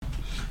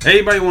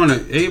Everybody want to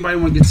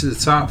get to the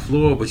top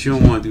floor, but you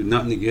don't want to do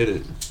nothing to get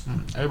it.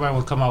 Everybody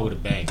want to come out with a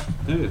bang.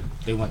 Yeah.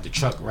 They want the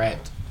truck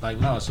wrapped. Like,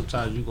 no,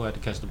 sometimes you go have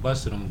to catch the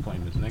bus to them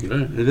appointments, nigga.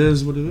 Yeah, it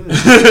is what it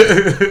is.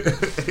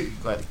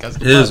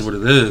 It is what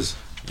it is.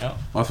 Yep.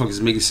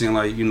 Motherfuckers make it seem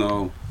like, you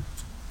know,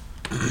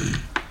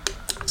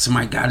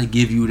 somebody got to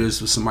give you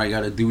this or somebody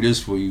got to do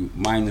this for you,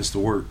 minus the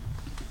work.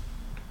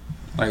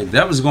 Like, if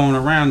that was going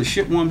around, the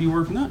shit wouldn't be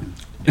worth nothing.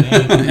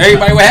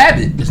 Everybody would have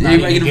it. It's not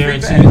Everybody even get a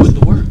free guaranteed pass. with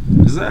the work.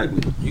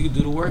 Exactly. You can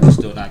do the work and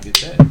still not get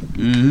that.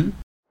 Mm-hmm.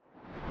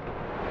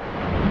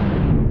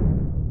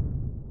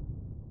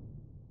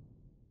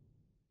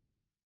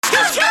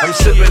 I'm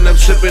sipping, I'm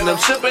sipping, I'm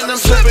sipping, I'm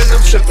sipping, I'm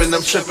sipping,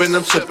 I'm sipping,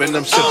 I'm sipping,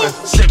 I'm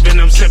sipping. Sipping,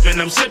 I'm sipping,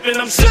 I'm sipping,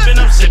 I'm sipping,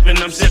 I'm sipping,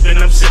 I'm sipping,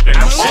 I'm sipping,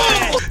 I'm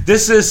sipping.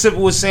 This is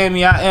Sipping with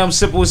Sammy. I am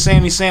Sipping with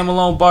Sammy, Sam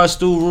Malone,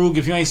 Barstool Rug.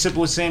 If you ain't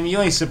sipping with Sammy, you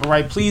ain't sipping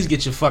right. Please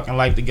get your fucking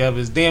life together.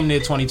 It's damn near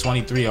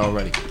 2023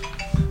 already.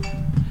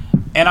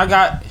 And I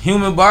got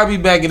Human Barbie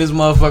back in this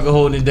motherfucker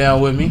holding it down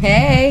with me.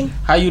 Hey.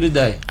 How you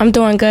today? I'm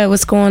doing good.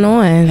 What's going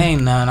on?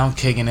 Ain't none. I'm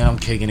kicking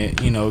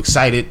it. You know,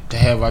 excited to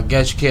have our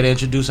guest. You care to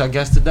introduce our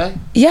guest today?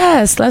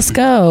 Yes, let's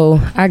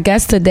go. Our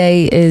guest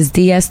today is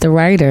DS the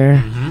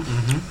Writer.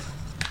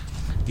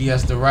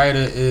 DS the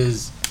Writer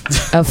is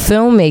a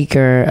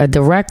filmmaker, a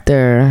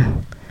director.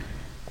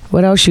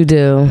 What else you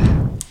do?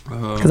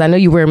 Because I know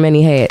you wear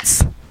many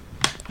hats.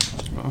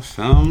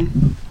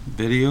 Film,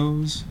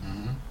 videos,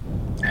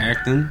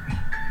 acting,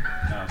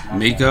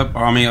 makeup,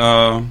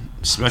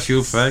 special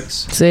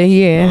effects.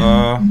 See,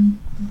 yeah.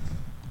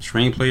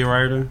 Screenplay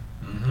writer,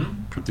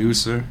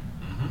 producer.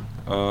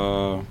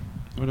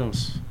 What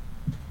else?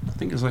 I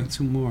think it's like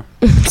 2 more.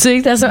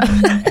 See, that's what.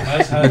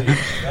 That's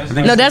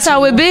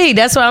how it be.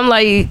 That's why I'm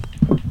like.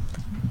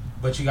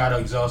 But you gotta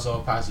exhaust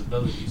all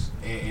possibilities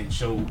and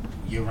show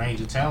your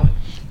range of talent.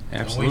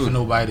 Absolutely. Don't wait for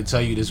nobody to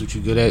tell you this what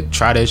you good at.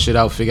 Try that shit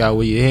out. Figure out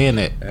where your hand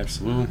at.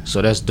 Absolutely.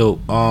 So that's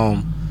dope.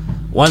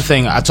 One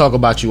thing I talk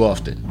about you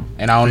often,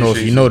 and I don't know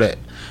if you know that,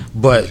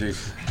 but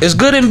it's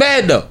good and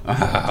bad though.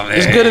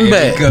 It's good and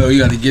bad. You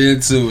got to get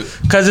into it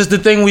because it's the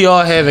thing we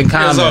all have in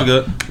common, it's all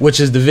good. Which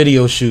is the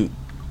video shoot.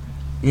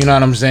 You know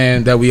what I'm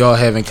saying? That we all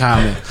have in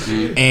common.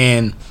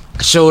 And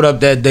I showed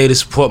up that day to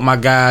support my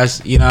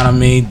guys. You know what I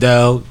mean?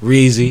 Del,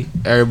 Reezy,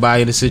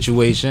 everybody in the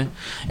situation,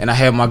 and I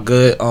had my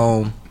good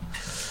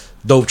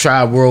Dope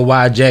Tribe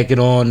Worldwide jacket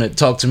on to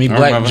talk to me,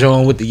 Black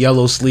Joan with the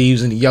yellow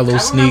sleeves and the yellow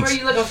sneaks. I remember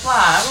you looking fly.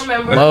 I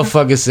remember.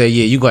 Motherfucker said,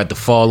 yeah, you got to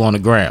fall on the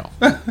ground.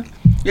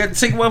 You have to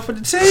take one for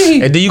the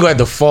team. And then you got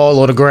to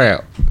fall on the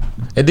ground.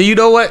 And then you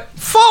know what?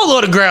 Fall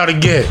on the ground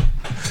again.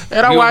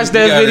 And I watched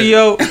that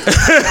video.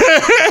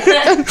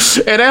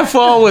 And that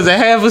fall was a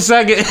half a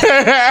second.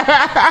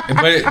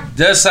 But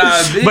that's how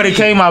it be. But it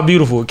came out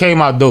beautiful. It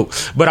came out dope.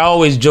 But I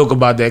always joke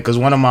about that because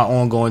one of my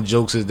ongoing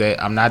jokes is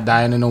that I'm not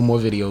dying in no more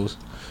videos.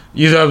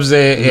 You know what I'm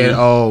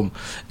saying?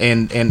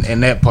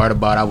 And that part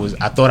about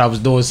I thought I was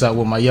doing something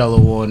with my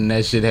yellow on, and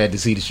that shit had to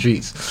see the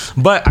streets.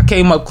 But I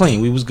came up clean.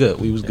 We was good.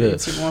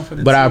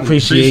 But I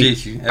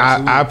appreciate you.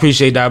 I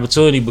appreciate the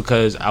opportunity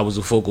because I was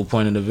a focal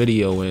point in the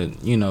video, and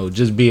you know,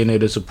 just being there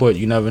to support.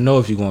 You never know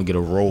if you're gonna get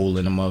a role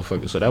in the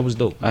motherfucker. So that was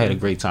dope. I had a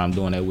great time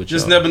doing that with you.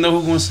 Just never know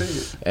who's gonna see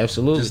it.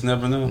 Absolutely. Just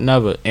never know.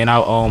 Never. And I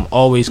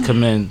always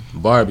commend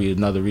Barbie.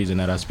 Another reason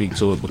that I speak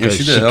to it because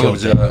she did a hell of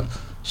a job.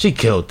 She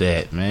killed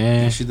that,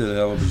 man. She did a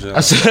hell of a job.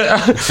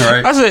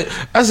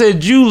 I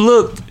said, you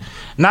looked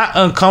not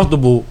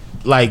uncomfortable,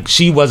 like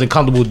she wasn't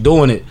comfortable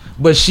doing it,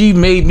 but she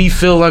made me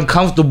feel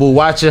uncomfortable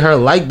watching her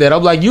like that.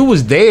 I'm like, you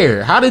was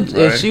there. How did?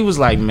 And she was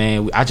like,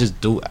 man, I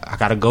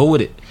gotta go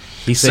with it.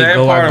 He said, sad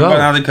go, part I go.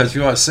 About it, because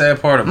you know,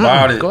 sad part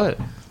about it. Go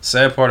ahead.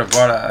 Sad part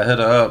about it, I hit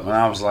her up and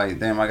I was like,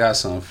 damn, I got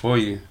something for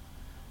you,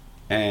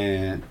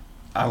 and.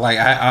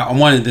 I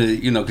wanted to,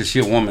 you know, because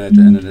she's a woman at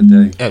the end of the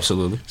day.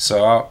 Absolutely.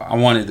 So I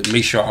wanted to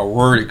make sure I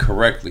word it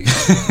correctly. You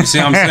see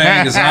what I'm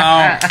saying? Because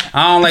I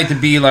don't like to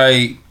be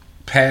like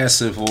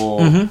passive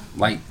or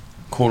like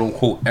quote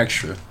unquote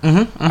extra.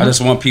 I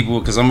just want people,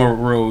 because I'm a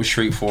real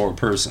straightforward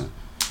person.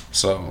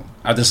 So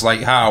I just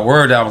like how I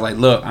word it. I was like,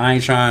 look, I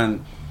ain't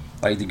trying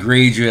like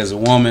degrade you as a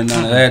woman,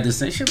 none of that. This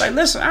thing. She's like,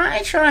 listen, I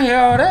ain't trying to hear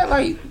all that.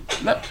 Like,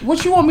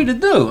 what you want me to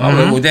do? I'm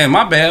like, well, damn,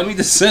 my bad. Let me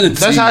just send it to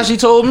you. That's how she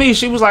told me.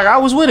 She was like, I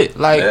was with it.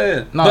 Like,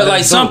 yeah. No, but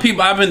like some dope.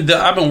 people, I've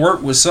been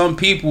working with some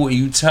people, and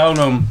you tell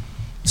them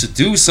to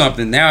do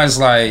something. Now it's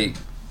like,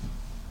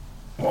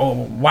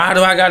 oh, why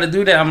do I got to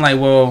do that? I'm like,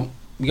 well,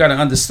 you got to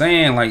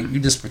understand, like, you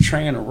just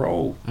portraying a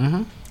role.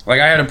 Like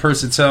I had a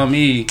person tell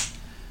me,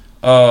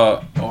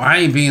 I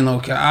ain't being no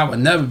cop. I would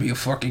never be a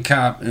fucking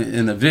cop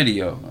in a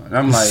video. And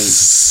I'm like,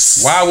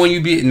 why wouldn't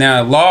you be?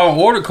 Now, Law and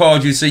Order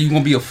called you and said you're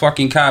going to be a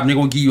fucking cop and they're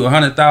going to give you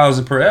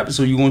 $100,000 per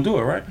episode. You're going to do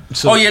it, right?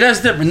 So, yeah,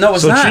 that's different. No,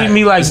 it's not. So treat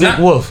me like Dick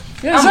Wolf.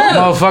 Yeah, exactly.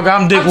 Motherfucker,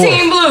 I'm Dick Wolf.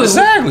 Team Blue.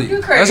 Exactly.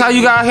 That's how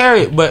you got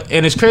Harriet.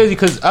 And it's crazy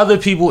because other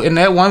people in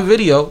that one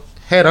video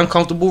had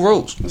uncomfortable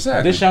roles.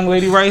 Exactly. This young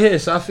lady right here,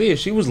 Safia,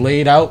 she was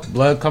laid out,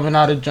 blood coming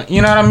out of,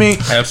 you know what I mean?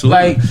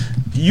 Absolutely. Like,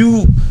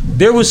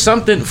 there was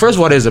something, first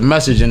of all, there's a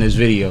message in this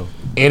video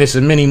and it's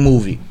a mini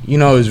movie. You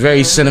know, it's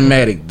very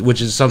cinematic,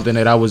 which is something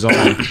that I was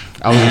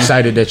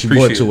excited that you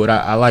brought to it.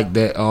 I like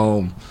that.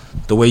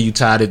 The way you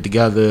tied it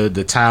together,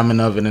 the timing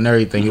of it and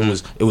everything, it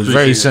was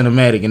very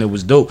cinematic and it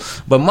was dope.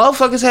 But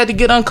motherfuckers had to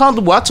get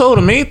uncomfortable. I told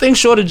them anything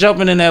short of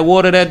jumping in that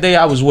water that day,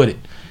 I was with it.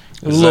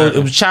 It was,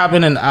 it was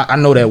chopping, and I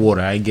know that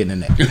water. I ain't getting in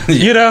that.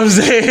 You know what I'm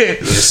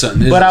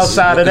saying? But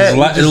outside of that,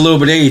 there's a little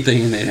bit of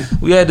anything in there.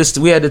 We had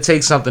to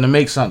take something to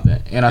make something,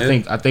 and I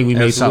think we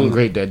made something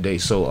great that day.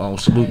 So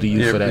salute to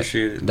you for that.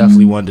 It.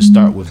 Definitely wanted to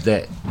start with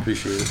that.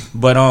 Appreciate it.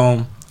 But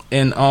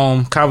in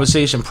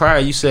conversation prior,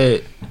 you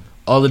said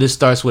all of this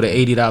starts with an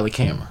 $80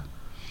 camera.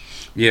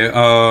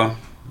 Yeah,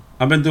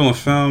 I've been doing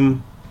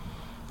film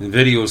and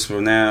videos for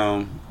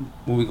now.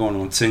 What we going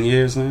on 10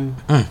 years now?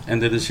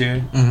 End of this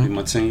year, be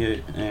my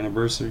 10-year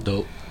anniversary.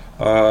 Dope.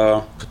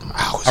 I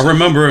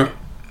remember.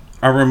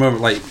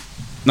 Like,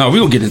 no, we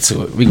gonna get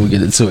into it.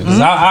 Cause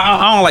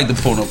I don't like to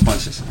pull no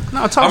punches.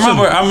 No,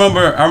 I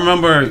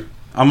remember.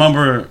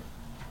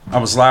 I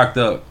was locked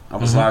up.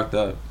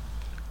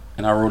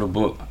 And I wrote a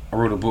book.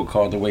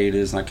 Called The Way It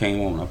Is, and I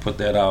came on and I put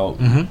that out,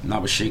 and I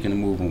was shaking and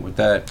moving with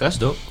that. That's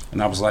dope.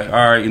 And I was like, all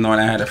right, and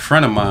I had a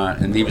friend of mine,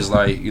 and he was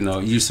like, he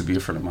used to be a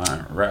friend of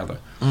mine, rather.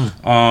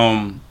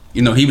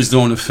 He was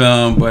doing the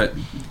film, but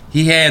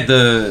he had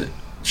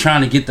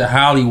trying to get to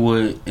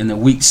Hollywood in the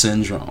weak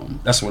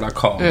syndrome. That's what I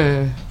call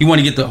it. He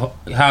wanted to get to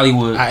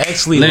Hollywood. I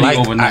actually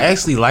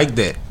like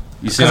that.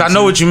 Because I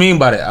know what you mean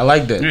by that. I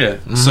like that. Yeah.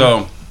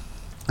 So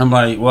I'm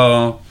like,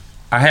 well,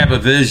 I have a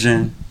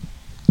vision.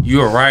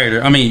 You're a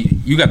writer. I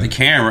mean, you got the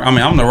camera. I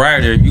mean, I'm the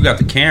writer. You got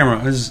the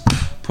camera. Let's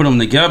put them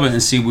together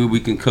and see what we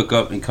can cook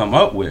up and come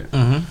up with.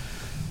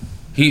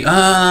 He, no,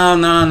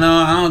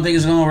 I don't think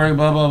it's gonna work.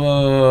 Blah blah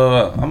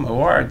blah. I'm like,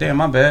 all right, damn,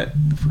 my bad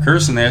for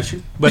cursing at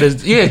you. But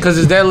because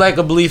is that lack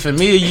of belief in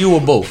me or you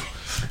or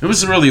both? It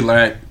was really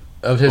lack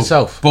of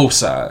himself. Both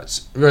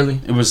sides.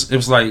 Really? It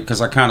was like because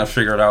I kind of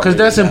figured out. Because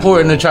that's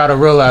important to try to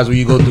realize when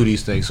you go through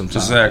these things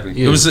sometimes. Exactly.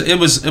 Yeah.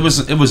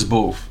 It was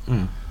both.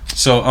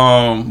 So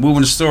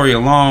moving the story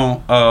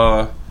along,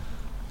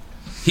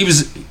 he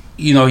was,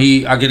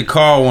 I get a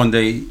call one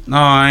day. No,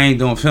 I ain't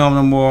doing film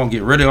no more. I'm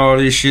getting rid of all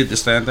this shit.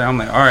 This, that, and that. I'm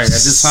like, all right. At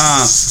this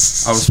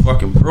time, I was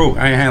fucking broke.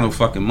 I ain't had no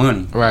fucking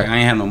money. Right. Like, I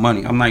ain't had no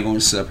money. I'm not going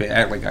to sit up here and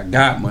act like I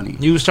got money.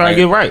 You was trying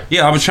to get right.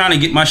 Yeah, I was trying to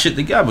get my shit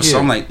together. So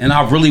I'm like, and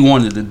I really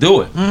wanted to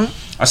do it.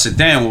 I said,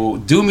 damn, well,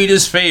 do me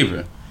this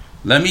favor.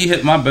 Let me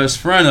hit my best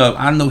friend up.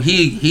 I know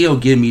he'll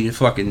give me the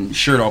fucking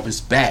shirt off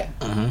his back.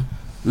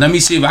 Let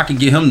me see if I can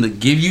get him to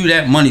give you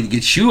that money to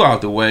get you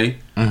out the way,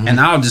 and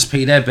I'll just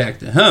pay that back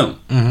to him.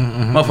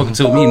 Motherfucker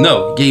told me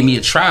no. He gave me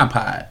a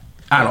tripod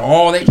out of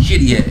all that shit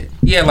he had.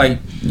 He had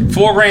like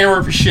 $4,000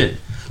 worth of shit.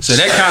 So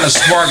that kind of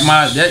sparked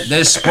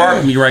that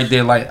sparked me right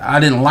there. Like, I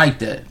didn't like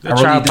that. The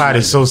tripod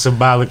is so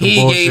symbolic. He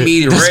gave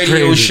me the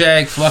Radio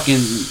Shack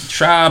fucking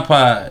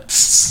tripod.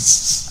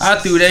 I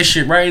threw that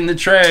shit right in the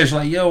trash.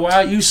 Like, yo,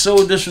 why are you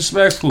so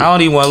disrespectful? I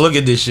don't even want to look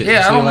at this shit.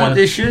 Yeah, I don't want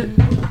this shit.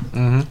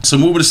 So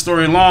moving the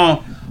story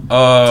along,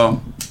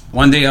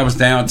 one day I was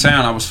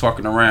downtown. I was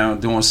fucking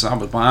around doing something.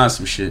 I was buying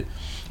some shit,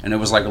 and there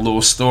was like a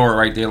little store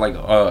right there. Like,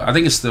 I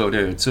think it's still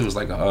there too. It's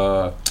like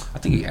I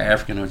think he's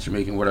African or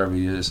Jamaican, whatever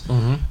he is.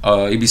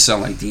 He be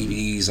selling like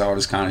DVDs, all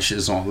this kind of shit.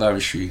 It's on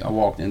 11th Street. I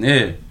walked in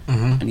there,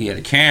 and he had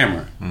a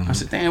camera. I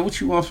said, "Damn,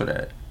 what you want for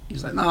that?"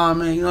 He's like, "Nah,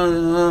 man."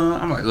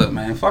 I'm like, "Look,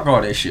 man, fuck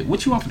all that shit.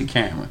 What you want for the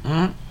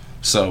camera?"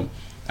 So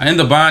I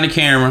ended up buying the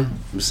camera.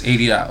 It was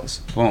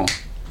 $80. Boom.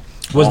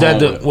 Was that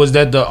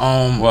the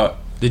what?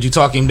 Did you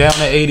talk him down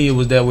to 80, or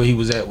was that where he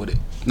was at with it?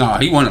 Nah,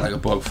 he wanted like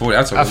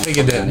 $140. I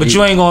figured that. But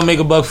you ain't gonna make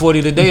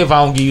 $140 today if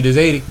I don't give you this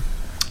 80.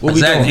 What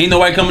we doing? Ain't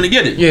nobody coming to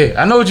get it.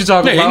 Yeah, I know what you're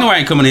talking about. Ain't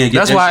nobody coming in and get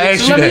That's that why shit. I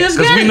asked you that,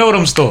 because we know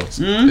them stores.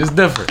 It's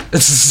different.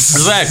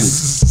 Exactly.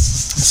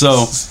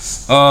 So,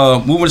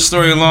 moving the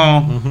story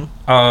along,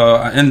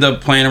 I end up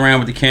playing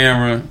around with the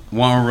camera.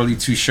 Wasn't really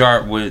too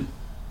sharp with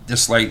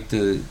just like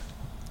the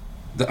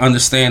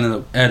understanding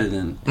of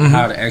editing and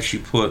how to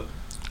actually put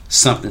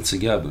something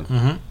together.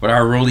 But I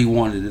really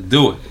wanted to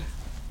do it.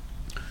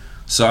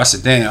 So I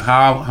said, damn,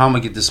 how I'm gonna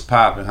get this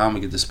popping?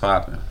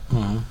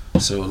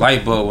 So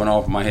light bulb went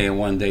off in my head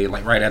one day,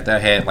 like right after I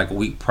had, like a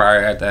week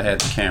prior after I had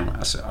the camera.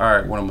 I said, all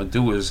right, what I'm gonna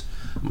do is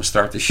I'm gonna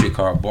start this shit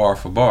called Bar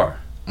for Bar.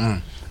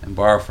 And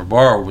Bar for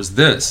Bar was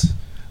this.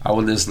 I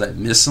would just let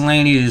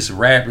miscellaneous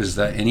rappers,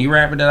 that any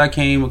rapper that I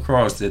came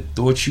across that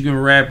thought you can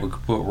rap or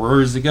could put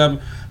words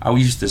together, I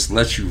would just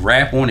let you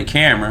rap on the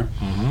camera.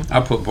 I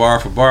put Bar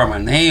for Bar, my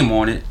name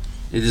on it.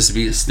 It just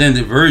be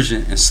extended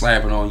version and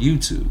slap it on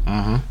YouTube.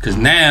 Because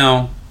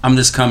now I'm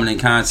just coming in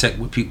contact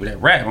with people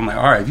that rap. I'm like,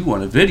 all right, if you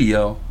want a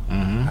video,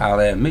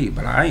 holla at me.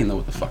 But I ain't know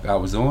what the fuck I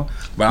was doing.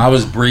 But I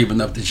was brave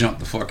enough to jump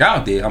the fuck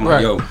out there. I'm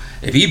like, yo,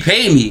 if he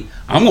pay me,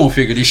 I'm gonna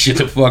figure this shit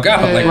the fuck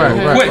out. Like,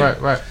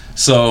 right.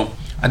 So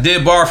I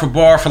did Bar for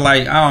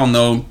like, I don't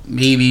know,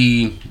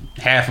 maybe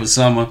half of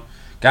summer.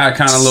 Got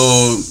kind of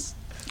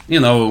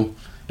little,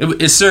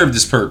 it served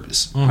its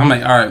purpose. I'm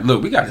like, all right,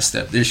 look, we got to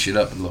step this shit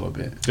up a little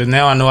bit. Because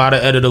now I know how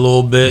to edit a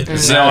little bit.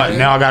 Exactly.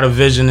 Now I got a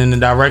vision in the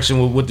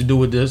direction with what to do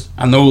with this.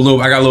 I know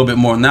I got a little bit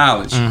more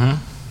knowledge.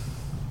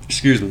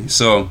 Excuse me.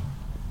 So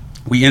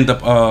we end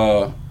up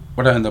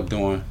what I end up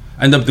doing?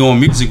 I end up doing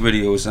music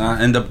videos, and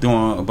I end up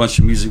doing a bunch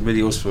of music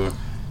videos for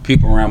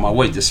people around my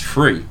way, just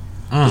free,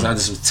 because I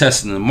just was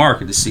testing the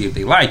market to see if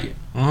they like it.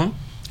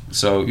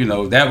 So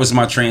that was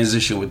my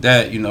transition with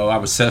that. I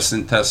was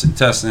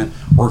testing,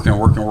 working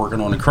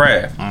on the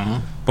craft.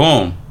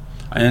 Boom.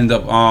 I end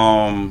up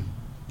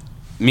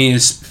me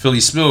and Philly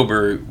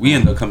Spielberg, we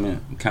end up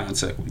coming in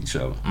contact with each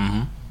other.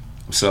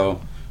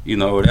 So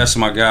that's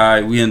my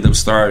guy. We end up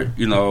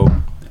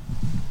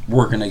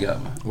working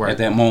together at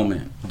that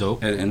moment.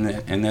 Dope. In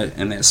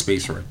that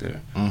space right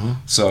there.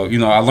 So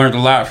I learned a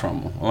lot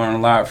from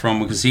him.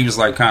 Because he was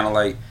kind of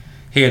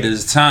ahead of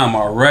his time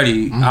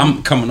already.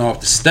 I'm coming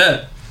off the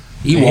step.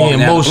 He walking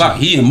down the block.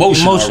 He in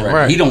motion already.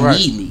 Right, he don't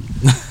need me.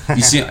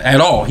 You see,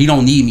 at all. He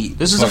don't need me.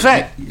 This is a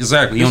fact.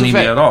 Exactly. He don't need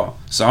me at all.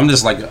 So I'm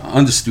just an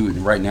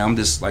understudent right now. I'm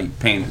just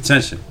paying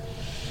attention.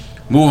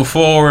 Moving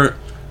forward,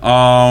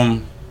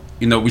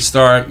 we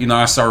start.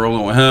 I started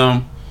rolling with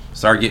him.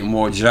 Started getting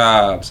more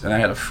jobs, and I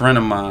had a friend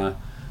of mine.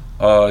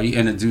 He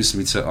introduced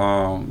me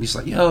to. He's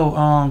like, yo,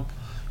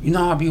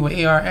 I'll be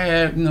with AR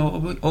Ab,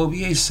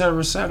 OBA,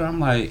 etc. I'm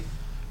like,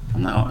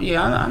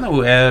 yeah, I know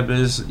who Ab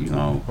is,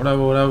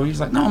 whatever.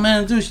 He's like, no,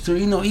 man, introduce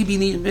you to, he be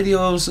needing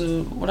videos,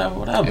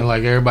 whatever. And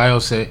like everybody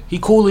else said, he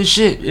cool as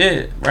shit.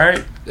 Yeah,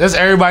 right. That's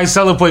everybody's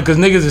selling point because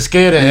niggas are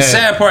scared of that. The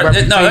sad part,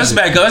 no,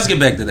 let's get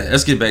back to that.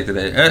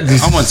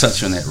 I want to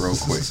touch on that real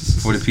quick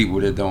for the people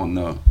that don't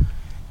know.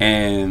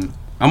 And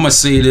I'm going to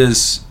say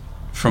this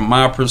from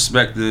my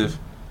perspective,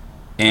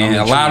 and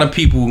a lot of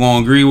people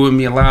going to agree with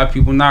me, a lot of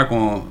people not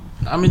going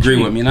to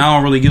agree with me, and I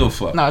don't really give a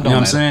fuck. No, it don't you know matter. what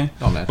I'm saying?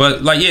 Don't matter.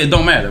 But it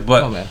don't matter.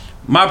 But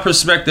my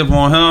perspective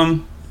on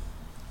him,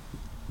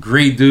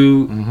 great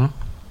dude,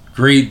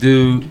 great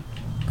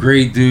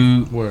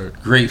Word.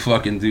 great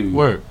fucking dude.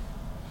 Word.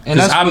 And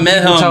that's I what met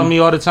people him. tell me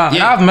all the time.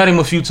 Yeah. I've met him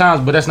a few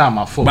times, but that's not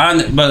my fault.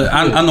 But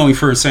I know him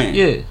firsthand.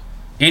 Yeah.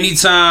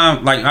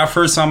 Anytime, our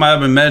first time I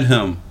ever met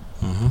him,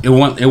 it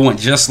went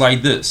just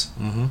like this.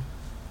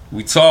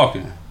 We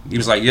talking. He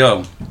was like,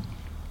 yo.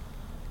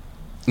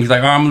 He's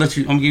like, all right, I'm gonna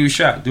give you a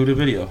shot. Do the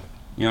video.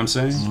 You know what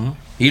I'm saying?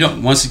 He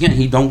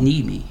don't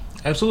need me.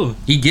 Absolutely.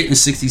 He getting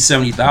 60,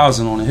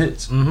 70,000 on the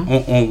hits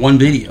on one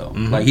video.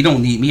 He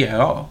don't need me at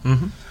all.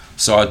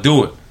 So I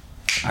do it.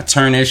 I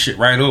turn that shit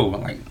right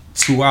over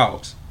 2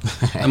 hours.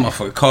 That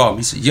motherfucker called me.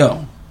 He said,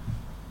 yo,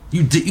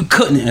 you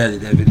couldn't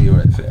edit that video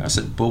that fast. I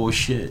said,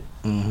 bullshit.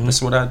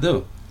 That's what I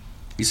do.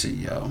 He said,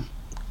 yo,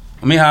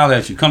 let me holler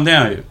at you. Come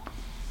down here.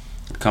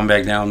 Come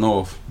back down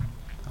north.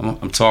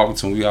 I'm talking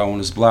to him. We out on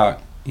this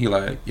block. He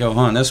like, yo,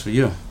 hun, that's for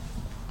you.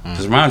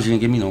 Because Ron didn't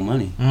give me no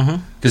money.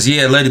 Because he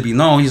had let it be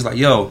known. He's like,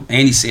 yo,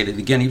 and he said it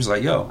again. He was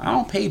like, yo, I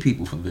don't pay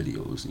people for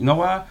videos. You know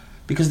why?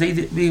 Because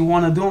they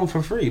want to do them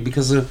for free.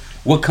 Because of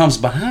what comes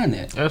behind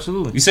that.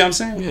 Absolutely. You see what I'm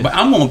saying? Yeah. But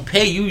I'm going to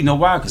pay you. You know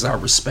why? Because I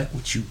respect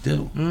what you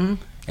do. And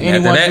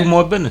you want to do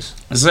more business.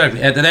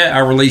 Exactly. After that,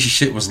 our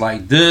relationship was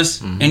like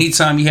this.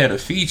 Anytime he had a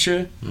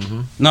feature,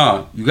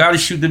 you got to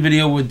shoot the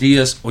video with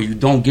DS or you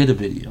don't get a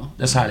video.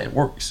 That's how that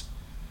works.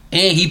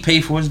 And he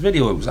paid for his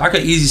videos. I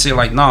could easily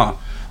say nah,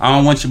 I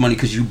don't want your money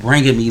because you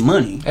bringing me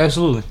money.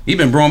 Absolutely. He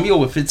been bringing me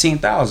over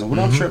 15,000. What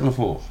I'm tripping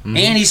for?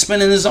 And he's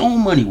spending his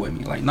own money with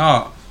me.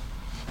 Nah.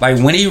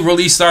 When he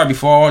really started,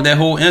 before all that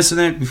whole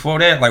incident, before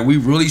that, we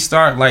really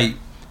start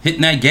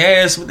hitting that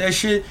gas with that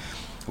shit.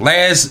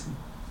 Last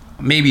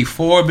maybe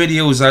 4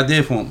 videos I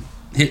did for him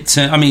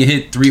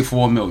hit 3 or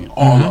 4 million.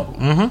 All of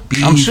them.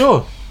 Beef, I'm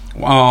sure.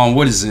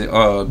 What is it?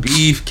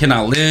 Beef, Can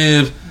I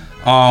Live?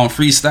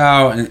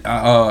 Freestyle, and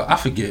I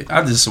forget.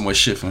 I did so much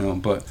shit for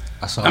him, but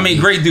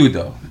great dude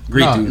though.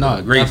 Great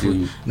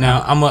dude.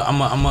 Now I'm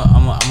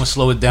gonna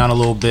slow it down a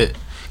little bit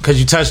because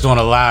you touched on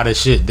a lot of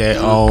shit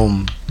that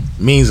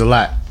means a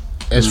lot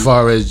as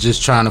far as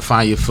just trying to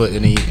find your foot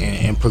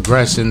and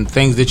progress and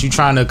things that you're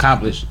trying to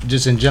accomplish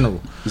just in general.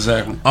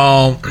 Exactly.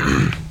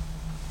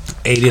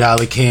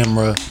 $80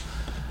 camera.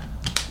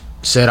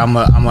 Said I'm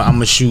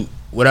gonna shoot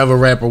whatever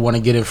rapper want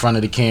to get in front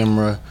of the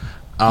camera.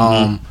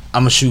 I'm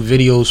gonna shoot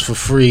videos for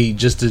free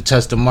just to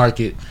test the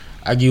market.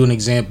 I give you an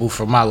example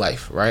from my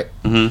life, right?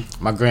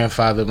 My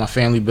grandfather, my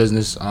family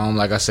business,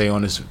 like I say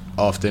on this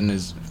often,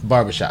 is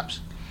barbershops.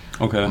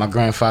 Okay. My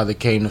grandfather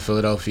came to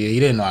Philadelphia. He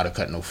didn't know how to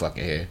cut no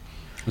fucking hair.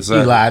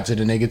 Exactly. He lied to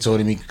the nigga, told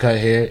him he could cut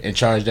hair, and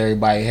charged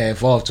everybody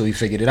half off till he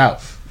figured it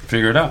out.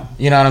 You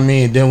know what I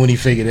mean? And then when he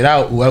figured it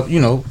out, whoever,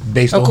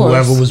 based on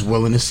whoever was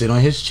willing to sit on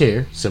his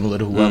chair, similar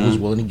to whoever was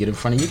willing to get in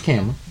front of your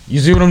camera. You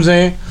see what I'm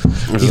saying?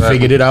 Exactly. He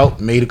figured it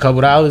out, made a couple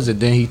dollars, and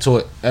then he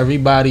taught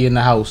everybody in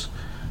the house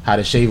how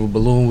to shave a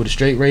balloon with a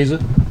straight razor.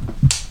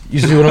 You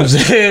see what I'm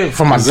saying?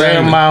 From my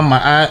grandma, my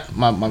aunt,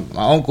 my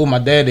uncle, my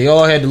dad, they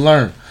all had to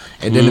learn.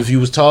 And then if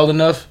you was tall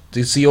enough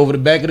to see over the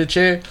back of the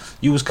chair,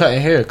 you was cutting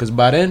hair. Because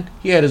by then,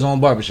 he had his own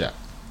barbershop.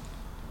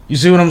 You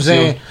see what I'm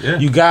saying? Yeah.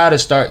 You gotta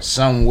start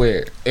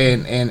somewhere,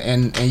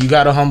 and you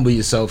gotta humble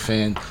yourself,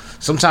 and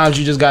sometimes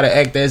you just gotta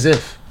act as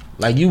if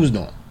like you was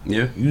doing.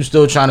 Yeah. You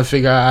still trying to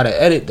figure out how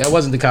to edit. That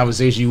wasn't the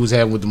conversation you was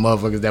having with the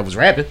motherfuckers that was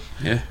rapping.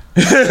 Yeah.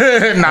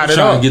 Not at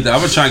all.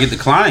 I was trying to get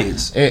the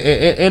clients.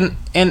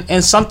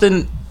 And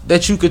something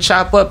that you could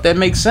chop up that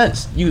makes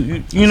sense.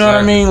 You know what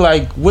I mean?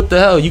 Like, what the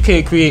hell? You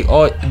can't create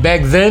art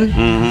back then.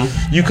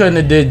 Mm-hmm. You couldn't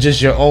have did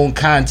just your own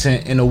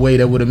content in a way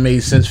that would have made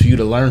sense for you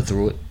to learn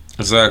through it.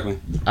 Exactly.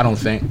 I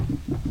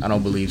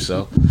don't believe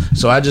so.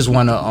 So I just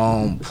want to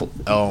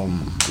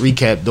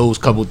recap those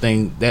couple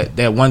things.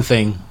 That one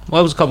thing. Well,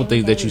 it was a couple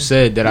things that you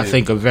said that I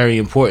think are very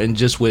important.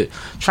 Just with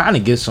trying to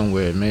get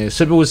somewhere, man.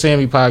 Sipping with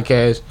Sammy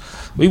podcast.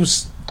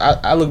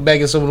 I look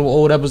back at some of the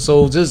old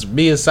episodes. Just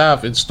me and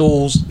Saf and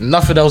stools.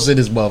 Nothing else in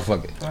this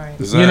motherfucker. Right.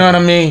 Exactly. You know what I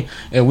mean?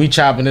 And we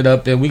chopping it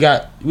up. And we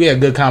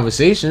had good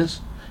conversations.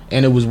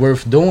 And it was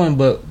worth doing,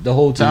 but the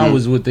whole time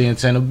was with the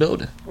intent of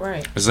building.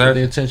 Right. The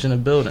Exactly. intention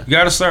of building. You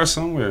got to start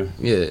somewhere.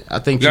 Yeah, I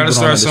think You got to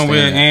people don't start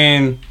somewhere,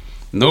 understand that. and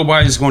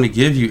nobody's going to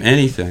give you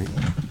anything,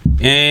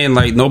 and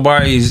like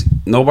nobody's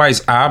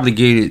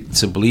obligated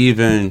to believe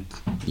in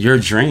your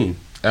dream.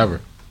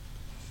 Ever.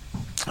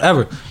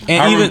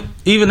 And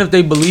even if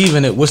they believe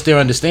in it, what's their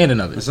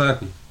understanding of it?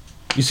 Exactly.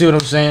 You see what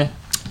I'm saying?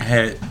 I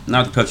had,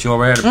 not to cut you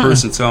over, I had a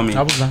person tell me,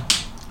 I was done.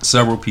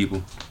 several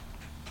people.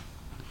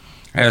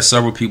 I had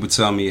several people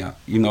tell me,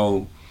 you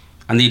know,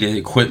 I needed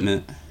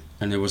equipment,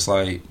 and it was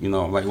like, you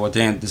know, like, well,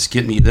 damn, just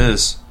get me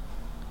this,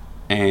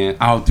 and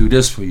I'll do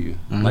this for you,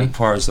 like,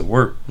 far as the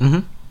work,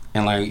 and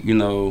like, you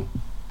know,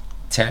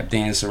 tap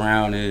dance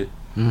around it,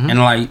 and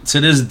like to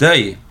this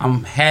day,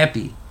 I'm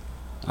happy.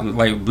 I'm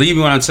like, believe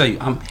me when I tell you,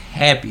 I'm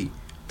happy.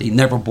 They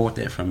never bought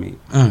that from me.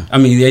 I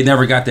mean, they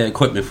never got that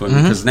equipment from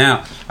me because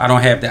now I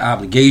don't have the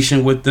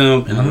obligation with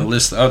them, and a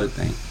list of other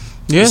things.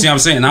 Yeah. You see what I'm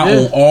saying? I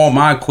own all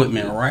my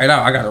equipment right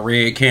out. I got a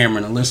red camera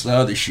and a list of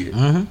other shit.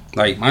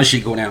 Like, my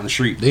shit go down the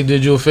street. They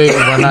did you a favor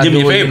by not Did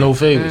me a doing you favor. no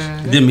favors.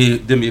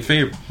 Did me a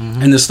favor.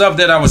 And the stuff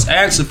that I was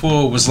asking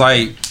for was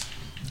like,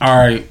 all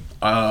right,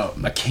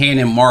 a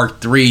Canon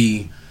Mark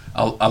III,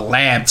 a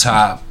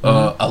laptop,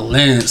 a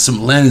lens,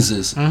 some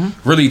lenses.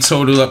 Really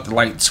totaled up to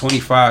like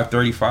 $2,500,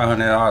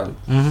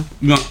 $3,500.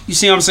 You know, you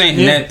see what I'm saying?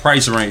 In that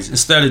price range.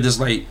 Instead of just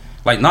like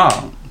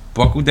nah,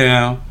 buckle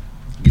down,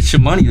 get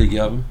your money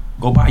together,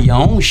 go buy your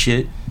own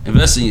shit,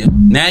 invest in it.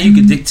 Now you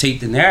can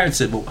dictate the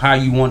narrative of how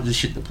you want this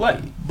shit to play.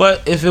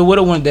 But if it would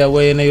have went that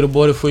way and they would have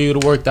bought it for you, it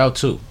would have worked out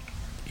too.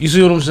 You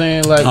see what I'm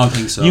saying? Like, I don't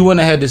think so. You wouldn't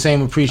have had the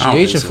same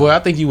appreciation so. for it. I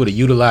think you would have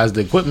utilized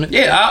the equipment.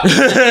 Yeah, I would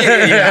have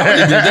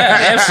did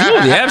that.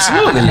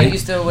 Absolutely. You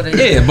still would have.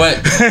 Yeah, but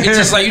it's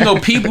just like, you know,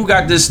 people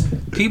got this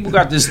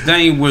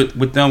thing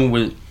with them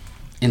with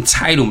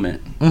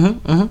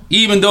entitlement.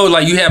 Even though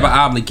like you have an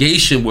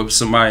obligation with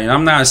somebody, and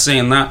I'm not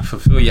saying not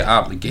fulfill your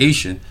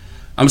obligation.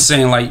 I'm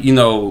saying like, you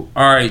know,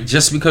 all right,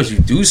 just because you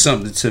do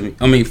something to me,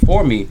 I mean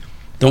for me,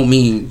 don't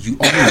mean you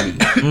own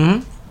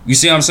me. You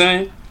see what I'm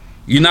saying?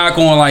 You're not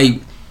gonna like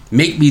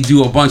make me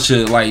do a bunch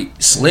of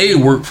like slave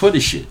work for the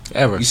shit.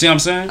 Ever. You see what I'm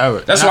saying? Ever.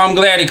 That's why I'm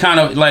glad it kind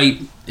of like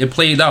it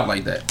played out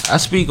like that. I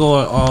speak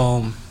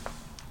on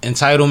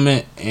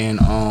entitlement and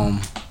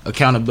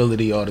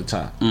accountability all the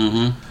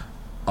time.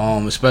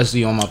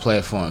 Especially on my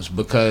platforms,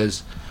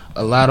 because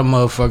a lot of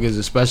motherfuckers,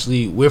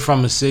 especially we're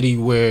from a city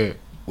where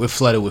we're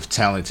flooded with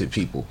talented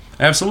people.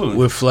 Absolutely.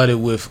 We're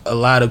flooded with a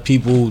lot of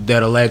people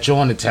that'll latch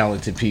on to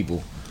talented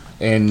people,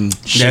 and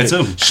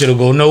shit'll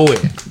go nowhere.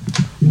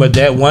 But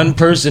that one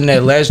person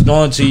that latched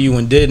on to you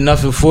and did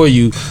nothing for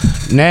you,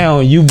 now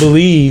you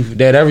believe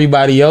that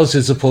everybody else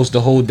is supposed to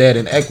hold that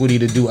in equity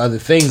to do other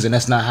things, and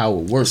that's not how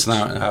it works. It's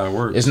not how it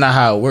works. It's not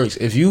how it works.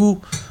 If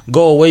you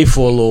go away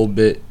for a little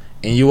bit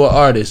and you're an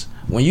artist,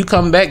 when you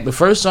come back, the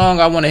first song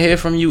I want to hear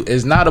from you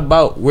is not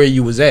about where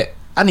you was at.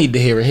 I need to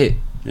hear a hit.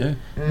 Yeah.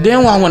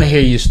 Then I want to hear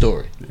your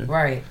story.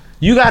 Right.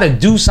 You got to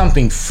do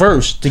something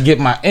first to get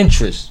my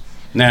interest,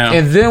 Now,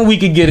 and then we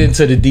could get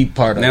into the deep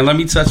part of now it. let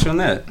me touch on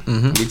that.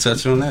 Let me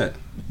touch on that.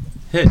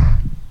 Hit.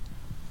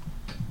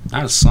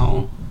 Not a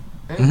song.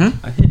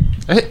 A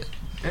hit.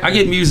 I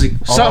get music.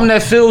 Something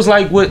that feels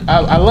like what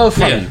I love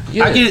from you.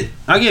 Yeah.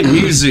 I get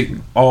music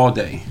all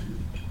day.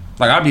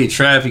 Like I'll be in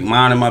traffic,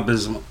 minding my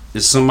business.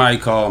 If somebody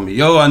call me,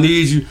 yo, I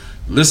need you,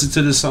 listen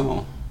to this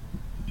song.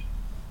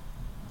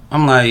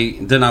 I'm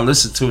like, then I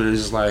listen to it.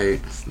 It's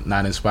like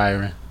Not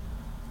inspiring.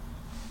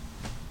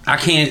 I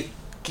can't.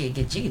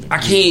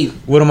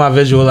 What am I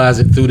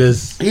visualizing through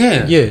this?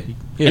 Yeah. Yeah.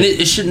 And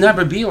it should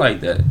never be like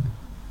that.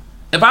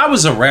 If I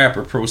was a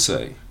rapper, per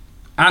se,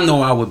 I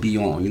know I would be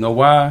on. You know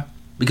why?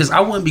 Because I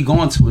wouldn't be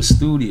going to a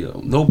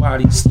studio,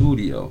 nobody's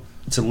studio,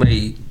 to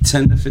lay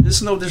 10 to 50. This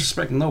is no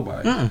disrespect to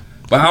nobody.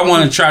 But I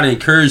want to try to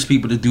encourage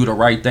people to do the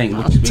right thing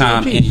with your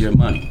time and your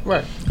money.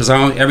 Right. Because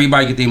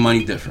everybody get their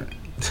money different.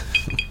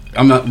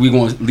 We're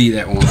going to leave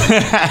that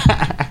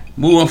one.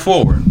 Moving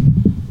forward,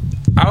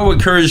 I would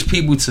encourage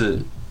people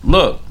to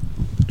look,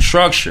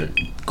 structure,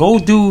 go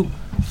do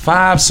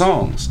 5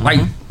 songs, like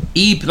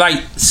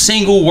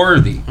single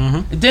worthy,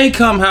 and then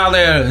come holler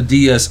at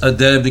a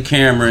Dev the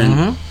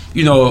Cameron,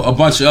 you know, a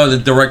bunch of other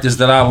directors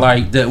that I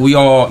like that we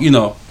all, you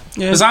know.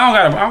 Because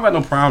I don't got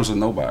no problems with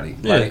nobody.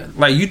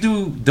 Like you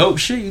do dope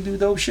shit, you do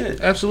dope shit.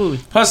 Absolutely.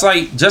 Plus,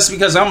 like, just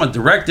because I'm a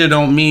director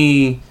don't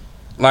mean,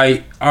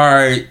 like, all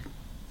right,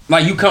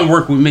 like, you come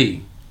work with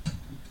me.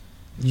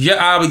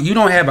 Yeah, you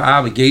don't have an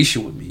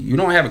obligation with me. You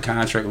don't have a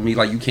contract with me.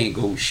 Like, you can't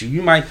go shoot.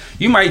 You might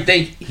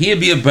think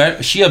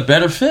she a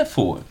better fit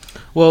for it.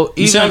 Well,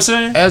 You see even what I'm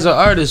saying? as an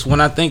artist, when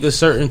I think of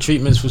certain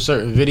treatments for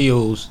certain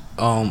videos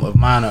of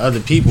mine or other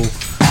people,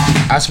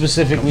 I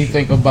specifically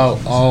think about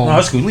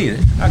that's cool. Leave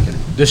it. I get it.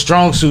 the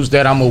strong suits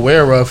that I'm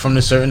aware of from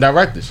the certain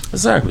directors.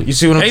 Exactly. You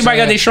see what I'm saying? Everybody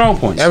got their strong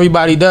points.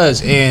 Everybody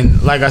does.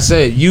 And like I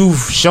said, you've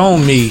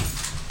shown me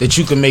that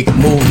you can make a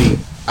movie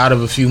out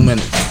of a few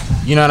minutes.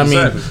 You know what I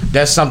mean? Exactly.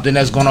 That's something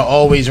that's going to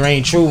always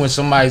reign true when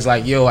somebody's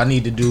like, yo, I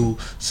need to do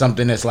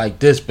something that's like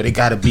this, but it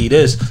got to be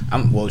this.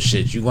 Well,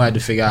 shit, you're going to have to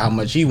figure out how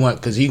much he want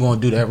because he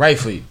going to do that right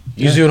for you.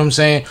 You see what I'm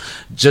saying?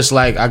 Just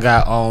like I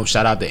got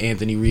shout out to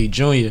Anthony Reed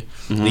Jr.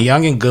 The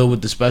young and good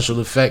with the special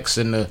effects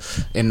and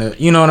the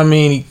you know what I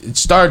mean?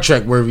 Star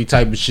Trek worthy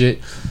type of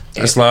shit.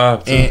 It's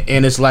live.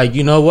 And it's like,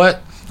 you know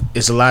what?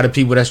 It's a lot of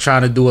people that's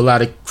trying to do a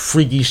lot of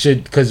freaky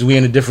shit because we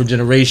in a different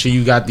generation.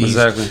 You got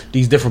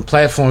these different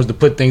platforms to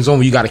put things on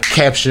where you got to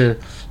capture,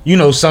 you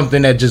know,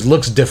 something that just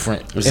looks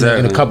different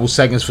in a couple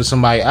seconds for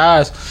somebody's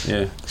eyes.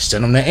 Yeah.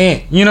 Send them the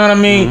ant. You know what I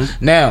mean?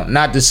 Now,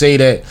 not to say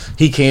that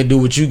he can't do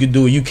what you could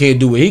do or you can't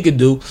do what he could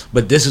do,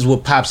 but this is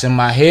what pops in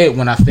my head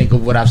when I think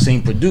of what I've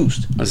seen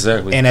produced.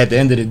 Exactly. And at the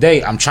end of the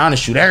day, I'm trying to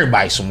shoot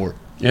everybody some work.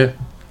 Yeah.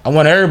 I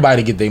want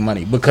everybody to get their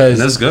money because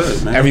that's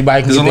good, man.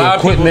 Everybody can get their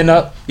equipment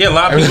up. Yeah, a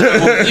lot of people.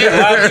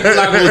 A lot of people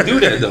not going to do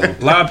that though.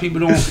 A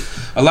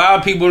lot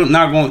of people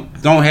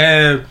don't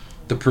have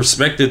the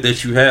perspective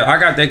that you have. I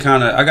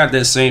got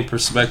that same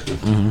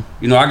perspective.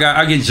 You know,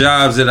 I get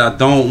jobs that I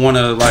don't want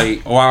to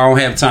like, or I don't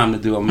have time to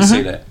do. I'm gonna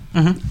say that.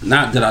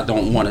 Not that I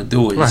don't want to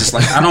do it. It's just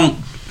like I don't.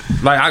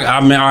 Like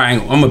I'm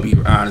gonna be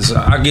honest.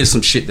 I get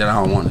some shit that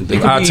I don't want to do.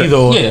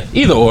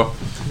 Either or.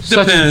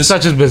 Depends.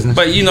 Such as business.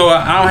 But, you know,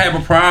 I don't have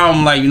a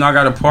problem. Like, you know, I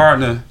got a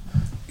partner.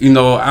 You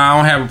know, I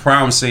don't have a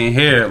problem saying,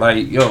 here,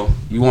 like, yo,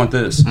 you want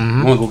this? You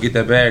want to go get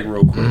that bag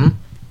real quick?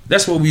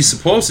 That's what we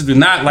supposed to do.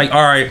 Not like,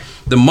 all right,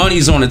 the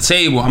money's on the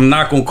table. I'm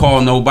not going to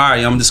call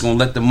nobody. I'm just going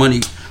to let the money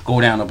go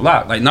down the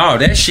block. Like, no,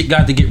 that shit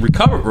got to get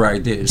recovered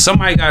right there.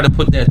 Somebody got to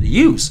put that to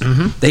use.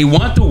 They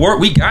want the work.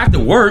 We got the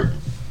work.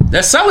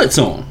 Let's sell it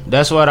to them.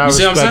 That's what I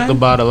respect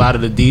about a lot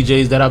of the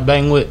DJs that I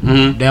bang with.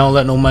 They don't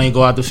let no money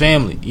go out the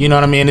family. You know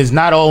what I mean? It's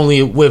not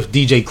only with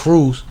DJ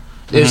crews.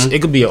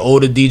 It could be an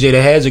older DJ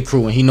that has a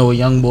crew and he know a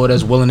young boy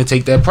that's willing to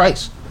take that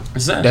price.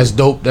 Exactly. That's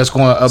dope. That's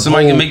going to uphold.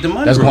 Somebody can make the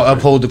money. That's going to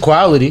uphold the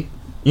quality.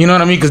 You know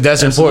what I mean? Because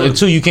that's important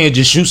too. You can't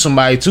just shoot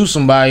somebody to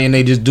somebody and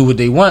they just do what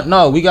they want.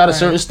 No, we got a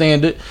certain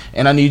standard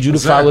and I need you to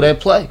follow that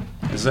play.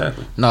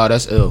 Exactly. No,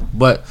 that's ill.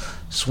 But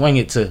swing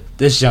it to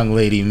this young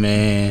lady,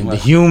 man. What? The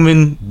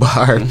human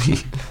Barbie.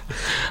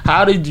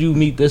 How did you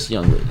meet this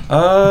young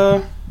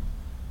lady?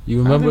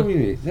 You remember?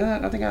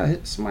 I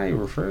think somebody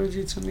referred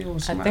you to me or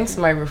something. I think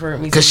somebody referred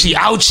me to because she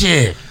out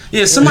here.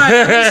 Yeah,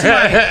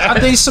 I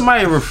think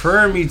somebody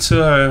referred me to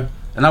her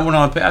and I went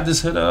on. I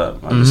just hit her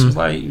up. I just was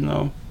like, you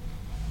know,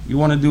 you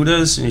want to do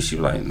this? And she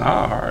was like,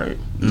 nah, all right.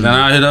 Then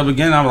I hit up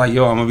again. I was like,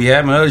 yo, I'm going to be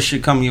having other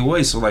shit coming your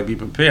way. So, like, be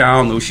prepared. I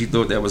don't know. She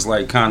thought that was,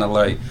 like, kind of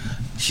like,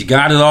 she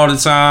got it all the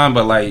time.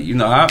 But, like, you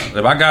know, if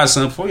I got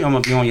something for you, I'm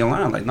going to be on your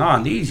line. Like, nah,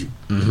 I need you.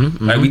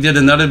 Like, we did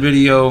another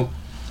video,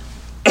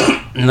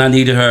 and I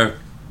needed her.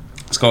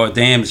 It's called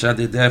Damage. I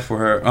did that for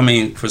her. I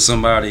mean, for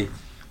somebody.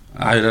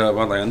 I hit her up. I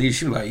was like, I need you.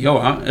 She was like,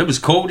 yo, it was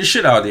cold as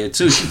shit out there,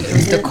 too. It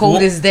was the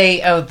coldest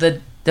day of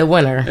the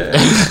winter.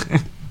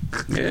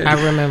 Yeah.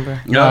 I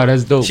remember. Wow,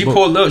 that's dope. She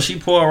pulled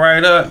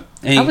right up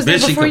and I was there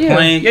before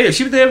complained. Yeah,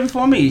 she was there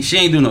before me. She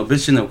ain't do no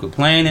bitching, no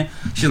complaining.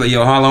 She's like,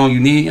 yo, how long you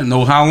need?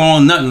 No, how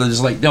long? Nothing.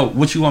 Just like, yo,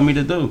 what you want me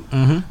to do?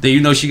 Then you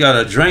know she got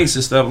her drinks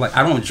and stuff. Like,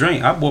 I don't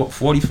drink. I bought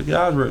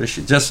 $40-$50 worth of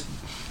shit just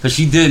because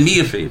she did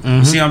me a favor.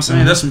 You see what I'm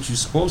saying? That's what you're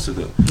supposed to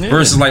do. Yeah.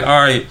 Versus like,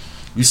 all right,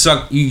 you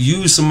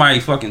use somebody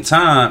fucking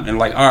time and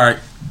like, all right,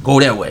 go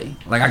that way.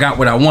 Like, I got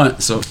what I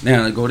want, so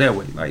now I go that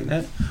way. Like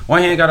that.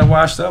 One hand got to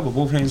wash the other, but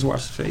both hands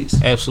wash the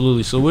face.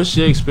 Absolutely. So what's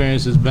your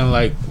experience has been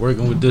like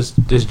working with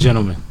this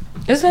gentleman?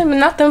 It's been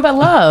nothing but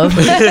love.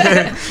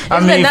 I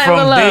mean,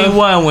 from day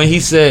one when he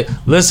said,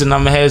 listen,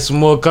 I'm going to have some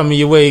more coming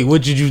your way,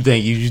 what did you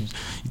think? You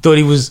thought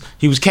he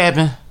was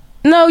capping?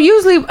 No,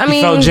 usually, I mean...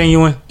 It felt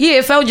genuine? Yeah,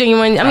 it felt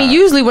genuine. I mean,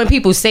 usually when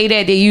people say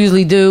that, they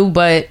usually do.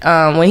 But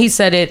when he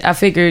said it, I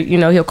figured, you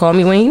know, he'll call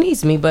me when he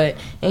needs me. And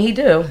he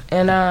do.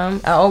 And I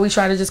always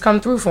try to just come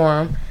through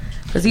for him.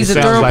 Because he's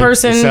a thorough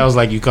person. It sounds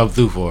like you come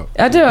through for her.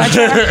 I do. I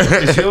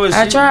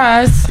try. I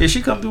try. Yeah,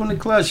 she come through in the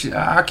clutch.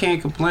 I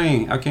can't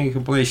complain.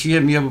 She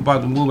hit me up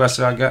about the move. I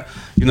said,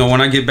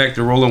 when I get back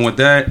to rolling with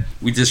that,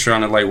 we just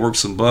trying to, like, work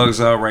some bugs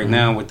out right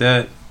now with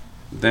that.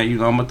 Then, you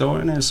know, I'm going to throw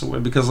it in there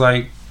somewhere. Because,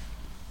 like...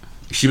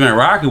 she been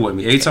rocking with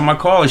me. Every time I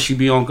call her, she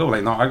be on go.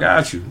 Like, no, I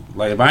got you.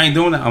 Like, if I ain't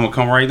doing that, I'm gonna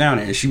come right down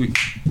there, and she be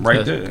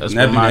right there. That's and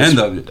that be the end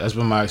of it. That's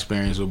been my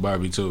experience with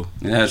Barbie too.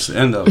 And that's the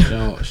end of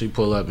it. She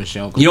pull up and she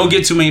don't. You don't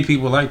get too many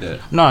people like that.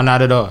 No,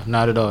 not at all.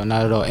 Not at all.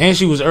 Not at all. And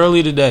she was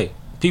early today.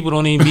 People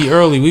don't even be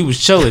early. We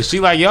was chilling. She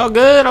like, y'all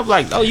good? I'm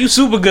like, oh, you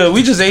super good.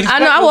 We just ate. I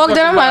know. I walked in.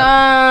 I'm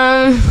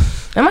like,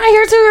 am I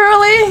here too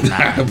early?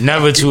 Nah,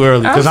 never too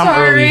early because I'm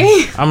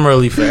early. I'm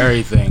early for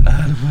everything.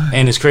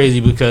 And it's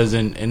crazy because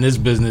in this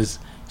business,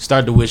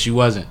 start to wish you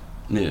wasn't.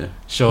 Yeah.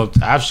 Show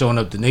up. I've shown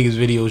up to niggas'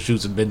 video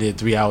shoots and been there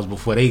 3 hours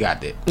before they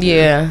got there.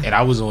 Yeah. And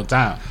I was on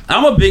time.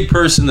 I'm a big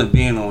person of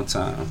being on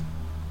time.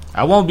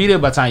 I won't be there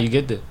by the time you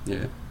get there.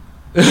 Yeah.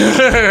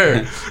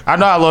 I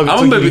know how long it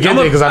took you to get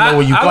there because I know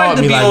when you called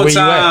me, like, where you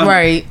at?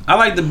 Right. I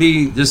like to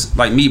be, just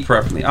like me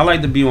preferably, I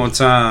like to be on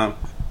time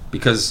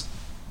because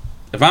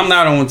if I'm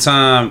not on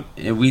time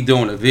and we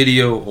doing a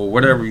video or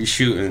whatever you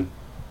shooting,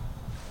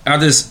 I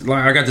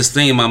got this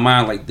thing in my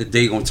mind like the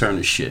day gonna turn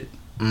to shit.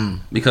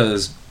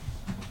 Because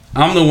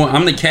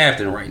I'm the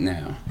captain right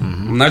now.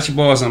 I'm not your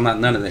boss, I'm not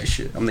none of that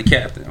shit. I'm the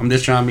captain. I'm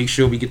just trying to make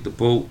sure we get the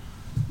boat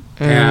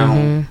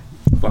down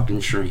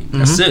fucking stream.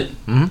 That's it.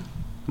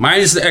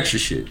 Minus the extra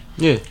shit.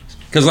 Yeah.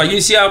 Cause like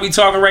you see how we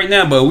talking right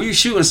now, but we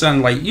shooting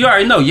something like you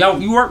already know.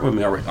 Y'all, you work with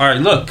me already. All right,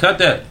 look, cut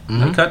that.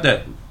 Like, cut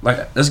that.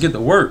 Like, let's get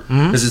to work.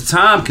 Cause it's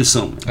time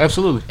consuming.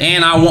 Absolutely.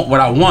 And I want what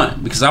I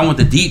want because I want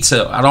the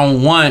detail. I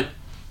don't want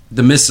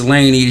the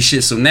miscellaneous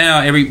shit. So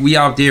now we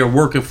out there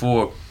working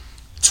for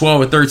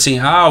 12 or 13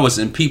 hours,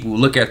 and people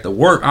look at the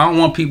work. I don't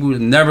want people to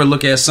never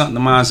look at something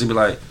of mine and be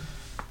like,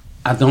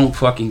 I don't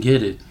fucking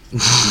get it.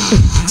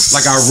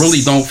 Like, I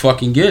really don't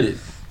fucking get it.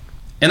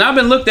 And I've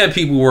been looked at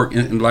people work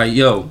and like,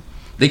 yo,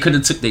 they could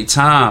have took their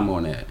time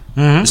on that.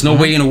 There's no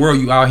way in the world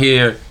you out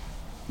here,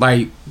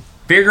 like,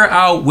 figure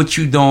out what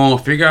you doing,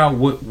 figure out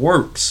what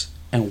works,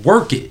 and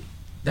work it.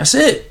 That's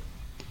it.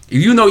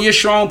 If you know your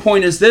strong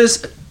point is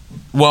this,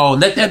 well,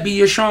 let that be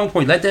your strong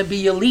point. Let that be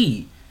your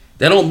lead.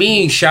 That don't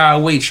mean shy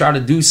away, try to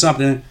do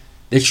something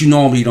that you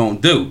normally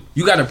don't do.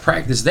 You got to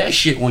practice that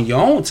shit on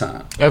your own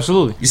time.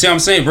 Absolutely. You see what I'm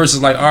saying?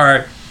 Versus like, all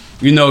right,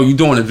 you know, you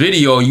doing a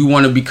video, you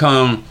want to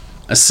become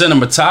a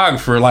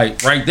cinematographer,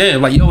 like right there,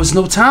 like, yo, it's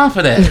no time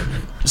for that.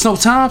 It's no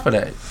time for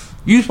that.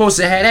 You supposed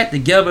to have that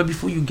together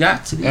before you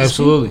got to these.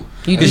 Absolutely.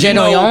 People. You did it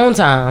on your own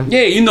time.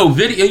 Yeah,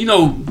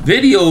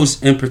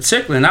 videos in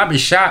particular, and I've been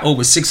shot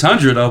over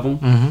 600 of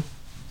them.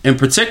 In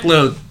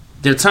particular,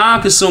 they're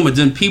time consuming.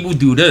 Then people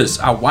do this.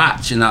 I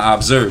watch and I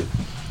observe.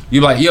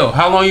 You're like, yo,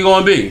 how long you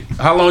gonna be?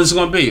 How long is it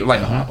gonna be?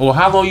 Like, or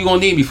how long you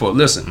gonna need me for?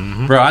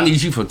 Listen, bro, I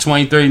need you for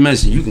 20, 30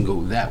 minutes, and you can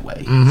go that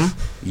way.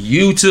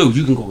 You too,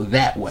 you can go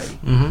that way.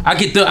 I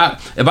get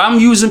if I'm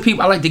using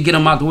people, I like to get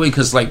them out the way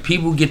because like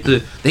people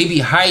they be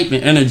hype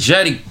and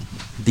energetic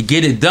to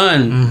get it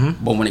done.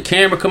 But when the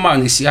camera come out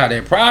and they see how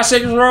that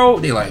process roll,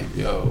 they like,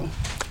 yo,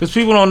 because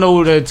people don't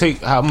know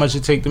how much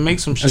it take to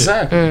make some shit.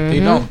 Exactly. They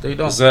don't.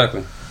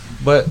 Exactly.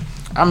 But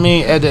I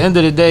mean, at the end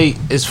of the day,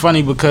 it's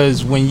funny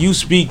because when you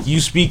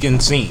speak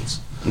in scenes.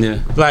 Yeah.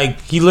 Like,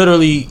 he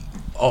literally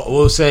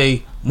will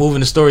say,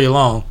 moving the story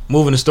along.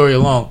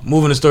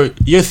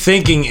 You're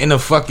thinking in a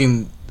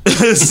fucking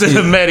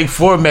cinematic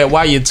format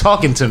while you're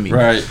talking to me.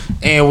 Right.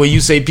 And when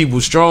you say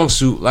people's strong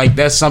suit, like,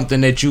 that's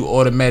something that you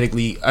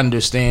automatically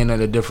understand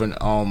at a different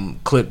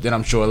clip than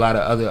I'm sure a lot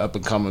of other up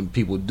and coming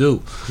people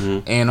do.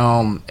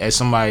 And as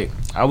somebody,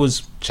 I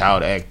was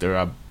child actor.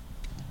 I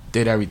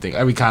did everything,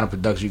 every kind of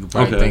production you could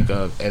probably think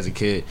of as a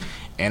kid,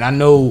 and I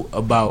know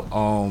about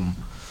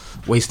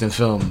wasting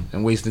film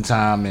and wasting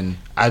time, and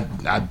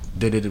I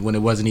did it when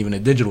it wasn't even a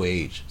digital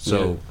age,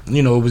 so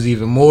you know it was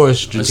even more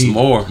strategic. It's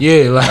more, like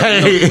you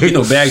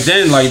know back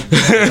then, like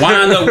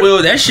wind up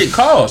wheel, that shit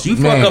costs. You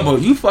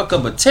fuck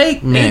up a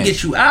take, man,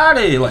 get you out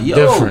of here, like yo.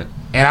 Different.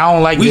 And I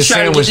don't like this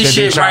sandwich that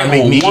they try to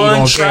make me eat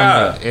on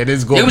camera. It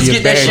is going to be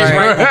a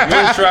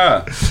bad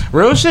try.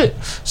 Real shit.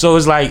 So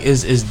it's like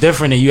it's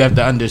different, and you have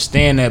to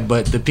understand that.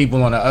 But the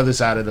people on the other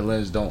side of the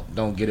lens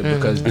don't get it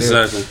because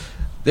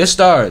they're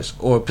stars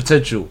or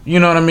potential. You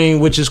know what I mean?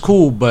 Which is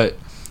cool, but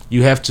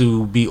you have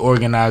to be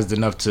organized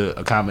enough to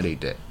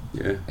accommodate that.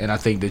 Yeah. And I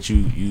think that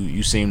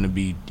you seem to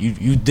be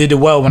you did it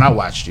well when I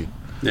watched you.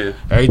 Yeah.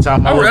 Every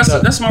time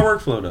that's my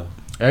workflow though.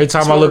 Every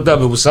time I looked up,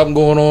 it was something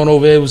going on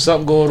over there. It was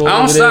something going on. I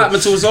don't stop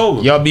until it's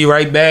over. Y'all be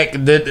right back.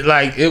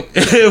 Like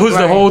it was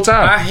the whole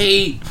time. I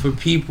hate for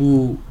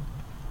people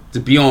to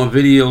be on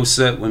video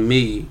set with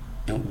me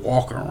and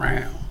walk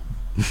around.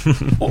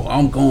 Or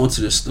I'm going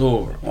to the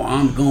store. Or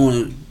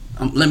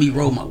let me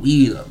roll my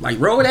weed up. Like,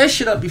 roll that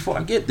shit up before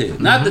I get there.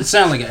 Not to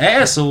sound like an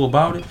asshole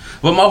about it,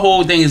 but my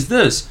whole thing is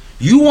this: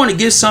 you want to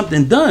get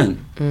something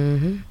done.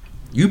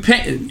 You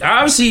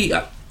obviously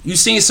you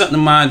seen something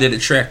in mine that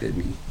attracted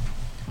me.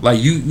 Like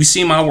you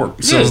see my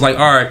work, so it's like,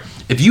 all right,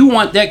 if you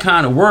want that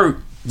kind of work,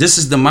 this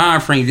is the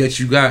mind frame that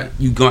you got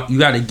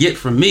to get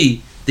from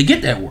me to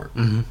get that work.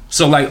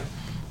 So like,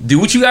 do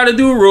what you got to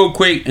do real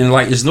quick, and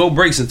like, there's no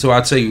breaks until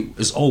I tell you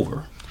it's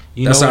over.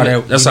 That's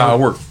how it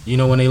works. You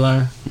know when they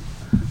learn?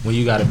 When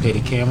you got to pay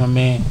the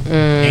cameraman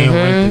and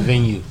rent the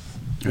venue.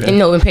 And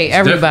no, and pay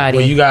everybody.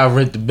 Well, you gotta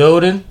rent the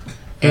building,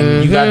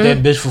 and you got that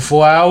bitch for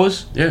 4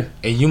 hours. Yeah.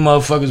 And you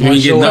motherfuckers You want to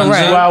ain't show getting up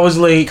nothing 2 done. hours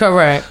late.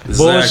 Correct.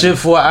 Bullshit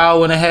for an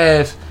hour and a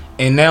half,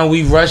 and now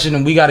we rushing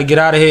and we got to get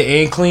out of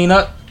here and clean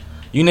up.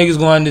 You niggas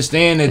gonna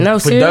understand that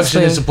production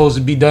seriously. is supposed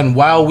to be done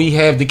while we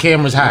have the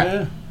cameras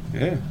hot.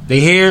 Yeah. They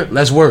here,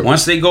 let's work.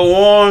 Once they go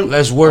on,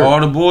 Let's work.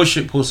 all the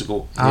bullshit supposed to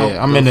go out.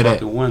 Yeah, I'm the into that.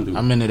 fucking window.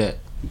 I'm into that.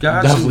 You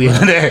got Definitely to,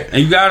 into bro. that.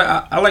 And you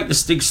gotta. I like to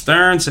stick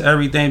stern to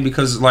everything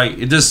because, like,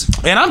 it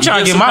just. And I'm you trying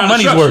to get some my kind of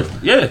money's structure.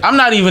 worth. Yeah. I'm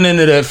not even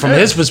into that from Yeah.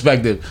 his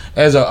perspective.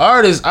 As an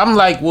artist, I'm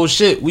like, well,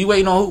 shit, we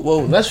waiting on who?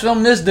 Well, let's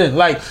film this then.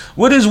 Like,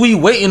 what is we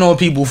waiting on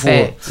people for?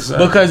 Facts.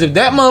 Exactly. Because if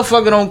that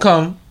motherfucker don't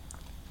come,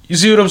 you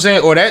see what I'm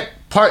saying? Or that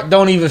part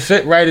don't even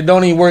fit right, it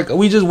don't even work.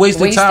 We just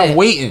wasting time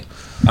waiting.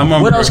 I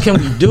remember, What else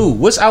can we do?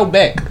 What's out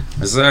back?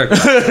 Exactly.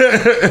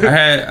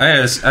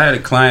 I had a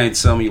client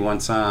tell me one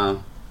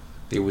time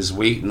they was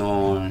waiting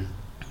on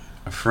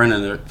a friend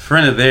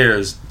of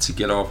theirs to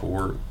get off of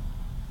work.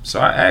 So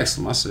I asked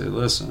him. I said,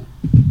 "Listen,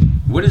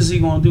 what is he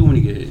gonna do when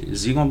he get here?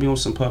 Is he gonna be on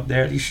some Puff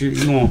Daddy shit?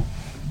 He gonna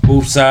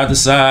move side to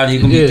side? He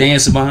gonna be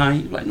dancing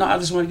behind you?" Like, no, I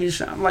just want to get a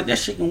shot. I'm like, that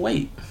shit can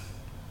wait.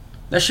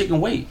 That shit can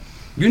wait.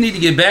 You need to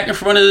get back in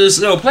front of this.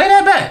 Yo, play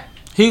that back.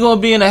 He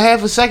gonna be in a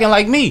half a second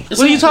like me. What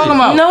are you talking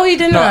about? No, he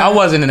did No, not. I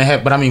wasn't in a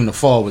half, but I mean the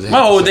fall was a half. My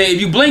a whole second. day,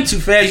 if you blink too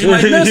fast, you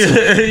might miss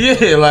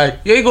it. Yeah, like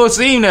you ain't gonna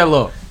see him that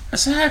long.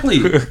 Exactly.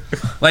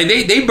 Like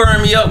they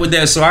burn me up with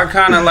that, so I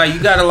kind of like you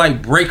gotta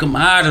like break them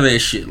out of that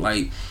shit,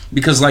 like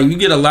because like you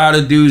get a lot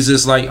of dudes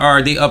that's like, all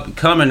right, they up and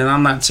coming, and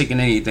I'm not taking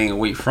anything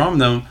away from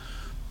them,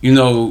 you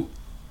know,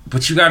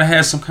 but you gotta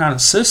have some kind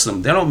of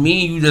system. That don't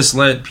mean you just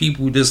let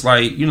people just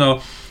like, you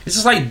know, it's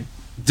just like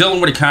dealing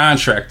with a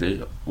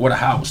contractor with a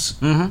house.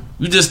 Mm-hmm.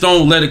 You just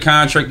don't let a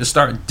contractor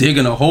start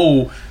digging a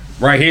hole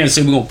right here and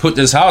say we're gonna put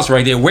this house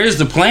right there. Where's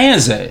the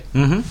plans at?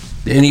 Mm-hmm.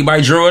 Did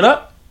anybody draw it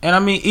up? And I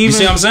mean, even You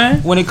see what I'm saying?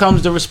 when it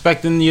comes to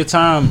respecting your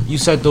time, you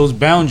set those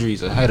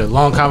boundaries. I had a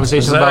long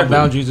conversation about Exactly.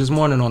 boundaries this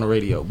morning on the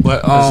radio. But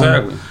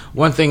Exactly.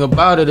 one thing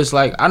about it is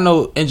like I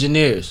know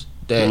engineers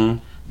that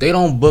they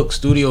don't book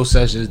studio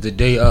sessions the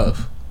day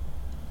of.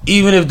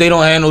 Even if they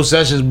don't have no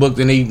sessions booked,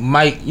 and they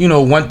might, you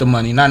know, want the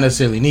money, not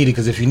necessarily need it,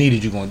 because if you need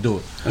it, you're gonna do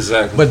it.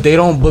 Exactly. But they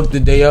don't book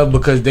the day of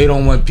because they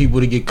don't want people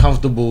to get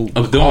comfortable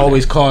Of doing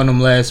always calling them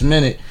last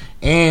minute.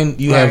 And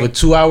you have a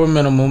 2-hour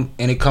minimum,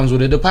 and it comes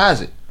with a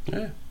deposit.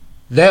 Yeah.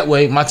 That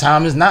way, my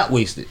time is not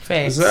wasted.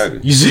 Facts. Exactly.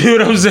 You see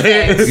what I'm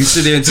saying? You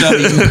sit there and tell me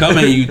you come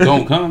and you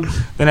don't come.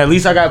 Then at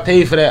least I got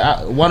paid for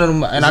that. One of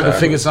them, and I can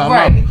figure something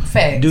Right. out,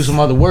 Facts. do some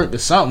other work or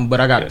something. But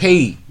I got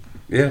paid.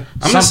 Yeah,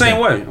 I'm the same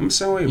way. I'm the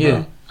same way, bro.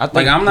 Yeah, I think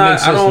like I'm it not.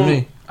 makes I sense to don't.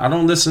 me. I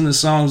don't listen to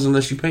songs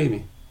unless you pay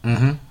me.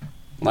 Mm-hmm.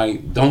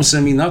 Like, don't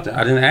send me nothing.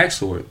 I didn't ask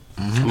for it.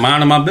 I'm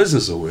minding my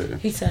business over there.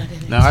 He said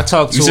it. Now I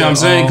talked to. You see what I'm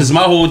saying? um, Because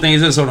my whole thing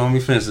is this. Hold on, let me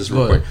finish this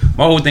real Go quick.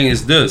 My whole thing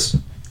is this,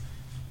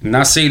 and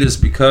I say this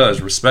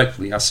because,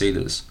 respectfully, I say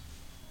this.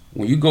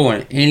 When you go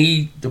in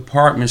any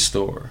department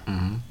store,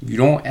 you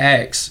don't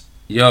ask,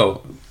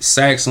 yo,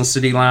 Saks on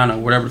City Line or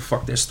whatever the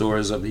fuck that store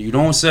is up there. You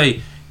don't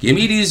say, give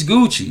me these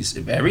Gucci's.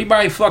 If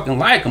everybody fucking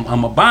like them,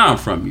 I'ma buy them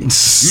from you.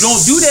 You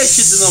don't do that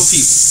shit to them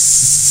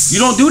people. You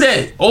don't do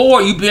that.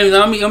 Or you be,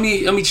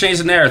 let me change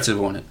the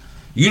narrative on it.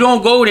 You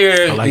don't go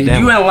there like and that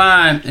you one. in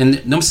line and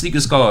them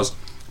sneakers cost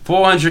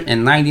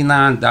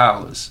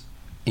 $499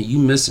 and you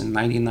missing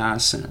 99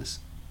 cents.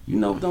 You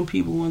know what them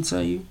people want to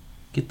tell you?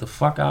 Get the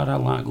fuck out of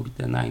that line, go get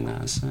that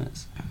 99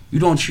 cents. You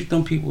don't treat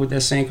them people with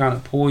that same kind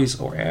of poise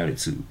or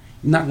attitude.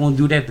 You're not gonna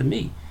do that to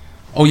me.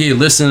 Oh yeah,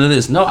 listen to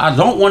this. No, I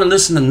don't want to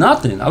listen to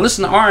nothing. I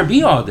listen to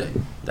R&B all day.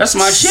 That's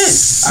my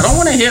shit. I don't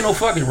want to hear no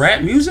fucking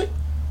rap music.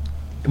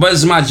 But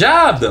it's my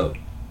job though.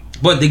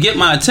 But to get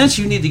my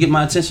attention, you need to get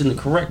my attention the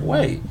correct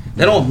way.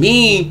 That don't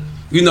mean,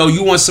 you know,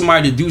 you want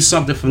somebody to do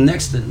something from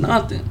next to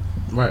nothing.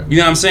 Right. You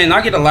know what I'm saying?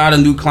 I get a lot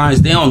of new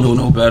clients, they don't know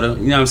no better.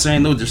 You know what I'm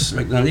saying? No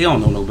disrespect, they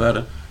don't know no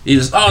better. They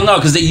just, oh no,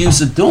 because they used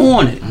to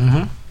doing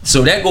it.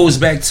 So that goes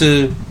back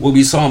to what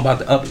we talking about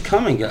the up and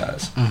coming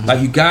guys.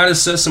 Like you gotta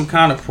set some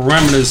kind of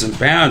parameters and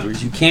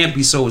boundaries. You can't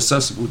be so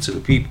accessible to the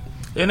people.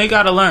 And they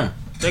gotta learn.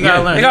 They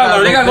gotta learn. They gotta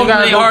learn. They gotta go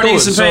through their hard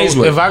days and pains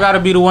with it. If I gotta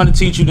be the one to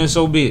teach you, then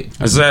so be it.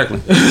 Exactly.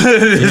 So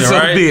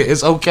right. be it.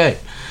 It's okay.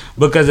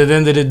 Because at the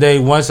end of the day,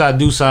 once I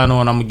do sign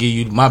on, I'm gonna give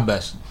you my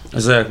best.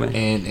 Exactly.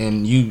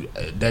 And you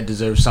that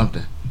deserves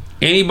something.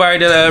 Anybody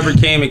that I ever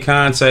came in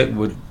contact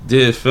with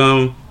did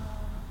film,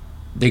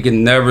 they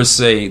can never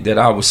say that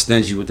I was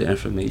stingy with the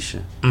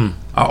information.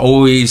 I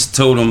always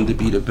told them to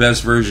be the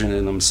best version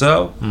of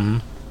themselves.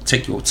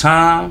 Take your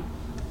time,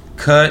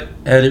 cut,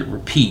 edit,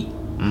 repeat.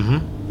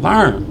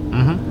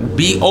 Learn.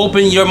 Be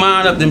open your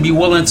mind up and be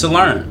willing to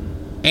learn.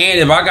 And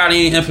if I got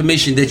any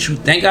information that you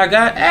think I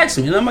got, ask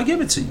me and I'm gonna give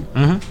it to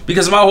you.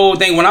 Because my whole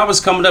thing, when I was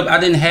coming up, I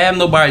didn't have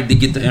nobody to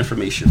get the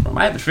information from.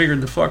 I had to figure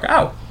it the fuck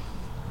out.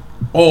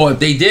 Or if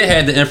they did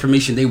have the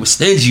information, they were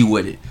stingy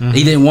with it.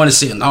 They didn't want to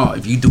say, no,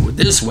 if you do it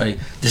this way,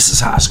 this is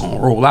how it's going to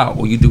roll out.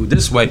 Or you do it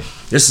this way,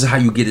 this is how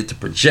you get it to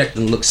project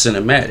and look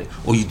cinematic.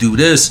 Or you do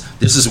this,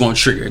 this is going to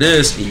trigger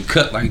this, and you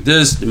cut like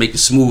this to make it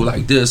smooth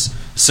like this,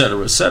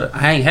 etc., etc.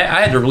 I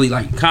had to really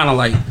like kind of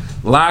like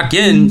lock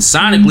in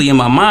sonically in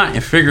my mind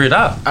and figure it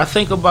out. I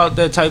think about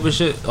that type of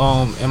shit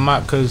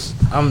cause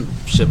I'm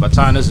shit, by the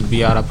time this will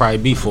be out I'll probably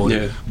be 40.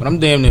 Yeah. But I'm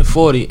damn near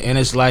 40, and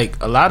it's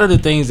like a lot of the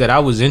things that I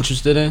was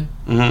interested in,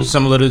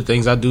 similar to the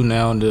things I do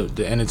now,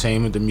 the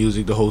entertainment, the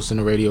music, the hosting,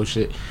 the radio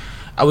shit.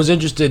 I was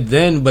interested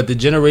then, but the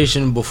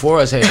generation before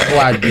us had no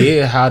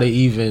idea how to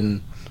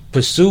even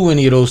pursue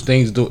any of those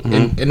things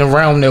in the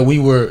realm that we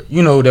were,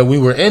 that we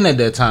were in at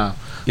that time.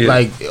 Yeah.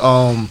 Like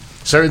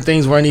certain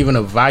things weren't even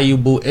a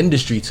valuable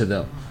industry to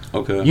them.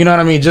 Okay. You know what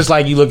I mean? Just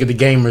like you look at the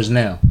gamers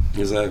now.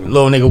 Exactly.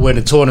 Little nigga win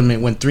a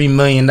tournament, win $3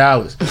 million.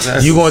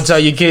 Exactly. You gonna tell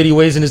your kid he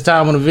wasting his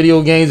time on the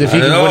video games if he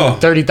can win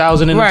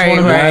 30,000 in the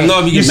tournament? Right. I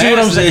know if You see what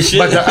I'm saying? shit.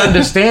 But the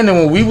understanding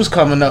when we was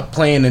coming up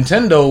playing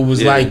Nintendo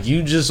was like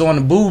you just on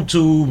the boob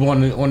tube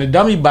on the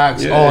dummy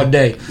box all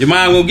day. Your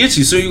mind won't get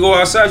you. So you go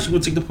outside, you gonna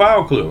take the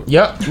power clip.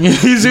 Yep. You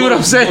see what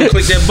I'm saying?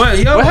 Click that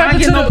button. Yo, What I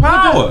happened ain't to get no the-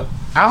 power.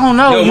 I don't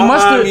know. Yo, You my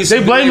must mind have. needs They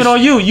some blame it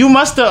on you. You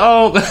must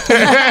have.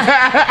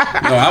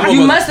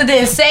 You must have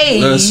didn't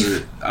save.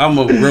 Listen, I'm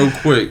a real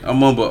quick. I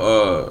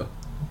remember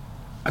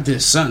I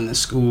did something in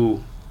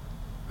school.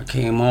 I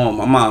came home.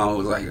 My mom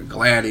was like a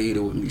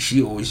gladiator with me.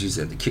 She always used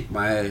to have to kick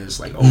my ass.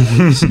 Like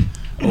always.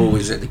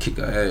 Always had to kick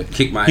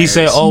my ass. He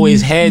said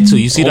always had to.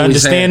 You see the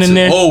Always had understanding to.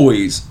 there?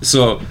 Always.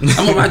 So I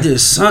remember I did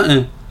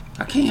something.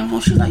 I came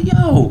home. She was like,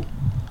 yo,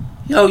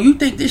 you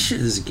think this shit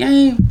is a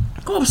game?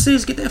 Go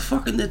upstairs, get that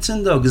fucking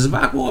Nintendo. Because if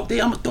I go up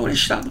there, I'm going to throw that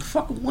shit out the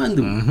fucking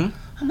window.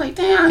 I'm like,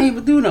 damn, I ain't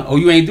even do nothing. Oh,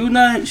 you ain't do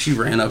nothing? She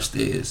ran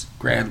upstairs,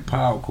 grabbed the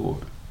power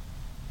cord,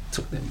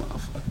 took that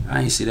motherfucker.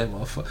 I ain't see that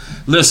motherfucker.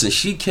 Listen,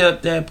 she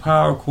kept that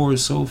power cord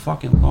so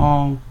fucking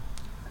long.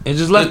 And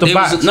just left the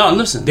box. No,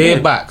 listen. Dead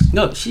man, box.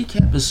 No, she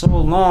kept it so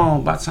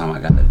long. By the time I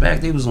got it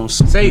back, they was on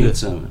Sega.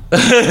 to me.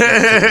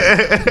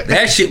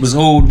 That shit was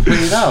old to play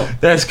it out.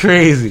 That's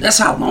crazy. That's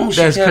how long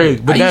she That's kept crazy.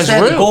 it. But I that's used to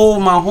have to real. go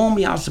with my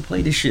homie house to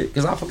play this shit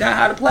because I forgot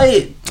how to play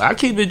it. I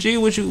keep it G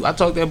with you. I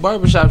talk that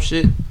barbershop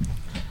shit.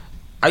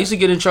 I used to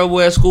get in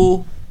trouble at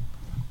school.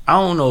 I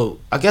don't know.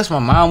 I guess my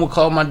mom would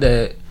call my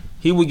dad.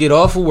 He would get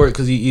off of work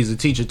because he's a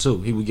teacher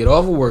too. He would get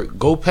off of work,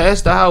 go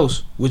past the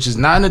house, which is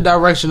not in the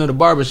direction of the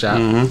barbershop,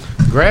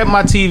 grab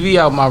my TV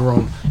out my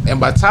room, and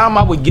by the time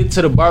I would get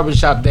to the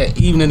barbershop that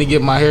evening to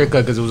get my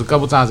haircut, because it was a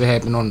couple times it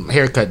happened on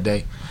haircut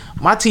day,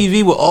 my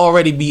TV would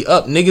already be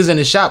up. Niggas in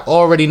the shop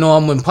already know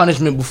I'm in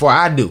punishment before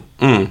I do.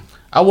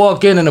 I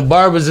walk in and the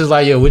barber's is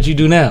like, yo, what you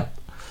do now?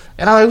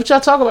 And I'm like, what y'all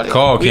talking about?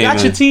 Call we came got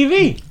in. your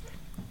TV.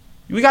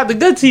 We got the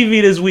good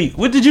TV this week.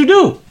 What did you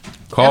do?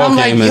 Call and I'm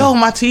like, came in. yo,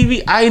 my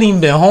TV, I ain't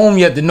even been home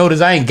yet to notice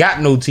I ain't got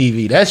no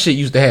TV. That shit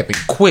used to happen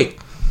quick.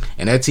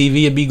 And that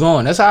TV would be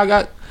gone. That's how I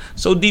got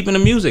so deep into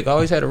music. I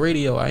always had a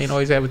radio. I ain't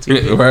always have a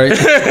TV. Right?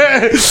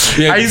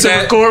 I used to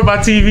record my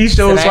TV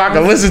shows so I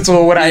could listen to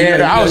it when I had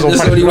it. I was on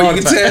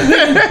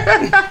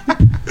punishment.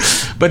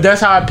 But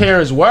that's how our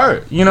parents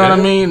were. You know what I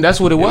mean? That's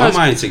what it was.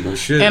 My mind take no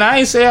shit. And I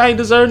ain't say I ain't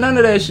deserve none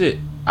of that shit.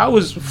 I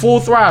was full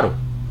throttle.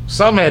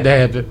 Something had to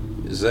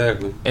happen.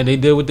 Exactly. And they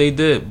did what they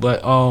did.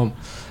 But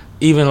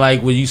even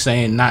like what you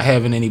saying, not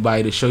having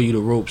anybody to show you the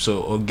ropes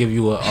or give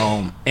you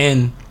a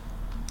end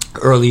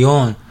early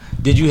on.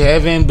 Did you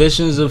have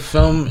ambitions of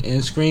film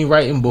and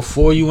screenwriting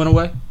before you went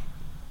away?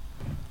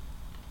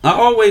 I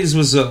always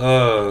was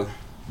a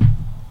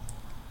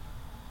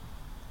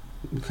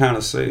kind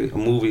of say a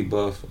movie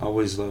buff. I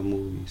always loved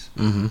movies.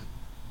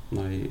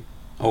 Like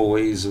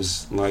always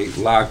was like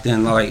locked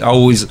in. Like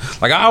always,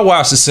 like I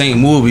watch the same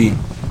movie.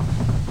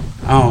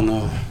 I don't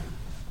know.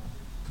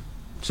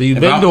 So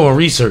you've been doing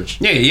research.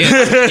 Yeah.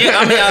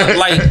 I mean, I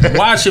like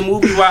watch a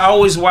movie. I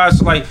always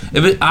watch like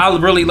I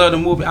really love the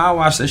movie. I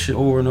watch that shit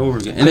over and over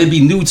again, and it'd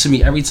be new to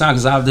me every time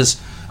because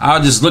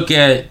I'll just look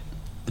at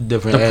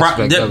Different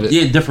aspect of it.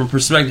 Yeah, different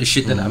perspective.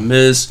 Shit that I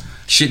miss.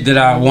 Shit that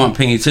I want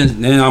paying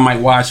attention. Then I might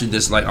watch it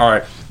just like, all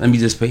right, let me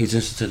just pay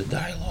attention to the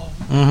dialogue.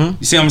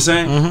 You see what I'm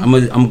saying?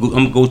 I'm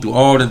gonna go through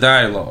all the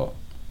dialogue.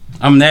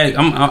 I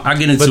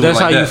get into it. But that's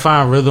like how that. you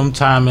find rhythm,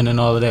 timing, and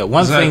all of that.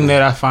 One Exactly. thing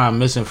that I find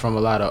missing from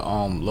a lot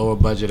of lower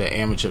budget or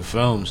amateur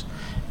films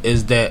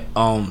is that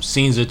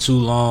scenes are too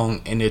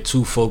long and they're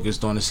too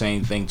focused on the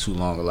same thing too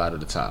long a lot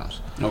of the times.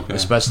 Okay.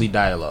 Especially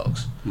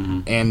dialogues.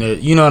 And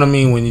you know what I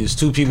mean? When there's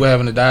two people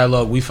having a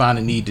dialogue, we find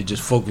a need to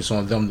just focus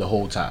on them the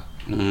whole time.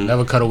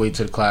 Never cut away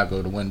to the clock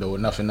or the window or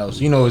nothing else.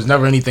 You know, there's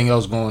never anything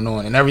else going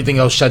on, and everything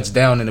else shuts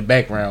down in the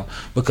background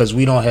because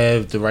we don't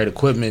have the right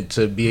equipment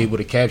to be able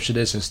to capture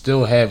this and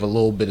still have a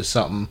little bit of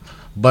something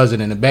buzzing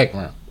in the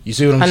background. You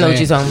see what I'm saying? I know what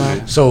you're talking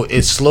about. So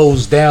it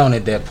slows down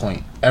at that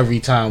point every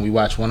time we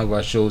watch one of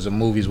our shows or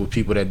movies with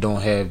people that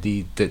don't have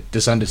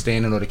this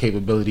understanding or the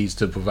capabilities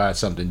to provide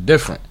something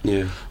different.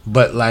 Yeah.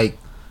 But like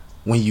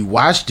when you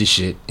watch the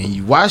shit and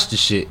you watch the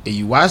shit and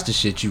you watch the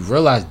shit, you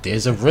realize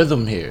there's a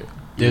rhythm here.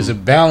 There's a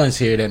balance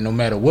here that no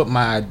matter what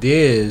my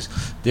idea is,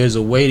 there's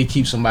a way to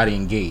keep somebody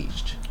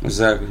engaged.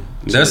 Exactly.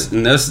 That's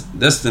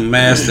the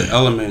master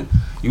element.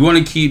 You want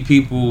to keep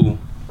people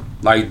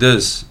like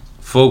this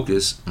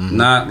focused,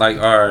 not like,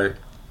 all right,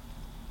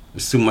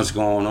 there's too much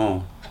going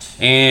on.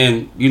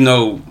 And you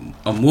know,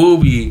 a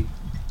movie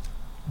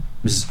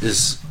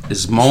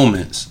is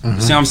moments. See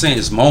what I'm saying?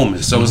 It's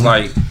moments. So it's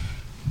like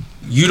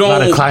you don't, a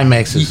lot of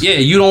climaxes. Yeah,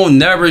 you don't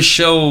never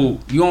show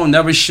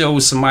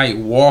somebody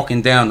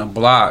walking down the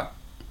block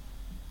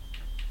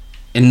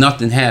and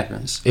nothing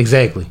happens.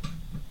 Exactly.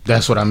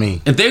 That's what I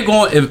mean. If they're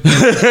going, if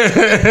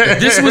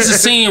this was a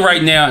scene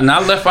right now, and I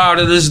left out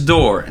of this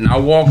door and I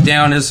walked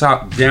down down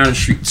the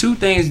street, two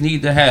things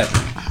need to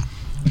happen.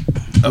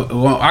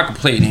 Well, I could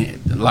play it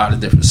in a lot of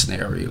different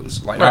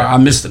scenarios. Like, I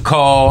missed the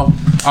call.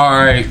 All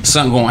right,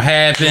 something gonna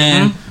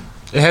happen.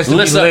 It has to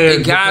be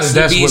layered. It got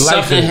to be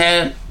something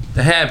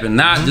to happen.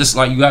 Not just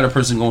like you got a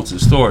person going to the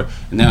store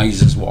and now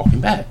he's just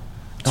walking back.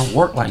 Don't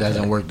work like that.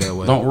 Doesn't work that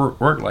way. Don't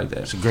work like that.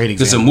 It's a great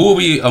Because example.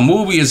 a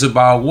movie is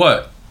about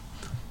what?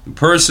 The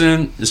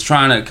person is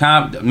trying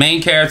to the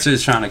main character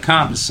is trying to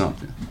accomplish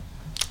something.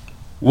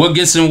 What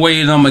gets in the way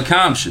of them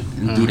accomplishing,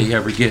 and do they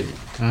ever get it?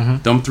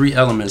 Them three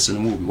elements in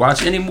the movie.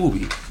 Watch any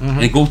movie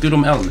and go through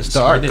them elements. It's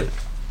the art. Right there.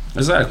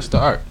 Exactly. It's the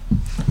art.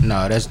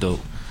 No, that's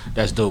dope.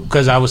 That's dope.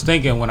 Because I was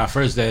thinking when I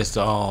first asked,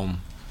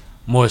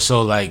 more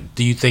so like,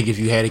 do you think if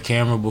you had a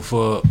camera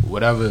before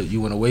whatever you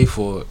went away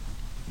for,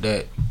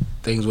 that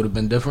things would have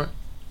been different?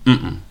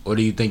 Or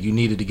do you think you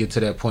needed to get to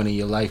that point in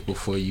your life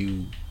before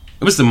you?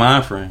 It was the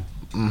mind frame.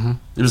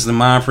 It was the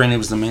mind frame. It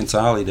was the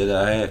mentality that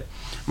I had.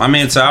 My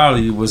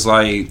mentality was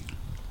like,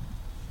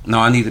 no,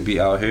 I need to be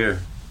out here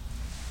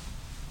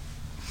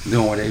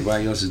doing what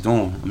everybody else is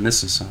doing. I'm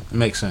missing something.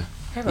 Makes sense.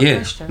 I have a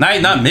question.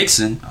 Not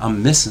mixing.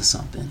 I'm missing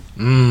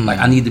something. Like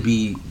I need to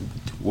be.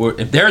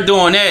 If they're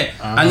doing that,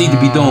 I need to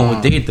be doing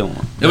what they're doing.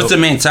 It was the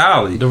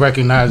mentality. The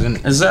recognizing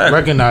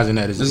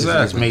that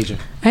is major.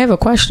 I have a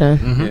question.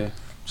 Yeah.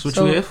 That's what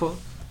So- you here for.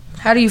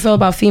 How do you feel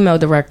about female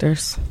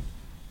directors?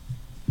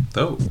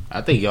 Dope.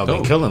 I think y'all been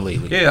Dope. killing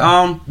lately.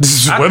 Yeah.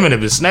 Women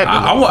have been snapping.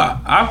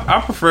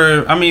 I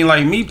prefer. I mean,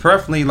 like me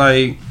personally,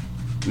 like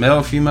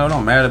male, female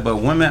don't matter, but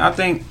women. I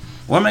think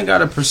women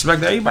got a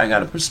perspective. Everybody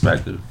got a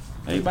perspective.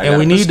 Everybody And got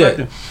we a need that.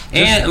 perspective.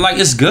 And like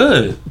it's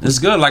good. It's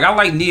good. Like I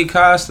like Nia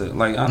Costa.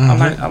 Like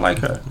I like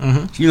her.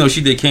 You know,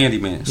 she did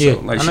Candyman. So Yeah,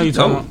 like I know she you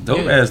talking dope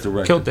about. ass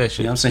director. Killed that shit.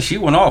 You know what I'm saying? She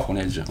went off on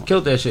that jump.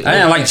 Killed that shit. I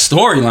didn't like the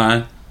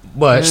storyline.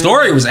 But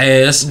Story was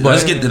ass.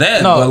 Let's get to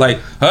that. No. But like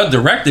her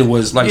director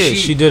was like Yeah,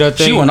 she did her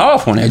thing. She went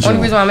off on that Only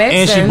jump. reason why I'm asking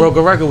and she broke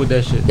a record with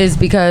that shit. is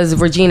because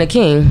Regina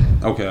King.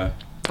 Okay.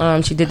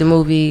 She did the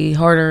movie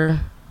Harder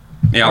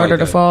Yeah, I Harder like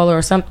to that. Fall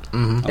or something.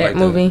 I That like that.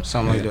 movie.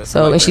 Something like that.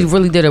 So like and she that.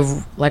 really did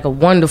a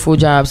wonderful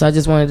job. So I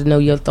just wanted to know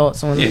your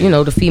thoughts on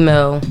Yeah. the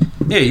female.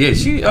 Yeah.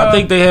 She. I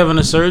think they have an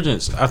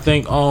insurgence. I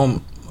think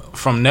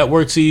from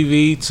network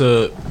TV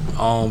to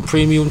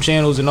premium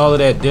channels and all of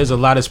that, there's a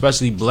lot,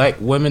 especially black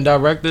women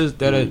directors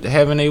that are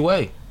having their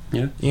way.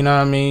 Yeah. You know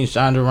what I mean?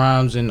 Shonda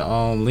Rhimes and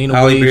Lena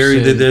Halle Waithe Berry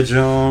and- did that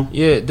job.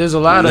 Yeah, there's a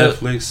lot of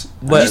Netflix.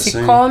 but- Did you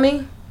see Call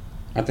Me?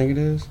 I think it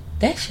is.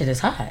 That shit is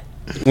hot.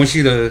 When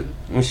she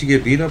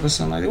get beat up or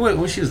something like that.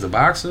 When she was the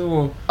boxer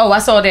or Oh, I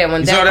saw that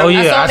one. You saw that? Oh,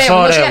 yeah, I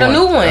saw one. She that had a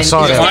new one. one. I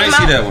saw It that just one. I came didn't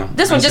see out- that one.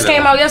 This I one didn't just see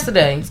came that out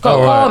yesterday. It's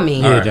called Oh, Call right. Me.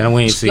 Yeah, Alright. then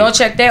we ain't see. Y'all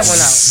check that one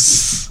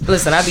out.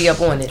 Listen, I be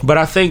up on it. But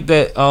I think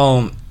that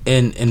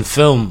in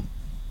film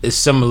it's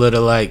similar to,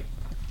 like,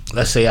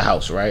 let's say a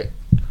house, right?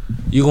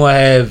 You're gonna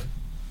have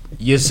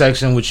your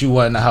section, what you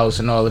want in the house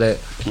and all of that.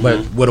 But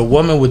what a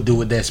woman would do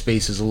with that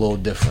space is a little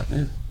different.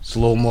 Yeah. It's a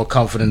little more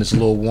comforting, it's a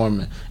little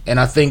warmer. And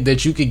I think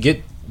that you could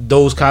get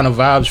those kind of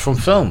vibes from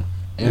film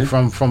and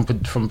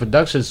from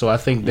production. So I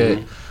think that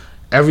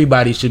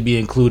everybody should be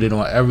included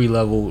on every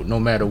level, no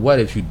matter what.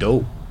 If you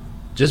dope,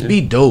 just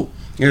be dope.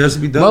 Yeah, that's to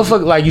be done.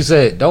 Motherfucker, like you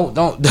said, don't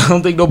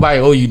think nobody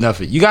owe you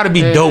nothing. You got to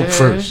be dope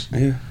first.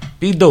 Yeah.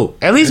 Be dope.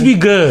 At least be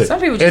good.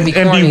 Some people just and be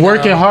and corny, be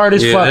working though. hard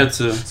as Yeah, fuck. that's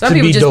a- Some to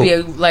people be just dope.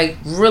 be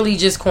really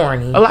just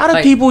corny. A lot of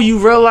Like, people, you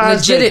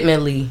realize that,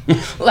 legitimately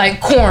like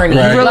corny.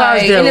 Right. You realize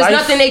Like, their and there's life-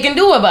 nothing they can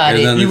do about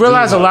There's it. nothing- you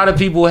realize a lot of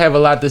people have a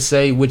lot to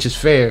say, which is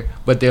fair,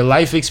 but their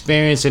life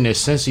experience and their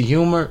sense of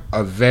humor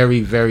are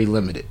very, very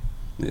limited.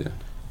 Yeah.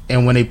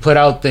 And when they put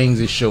out things,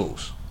 it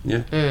shows.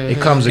 Yeah. It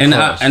comes And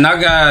across.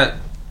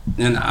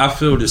 I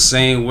feel the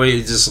same way.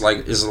 It's just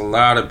like it's a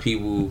lot of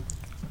people.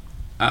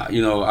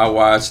 I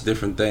watch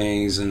different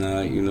things and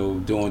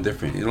doing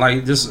different,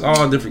 like just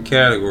all different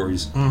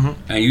categories.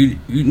 And you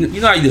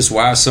know, you just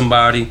watch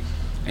somebody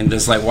and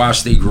just like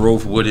watch their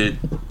growth with it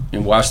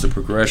and watch the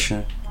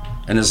progression.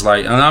 And it's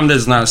like, and I'm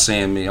just not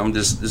saying me.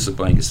 This is a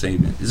blanket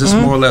statement. It's just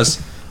more or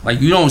less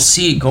like you don't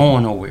see it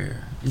going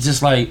nowhere. It's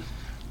just like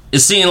it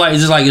seems like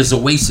it's a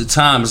waste of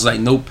time. It's like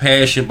no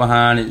passion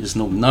behind it. There's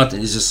no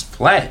nothing. It's just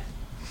flat.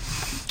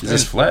 It's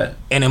just flat.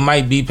 And it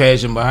might be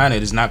passion behind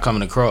it. It's not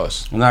coming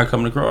across. We're not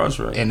coming across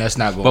right. And that's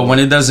not going But when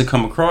it doesn't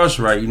come across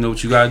right, you know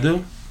what you gotta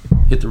do?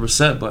 Hit the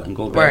reset button.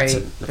 Go back to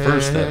Right. the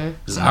first step.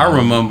 Because I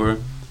remember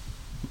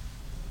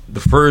the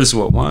first I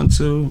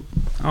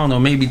don't know,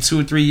 maybe 2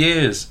 or 3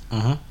 years.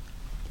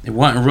 It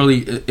wasn't really.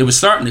 It was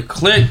starting to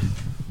click,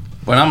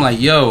 but I'm like,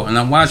 yo, and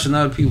I'm watching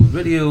other people's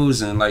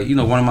videos, and like, you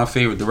know, one of my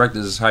favorite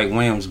directors is Hype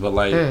Williams, but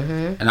like,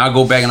 and I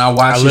go back and I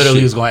watch. I literally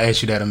shit. was going to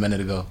ask you that a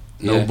minute ago.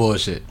 No Yeah.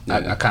 bullshit.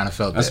 Yeah. I kind of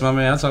felt That's that. my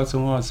man. I talk to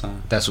him all the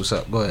time. That's what's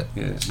up. Go ahead.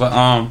 Yeah, but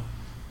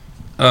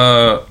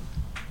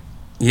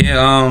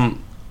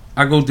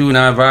I go through and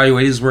I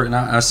evaluate his work, and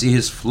I see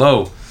his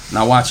flow, and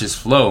I watch his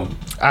flow.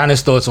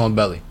 Honest thoughts on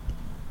Belly.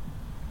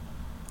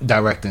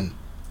 Directing.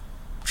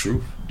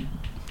 True.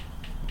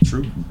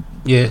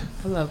 Yeah.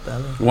 I love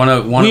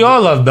Belly. We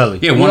all love Belly.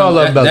 Yeah, we all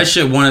love Belly. That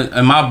shit.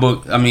 In my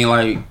book, I mean,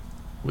 like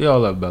We all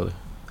love Belly.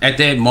 at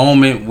that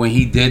moment when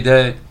he did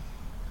that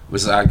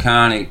was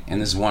iconic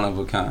and it's one of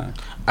a kind.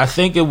 I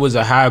think it was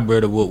a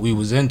hybrid of what we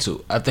was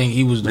into. I think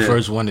he was the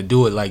first one to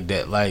do it like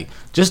that. Like,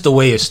 just the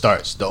way it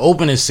starts. The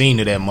opening scene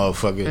of that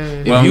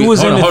motherfucker. If you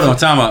was hold on,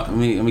 time out. Let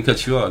me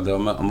cut you off though.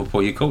 I'm gonna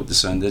pull your coat to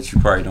something that you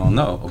probably don't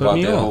know about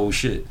me that on. whole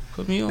shit.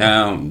 Put me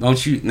on.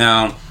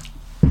 Now,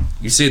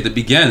 you said the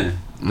beginning,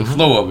 the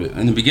flow of it.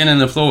 In the beginning of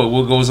the flow of it,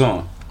 what goes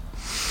on?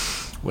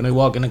 When they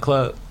walk in the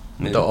club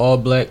with the all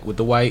black, with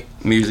the white.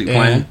 Music and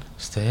playing.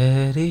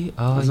 Steady,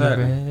 are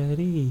Exactly. you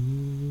ready?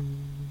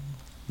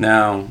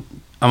 Now,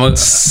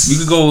 you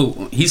could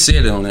go. He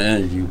said it on the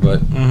interview, but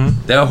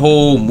that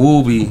whole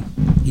movie,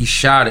 he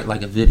shot it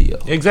like a video.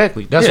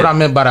 Exactly. That's Yeah. what I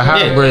meant by the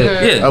hybrid.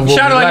 Yeah. Of what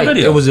Shot it we like a liked.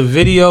 video. It was a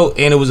video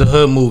and it was a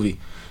hood movie,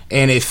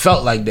 and it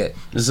felt like that.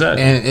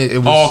 Exactly. And it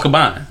was all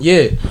combined.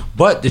 Yeah,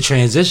 but the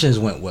transitions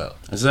went well,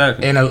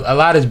 Exactly. and a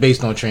lot is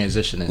based on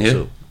transitioning Yeah.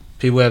 too.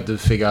 People have to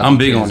figure out I'm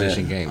the big on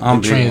transition that. game.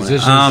 I'm The big on that.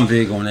 transitions- I'm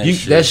big on that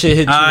shit. That shit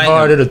hit too I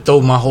hard, am- it'll throw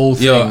my whole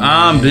thing. Yo,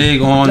 I'm man.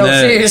 big on No,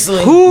 that.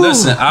 seriously.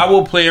 Listen, I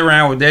will play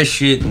around with that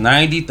shit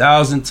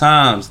 90,000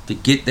 times to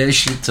get that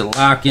shit to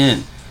lock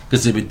in.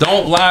 Because if it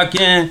don't lock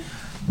in,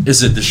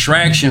 it's a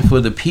distraction for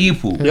the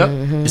people. Yep.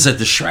 It's a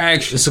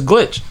distraction. It's a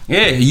glitch.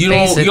 Yeah, you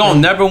Basically. don't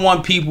never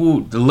want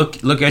people to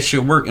look at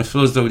your work and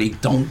feel as though they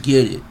don't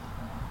get it.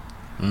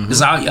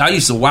 Cause I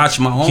used to watch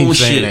my own Keep shit.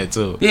 saying that,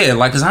 too. Yeah,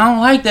 like, cause I don't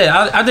like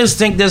that. I just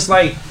think that's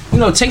like, you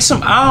know, take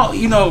some out.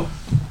 You know,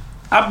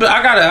 I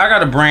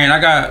got a brand.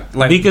 I got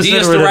like Be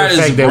considerate of the Writer's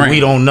fact that brand. we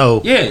don't know.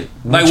 Yeah,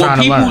 We're like when trying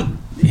to people learn.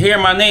 hear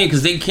my name,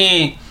 because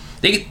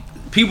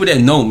people that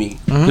know me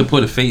can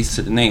put a face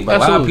to the name, but a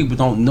lot of Absolutely. people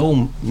don't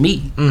know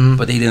me,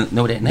 but they didn't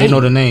know that name. They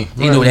know the name.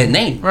 They Right. know that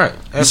name. Right.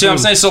 You see what I'm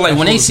saying? So like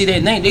when they see Absolutely.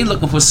 that name, they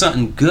looking for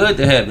something good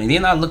to happen. They're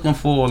not looking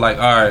for like,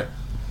 all right,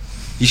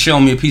 you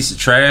showing me a piece of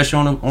trash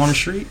on the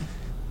street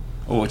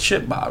or a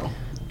chip bottle.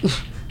 You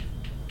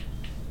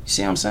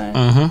see what I'm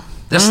saying?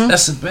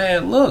 That's a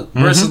bad look.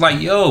 Versus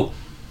like, yo,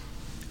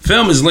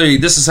 film is literally,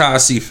 this is how I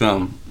see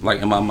film,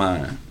 like in my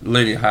mind.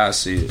 Literally how I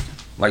see it.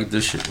 Like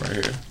this shit right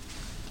here.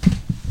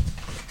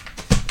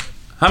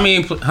 How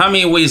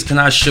many ways can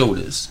I show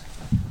this?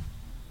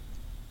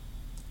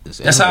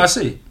 That's how I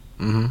see it.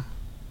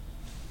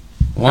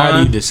 How do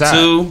you 1, decide?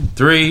 2,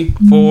 3,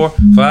 4,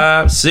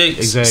 5, 6,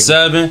 Exactly.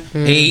 7,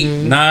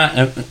 8,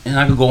 9, and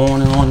I could go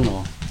on and on and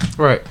on.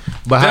 Right.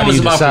 But how Film do is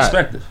you about decide?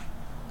 perspective.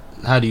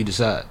 How do you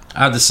decide?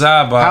 I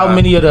decide by How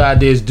many of the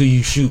ideas do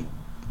you shoot?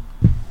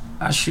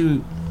 I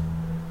shoot.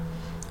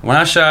 When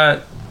I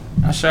shot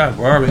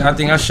Barbie. I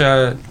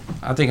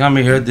think I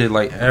made her did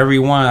like every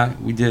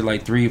one. We did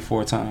like 3 or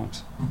 4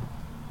 times.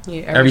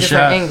 Yeah, Every different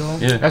shot. angle.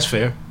 Yeah, That's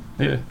fair.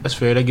 yeah. That's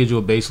fair. That gives you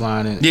a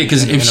baseline. And, Yeah,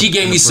 because and- if and she a-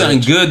 gave and me a something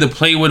bridge. good to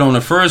play with on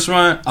the first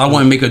run, I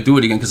wouldn't make her do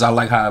it again because I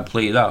like how I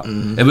played out.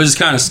 If it was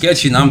kind of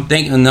sketchy and I'm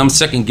thinking and I'm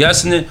second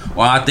guessing it,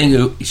 or I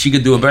think she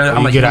could do it better, I'm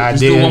you like, get an let's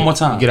idea. do it one more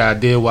time. You get an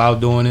idea while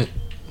doing it.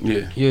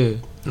 Yeah, Yeah.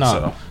 No,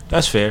 So.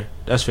 that's fair.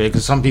 That's fair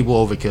because some people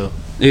overkill,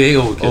 yeah, they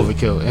overkill.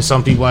 overkill, and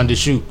some people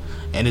undershoot.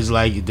 And it's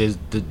like there's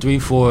the 3,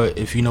 4.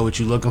 If you know what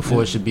you're looking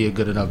for, it should be a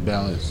good enough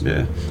balance.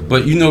 Yeah,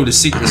 but you know the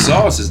secret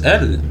sauce is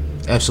editing.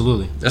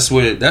 Absolutely.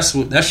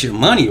 That's your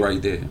money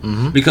right there.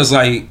 Because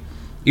like,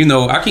 you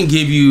know, I can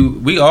give you.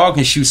 We all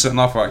can shoot something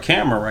off our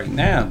camera right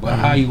now, but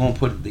how you gonna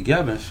put it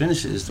together and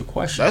finish it is the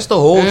question. That's the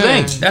whole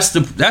thing. That's the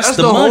That's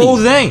the the money. whole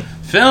thing.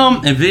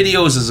 Film and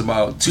videos is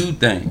about 2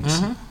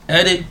 things: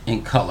 edit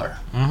and color.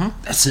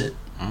 That's it.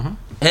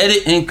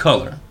 Edit and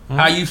color.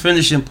 How you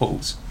finish in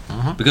post.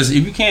 Because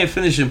if you can't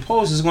finish in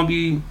post, it's gonna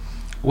be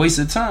a waste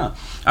of time.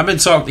 I've been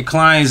talking to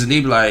clients and they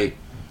be like,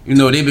 you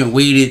know, they've been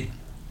waited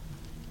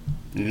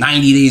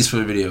 90 days for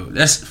the video.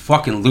 That's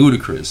fucking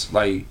ludicrous.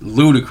 Like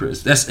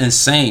ludicrous. That's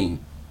insane.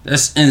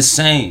 That's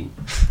insane.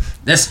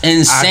 That's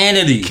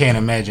insanity. I can't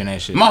imagine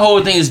that shit. My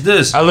whole thing is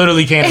this. I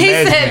literally can't He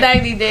imagine said that.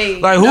 90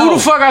 days. Like who No. the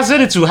fuck I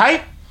sent it to?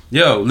 Hype?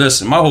 Yo,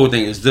 listen, my whole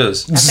thing is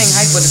this. I think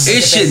Hype would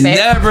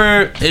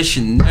have It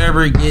should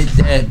never get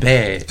that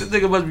bad. This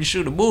nigga must be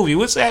shooting a movie.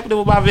 What's happening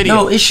with my video?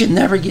 No, it should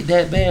never get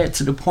that bad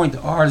to the point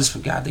the artist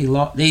forgot they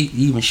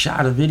even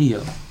shot a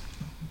video.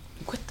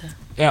 What the?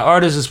 And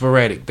artists is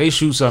sporadic. They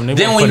shoot something.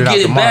 They Then won't when put you it get out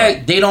it tomorrow.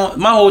 back, they don't.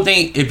 My whole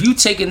thing, if you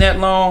taking that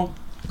long,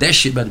 that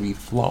shit better be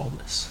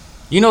flawless.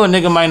 You know a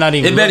nigga might not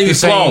even It better look be the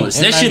same flawless.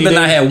 in That shit 90 better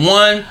not days. have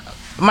one.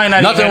 Might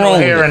not nothing even have wrong no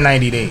with hair it. in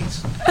 90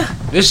 days.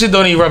 This shit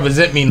don't even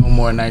represent me no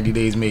more in 90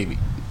 days, maybe.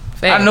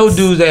 Facts. I know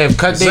dudes that have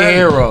cut their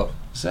hair off.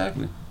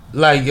 Exactly.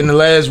 Like in the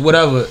last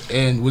whatever,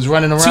 and was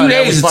running around. 2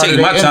 days is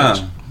taking my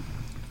time.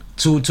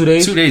 2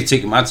 days? 2 days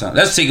taking my time.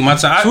 That's taking my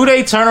time. 2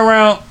 day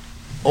turnaround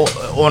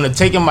on the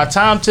taking my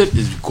time tip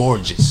is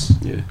gorgeous.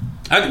 Yeah.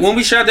 When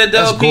we shot that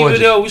LP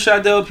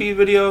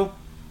video,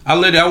 I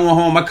went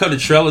home, I cut a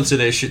trailer to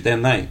that shit that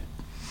night.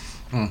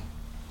 And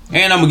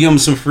I'm gonna give them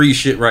some free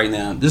shit right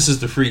now. This is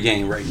the free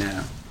game right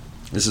now.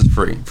 This is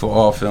free for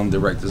all film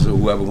directors or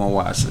whoever gonna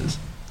watch this.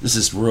 This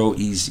is real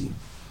easy.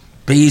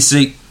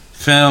 Basic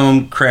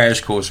film crash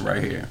course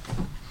right here.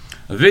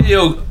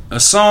 A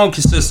song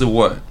consists of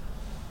what?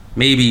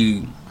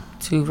 Maybe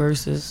 2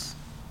 verses.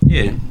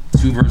 Yeah,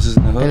 2 verses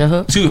and a hook. And a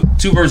hook?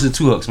 Two verses,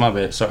 2 hooks. My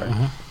bad. Sorry.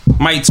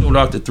 Might told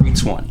off to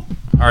 320.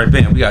 All right,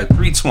 bam. We got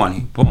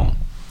 320. Boom.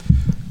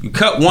 You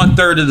cut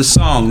 1/3 of the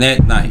song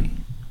that night.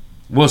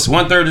 What's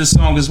 1/3 of the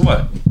song is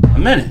what? A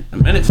minute. A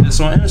minute fits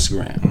on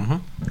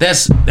Instagram.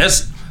 That's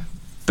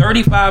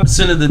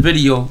 35% of the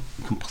video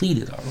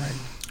completed already.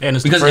 And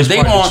it's Because the if first they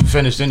part that want- you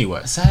finished anyway.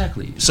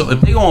 Exactly. So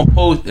if they gonna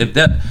post,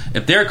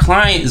 if their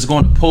client is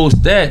going to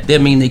post that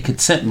mean they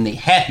content and they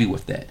happy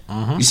with that.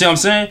 You see what I'm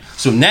saying?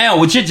 So now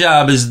what your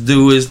job is to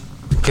do is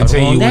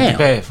Continue with down. the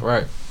path,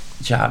 right?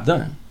 Job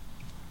done.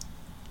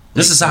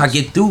 This is how I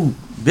get through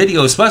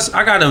videos. Plus,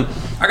 I got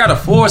a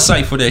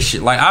foresight for that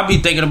shit. Like I'll be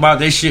thinking about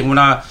that shit when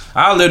I'll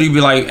literally be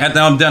like,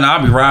 after I'm done,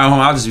 I'll be riding home.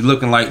 I'll just be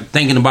looking like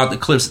thinking about the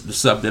clips, the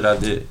stuff that I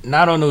did.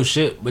 Not on no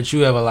shit, but you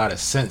have a lot of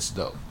sense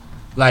though.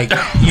 Like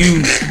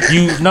you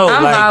know,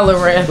 I'm like,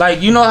 hollering.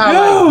 like you know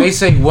how like, they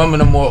say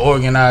women are more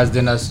organized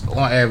than us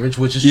on average,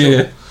 which is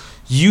true.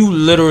 You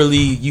literally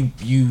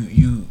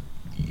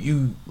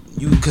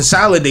you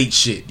consolidate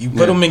shit. You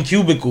put them in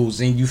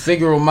cubicles and you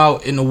figure them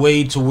out in a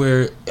way to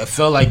where it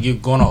felt like you're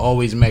gonna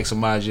always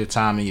maximize your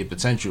time and your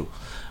potential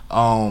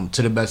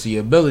to the best of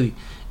your ability.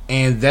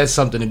 And that's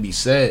something to be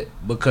said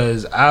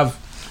because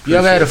you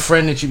ever had a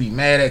friend that you be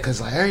mad at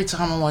because like every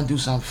time I want to do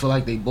something I feel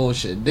like they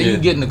bullshit. Then you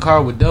get in the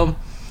car with them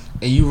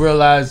and you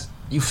realize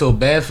you feel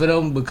bad for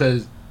them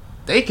because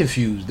they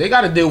confused. They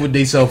got to deal with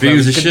themselves.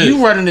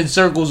 You running in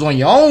circles on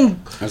your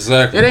own.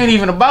 Exactly. It ain't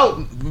even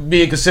about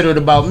being considerate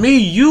about me.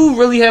 You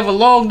really have a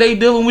long day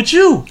dealing with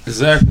you.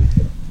 Exactly.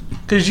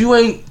 Cause you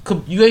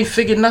ain't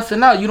figured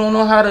nothing out. You don't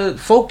know how to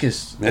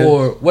focus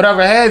or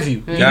whatever have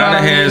you. You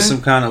gotta have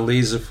some kind of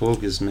laser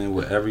focus, man.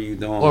 Whatever you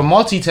doing, or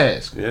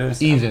multitask. Yeah.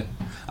 Even.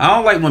 I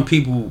don't like when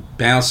people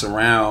bounce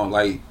around.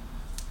 Like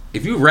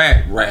if you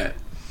rap.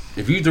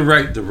 If you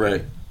direct.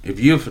 If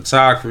you're a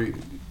photographer,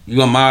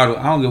 you a model.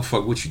 I don't give a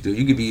fuck what you do.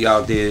 You could be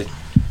out there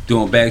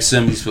doing back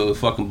semis for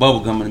fucking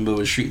bubblegum in the middle of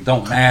the street.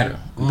 Don't matter.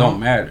 Don't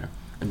matter.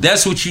 If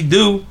that's what you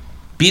do,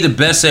 be the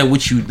best at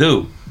what you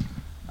do.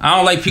 I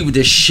don't like people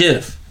that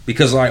shift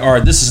because like, all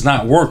right, this is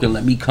not working.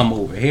 Let me come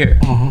over here.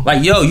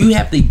 Like, yo, you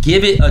have to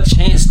give it a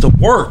chance to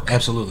work.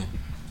 Absolutely.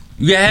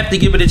 You have to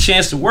give it a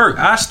chance to work.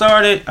 I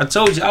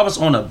told you, I was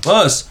on a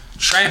bus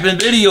trapping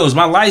videos.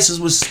 My license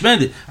was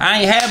suspended.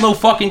 I ain't have no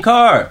fucking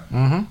car.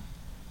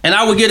 And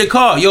I would get a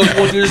call. Yo, you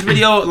want to do this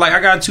video? Like, I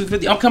got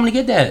 $250. I'm coming to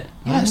get that.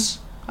 Yes.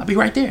 I'll be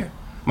right there.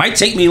 Might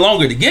take me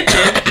longer to get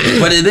there,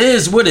 but it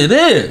is what it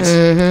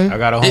is. I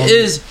got a home. It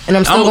is. And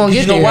I'm still gonna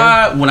get there. You know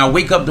why? When I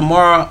wake up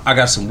tomorrow, I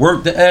got some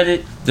work to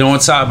edit. Then on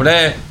top of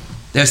that,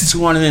 that's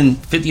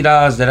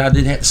 $250 that I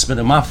didn't have to spend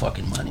on my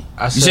fucking money.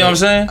 You see what I'm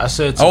saying?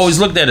 I always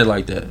looked at it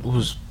like that. It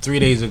was 3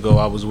 days ago.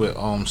 I was with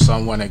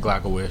Sun One at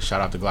Glockaware.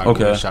 Shout out to Glockaware.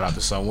 Okay. Shout out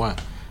to Sun One.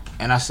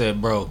 And I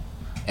said, bro,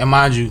 and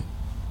mind you,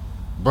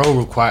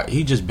 bro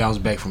he just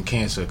bounced back from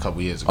cancer a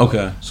couple years ago.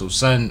 Okay. So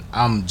son,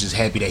 I'm just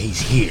happy that he's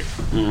here.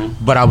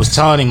 But I was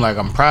telling him like,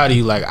 I'm proud of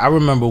you. Like I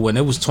remember when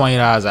it was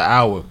 $20 an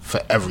hour for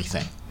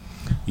everything.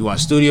 You want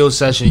a studio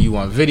session, you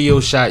want video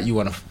shot, you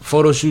want a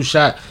photo shoot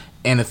shot.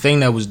 And the thing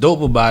that was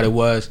dope about it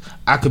was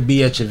I could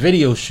be at your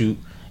video shoot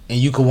and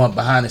you could want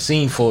behind the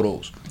scene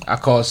photos. I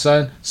call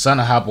son will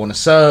hop on the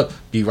sub,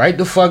 be right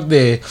the fuck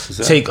there,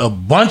 take a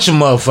bunch of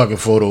motherfucking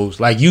photos.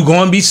 Like you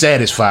gonna be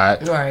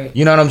satisfied. Right.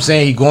 You know what I'm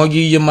saying? He gonna give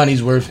you your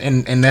money's worth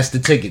and that's the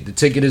ticket. The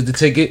ticket is the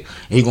ticket.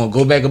 And he gonna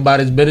go back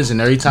about his business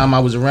and every time I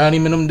was around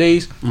him in them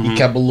days, he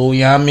kept a little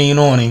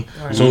on him.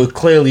 Right. So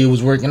clearly it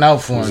was working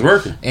out for him. It was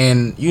working.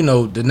 And you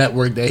know, the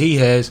network that he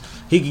has,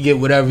 he could get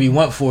whatever he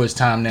want for his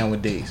time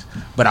nowadays.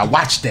 But I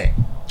watched that.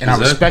 And I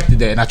respected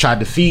that, and I tried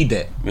to feed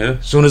that. Yeah.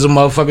 As soon as a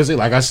motherfucker say,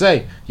 like I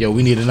say, yo,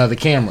 we need another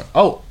camera.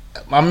 Oh,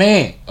 my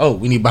man. Oh,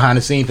 we need behind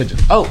the scene pictures.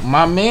 Oh,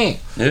 my man.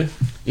 Yeah.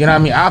 You know what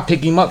I mean? I'll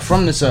pick him up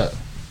from the sub.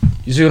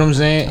 You see what I'm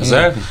saying?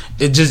 Exactly.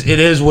 And it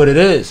is what it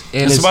is.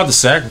 And it's about the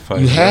sacrifice.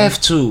 You have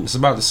to. It's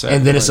about the sacrifice.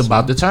 And then it's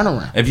about the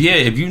turnaround. If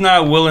you're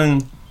not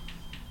willing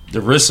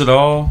to risk it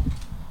all,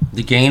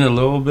 to gain a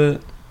little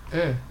bit,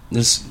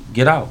 just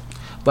get out.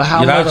 But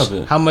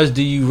how much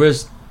do you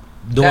risk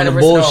doing the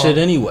bullshit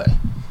anyway?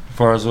 As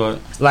far as what?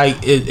 Like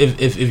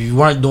if you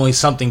weren't doing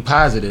something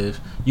positive,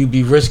 you'd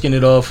be risking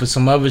it all for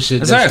some other shit.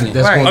 Exactly.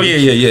 That's right.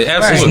 yeah.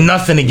 Absolutely. There's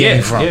nothing to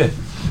gain from. Yeah.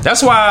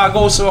 That's why I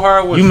go so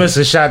hard with you. Miss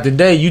a shot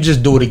today, you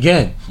just do it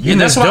again. You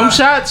miss them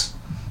shots,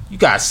 you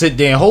gotta sit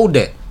there and hold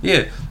that.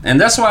 Yeah, and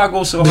that's why I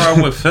go so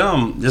hard with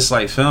film, just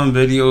like film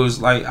videos.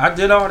 Like I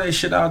did all that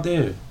shit out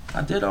there.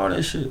 I did all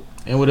that shit.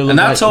 And what it look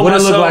like? What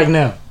it look like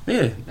now?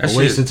 Yeah, A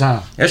waste of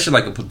time. That shit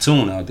like a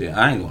platoon out there.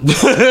 I ain't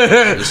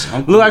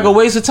gonna. Look like a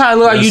waste of time.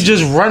 Look like you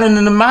just running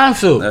in the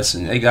minefield.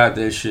 Listen, they got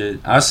that shit.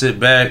 I sit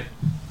back,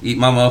 eat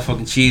my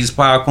motherfucking cheese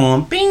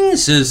popcorn, bing,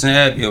 sit and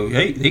happy. Yo,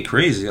 they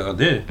crazy out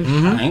there.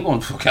 I ain't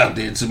gonna fuck out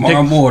there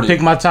tomorrow morning.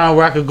 Pick my time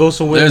where I could go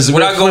somewhere.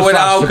 When I go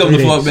without, I'll come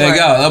the fuck back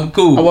out. I'm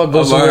cool. I want to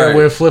go somewhere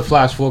wear flip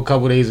flops for a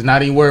couple days and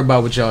not even worry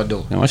about what y'all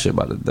doing. Man, my shit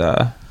about to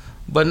die.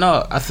 But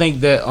no, I think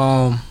that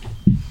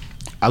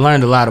I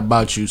learned a lot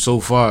about you so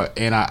far,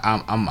 and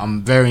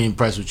I'm very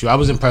impressed with you. I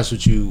was impressed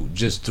with you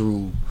just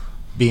through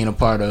being a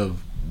part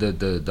of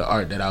the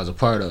art that I was a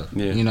part of.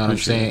 Yeah, you know what I'm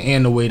saying,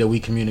 and the way that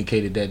we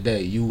communicated that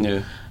day.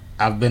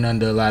 I've been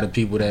under a lot of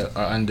people that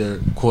are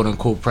under quote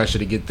unquote pressure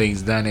to get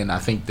things done, and I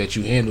think that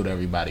you handled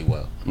everybody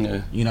well.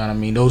 Yeah, you know what I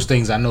mean. Those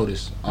things I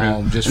noticed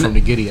just from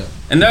the giddy up.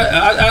 And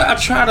that I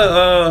try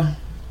to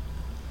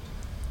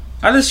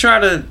I just try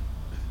to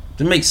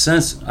make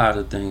sense out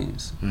of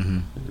things.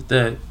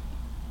 That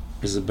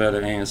is a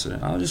better answer.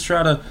 I'll just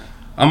try to.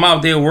 I'm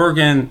out there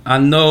working.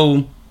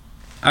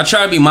 I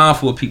try to be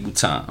mindful of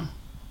people's time.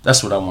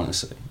 That's what I want to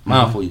say.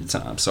 Mindful of your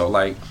time. So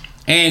like,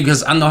 and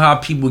because I know how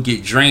people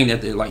get drained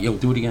at they're like, yo,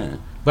 do it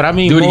again. But I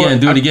mean, do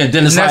it again.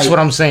 Then it's that's like, what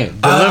I'm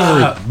saying.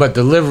 Delivery, but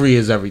delivery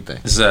is everything.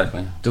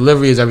 Exactly.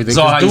 Delivery is everything.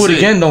 So do it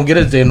again. Don't get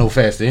us there no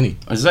faster.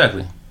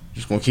 Exactly.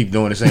 Just gonna keep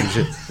doing the same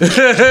shit.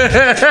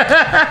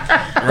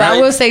 But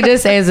I will say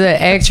this as an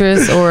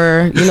actress,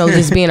 or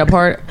just being a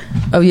part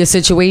of your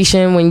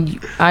situation.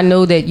 I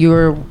know that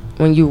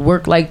when you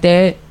work like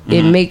that,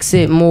 it makes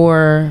it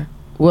more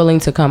willing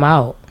to come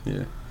out.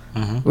 Yeah.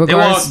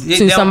 Regards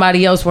to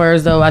somebody else,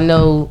 whereas though I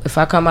know if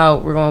I come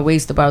out, we're gonna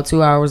waste about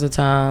 2 hours of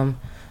time.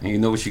 And you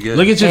know what you get.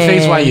 Look at your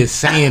face while you're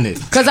saying it.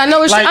 Because I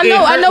know it's like, I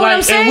know what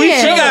I'm saying.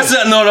 She got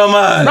something on her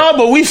mind. No,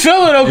 but we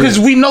feel it though, because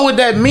we know what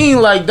that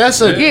mean. Like that's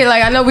a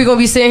like I know we're gonna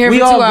be sitting here for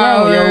 2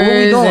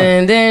 hours,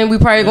 and then we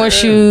probably gonna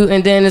shoot,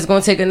 and then it's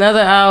gonna take another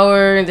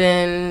hour, and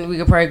then we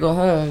could probably go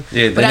home.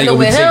 Yeah, but I know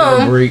with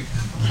him,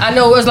 I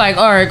know it's like,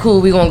 all right,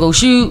 cool, we gonna go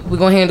shoot, we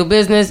gonna handle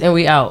business, and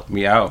we out.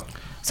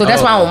 So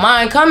that's why I don't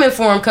mind coming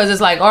for him, because it's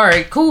like, all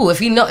right, cool. If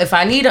he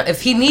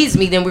needs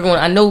me, then we're going.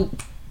 I know.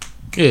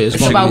 Yeah,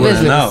 it's about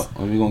business.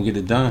 We're gonna get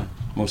it done.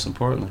 Most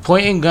importantly,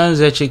 pointing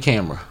guns at your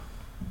camera.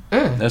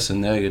 That's a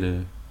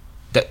negative.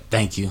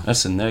 Thank you.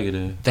 That's a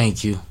negative.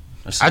 Thank you.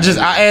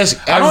 I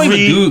ask. I don't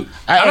even do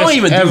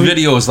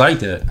videos like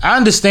that. I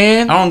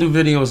understand. I don't do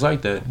videos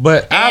like that.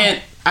 But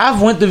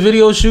I've went to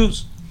video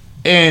shoots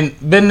and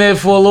been there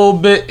for a little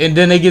bit, and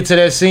then they get to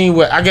that scene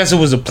where I guess it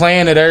was a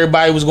plan that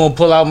everybody was gonna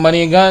pull out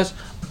money and guns.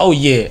 Oh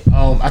yeah,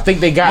 I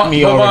think they got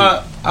me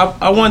already.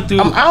 I went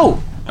through. I'm out.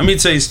 Let me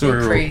tell you a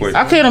story real quick.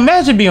 I can't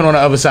imagine being on the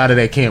other side of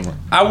that camera.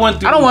 I don't want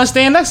to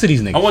stand next to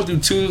these niggas. I went through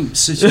 2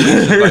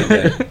 situations like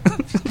that.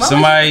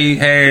 Somebody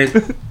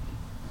had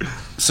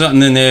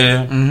something in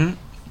there,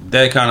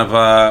 that kind of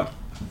vibe.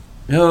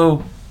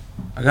 Yo,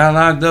 I got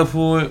locked up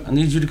for it. I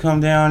need you to come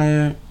down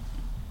here.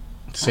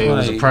 Say it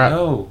was a prop.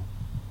 Yo,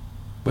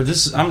 but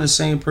I'm the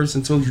same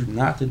person told you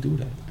not to do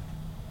that,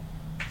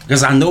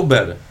 because I know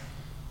better.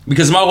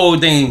 Because my whole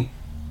thing.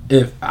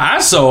 If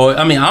I saw it,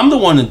 I mean, I'm the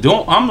one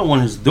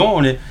who's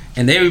doing it,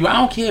 and everybody. I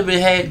don't care if it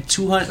had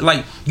 200.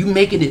 Like, you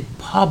making it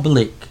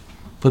public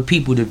for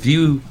people to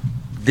view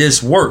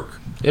this work.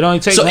 It only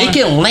takes so one. It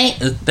can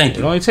land. Thank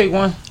you. It only take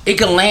one. It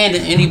can land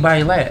in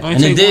anybody's lap,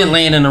 and it did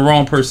land in the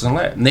wrong person's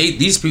lap. And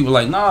these people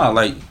like, nah,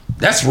 like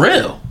that's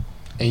real.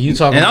 And you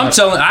talking? And I'm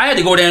telling, I had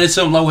to go down to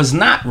something like it's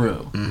not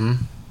real.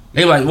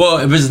 They like, well,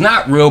 if it's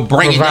not real,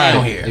 bring it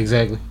down here.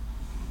 Exactly.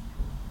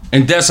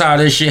 And that's how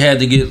this shit had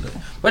to get.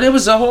 But it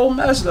was a whole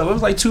mess though. It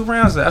was like 2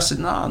 rounds. I said,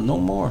 nah, no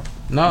more.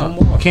 No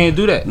more. Can't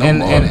do that. No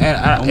more.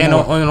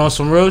 And on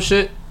some real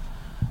shit,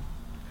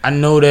 I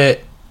know that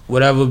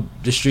whatever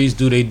the streets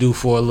do, they do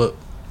for a look.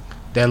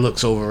 That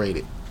looks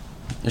overrated.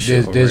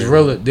 There's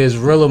realer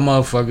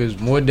motherfuckers,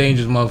 more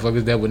dangerous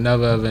motherfuckers that would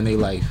never have in their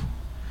life.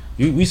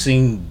 We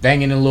seen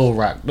Banging in Lil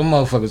Rock. Them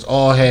motherfuckers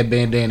all had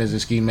bandanas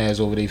and ski masks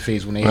over their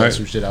face when they had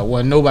some shit out.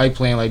 Wasn't nobody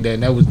playing like that,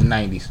 and that was the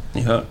 90s.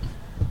 Yeah.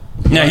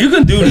 Now you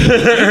can do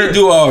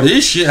all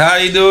this shit. How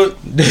you do it?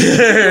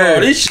 All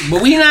this shit,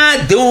 but we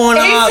not doing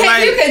all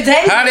like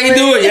how they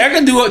do it. Y'all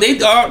can do it.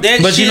 They all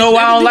that. But shit, you know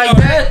why I don't like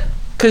that?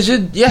 Cause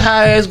your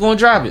high ass gonna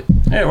drop it.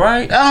 Yeah,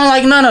 right. I don't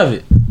like none of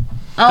it.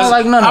 I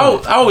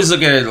always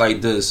look at it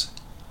like this.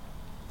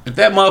 If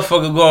that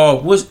motherfucker go,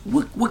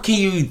 what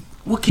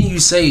can you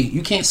say?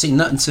 You can't say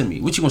nothing to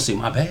me. What you gonna say?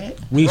 My bad.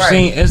 We've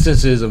seen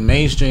instances of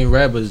mainstream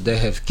rappers that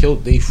have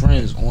killed their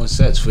friends on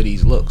sets for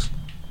these looks.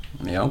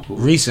 Yeah, I'm cool.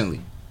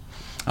 Recently.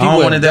 I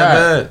don't want it that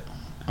bad.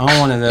 I don't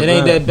want it that bad. It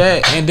ain't that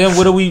bad. And then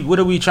what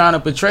are we trying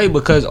to portray?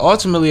 Because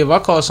ultimately, if I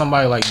call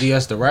somebody like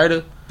DS the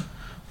writer,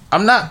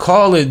 I'm not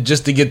calling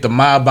just to get the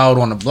mob out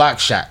on the block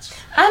shots.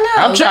 I know.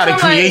 I'm trying to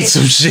create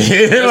some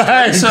shit.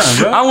 I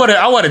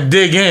want to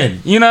dig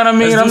in. You know what I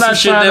mean? I'm not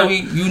shit trying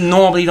that you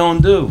normally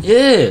don't do.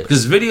 Yeah,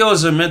 because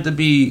videos are meant to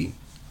be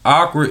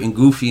awkward and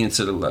goofy and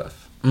to the left.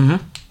 And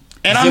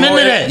I'm into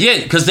that.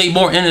 Yeah, because they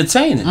more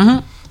entertaining.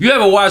 You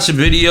ever watch a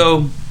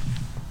video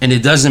and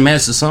it doesn't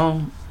match the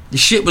song? The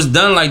shit was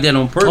done like that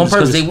on purpose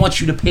because they want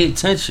you to pay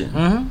attention.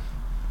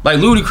 Like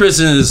Ludacris is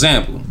an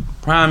example,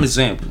 prime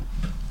example.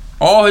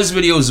 All his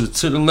videos are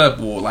to the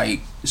left or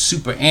like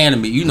super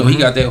anime. You know, he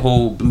got that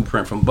whole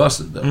blueprint from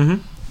Busta though.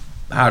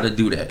 How to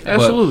do that.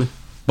 Absolutely.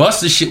 But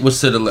Busta shit was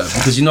to the left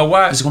because you know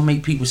why? It's gonna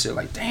make people say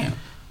like, damn.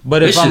 But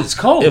this shit's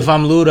cold. If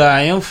I'm Luda,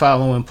 I am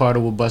following part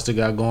of what Busta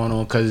got going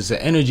on because it's an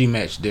energy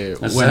match there.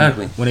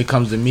 Exactly. When it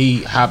comes to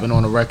me hopping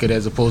on a record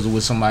as opposed to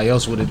what somebody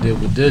else would have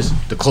did with this,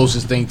 the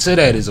closest thing to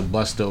that is a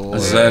Busta or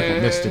a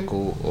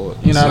Mystical or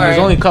you know. There's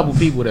only a couple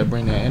people that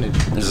bring that energy.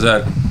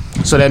 Exactly.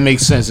 So that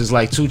makes sense. It's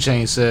like 2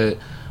 Chainz said.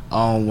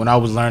 When I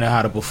was learning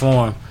how to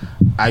perform,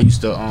 I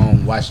used to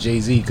watch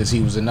Jay-Z because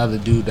he was another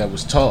dude that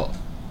was tall.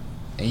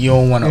 And you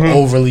don't want to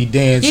overly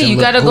dance and you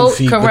look gotta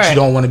goofy, go, but you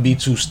don't want to be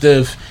too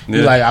stiff. Yeah.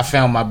 You like, I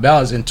found my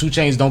balance. And 2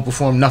 Chainz don't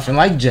perform nothing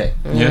like Jay.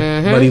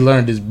 Yeah. But he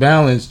learned his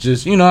balance.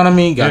 Just, you know what I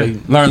mean? Gotta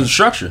learn the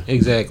structure.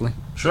 Exactly.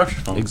 Structure.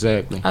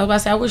 Exactly. I was about to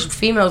say, I wish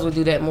females would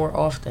do that more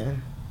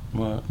often.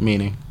 What?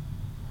 Meaning?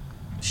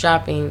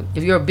 Shopping.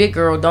 If you're a big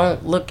girl,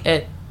 don't look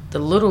at the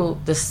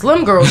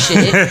slim girl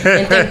shit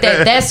and think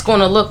that that's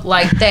gonna look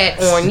like that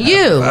on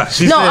you.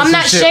 No, I'm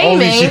not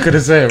shaming. Only she could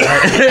have said,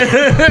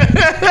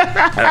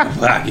 right?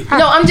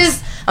 No,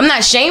 I'm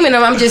not shaming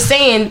them. I'm just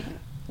saying,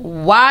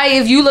 why,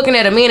 if you looking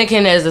at a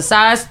mannequin as a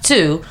size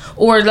 2,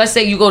 or let's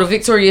say you go to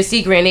Victoria's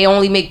Secret and they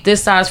only make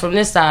this size from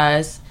this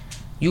size,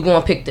 you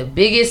gonna pick the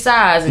biggest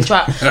size and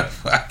try,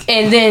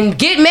 and then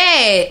get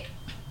mad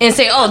and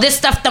say, oh, this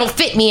stuff don't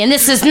fit me, and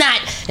this is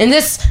not, and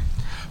this.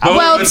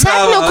 Well,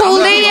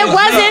 technically, it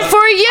wasn't for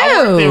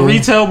I worked in you.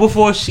 retail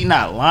before. She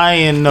not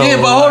lying, though. Yeah,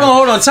 but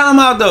hold on. Time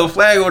out though.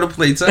 Flag on the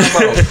plate. Time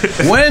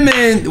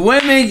out.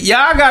 women,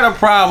 y'all got a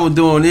problem with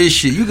doing this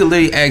shit. You can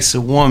literally ask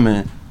a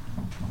woman,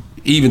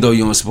 even though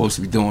you aren't supposed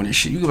to be doing this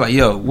shit. You can be like,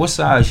 yo, what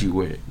size you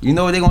wear? You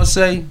know what they gonna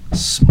say?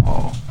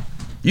 Small.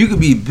 You could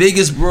be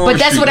biggest bro. But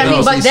that's what I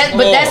mean. But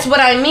that's what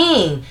I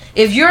mean.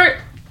 If you're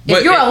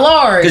a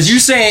large, because you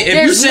saying if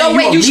there's you saying no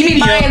way you should be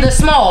medium, buying the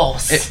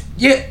smalls.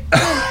 yeah.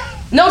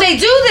 No, they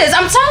do this.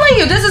 I'm telling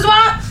you, this is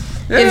why.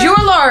 Yeah. If you're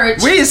large,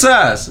 Where your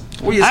size?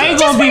 Where your I ain't size?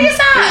 gonna just wear be. your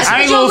size. I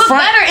ain't You'll gonna look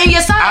front. better in your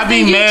size. I be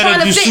than you mad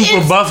trying if you to fit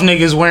super in. buff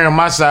niggas wearing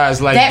my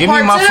size. Like, That give me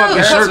part my too.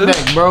 fucking shirt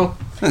That's back, bro.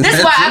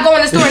 That's why I go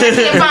in the store and I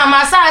can't find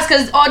my size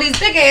because all these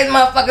big ass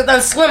motherfuckers done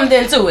slimmed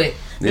into it.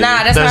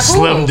 Nah, that's That not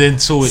cool. slimmed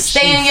into it.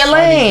 Stay in She your funny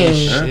lane. as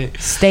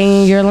shit.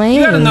 Stay in your lane.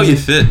 You gotta know your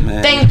fit,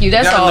 man. Thank you,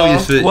 that's you gotta all. know your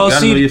fit. Well, you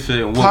gotta see, know your fit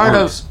and what part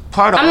works. of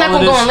I'm not all gonna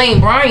of go on this, Lane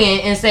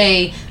Bryant and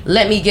say,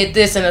 let me get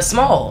this in a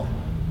small.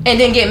 And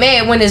then get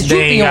mad when it's they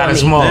droopy ain't got on a me.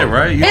 small. Yeah,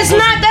 right. That's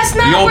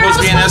not where I was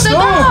supposed to You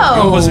don't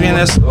go. supposed to be in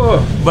that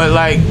store. But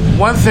like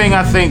one thing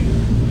I think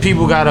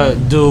people gotta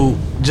do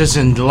just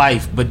in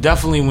life, but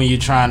definitely when you're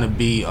trying to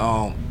be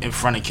in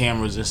front of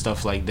cameras and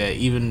stuff like that,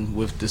 even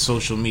with the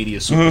social media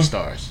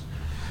superstars,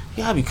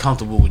 you gotta be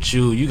comfortable with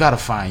you. You gotta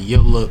find your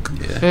look,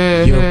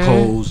 your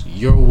pose,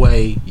 your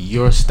way,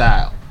 your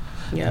style.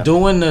 Yeah.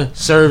 Doing the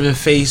serving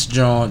face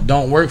John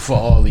don't work for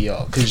all of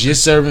y'all because your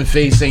serving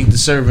face ain't the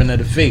serving of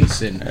the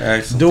face, and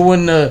Excellent.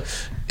 doing the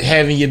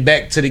having your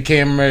back to the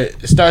camera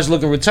starts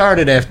looking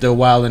retarded after a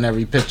while in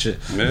every picture.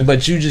 Yeah.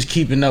 But you just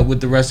keeping up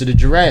with the rest of the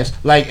giraffes.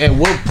 Like, at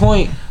what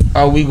point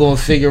are we gonna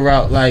figure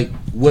out like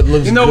what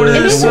looks You know good what it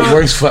and is, what though?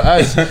 works for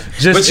us?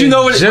 Just But you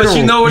know what? general. But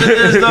you know what it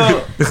is,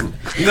 though.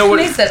 You know what?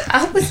 He said,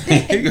 I was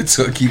You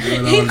can keep it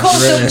on. he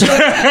called them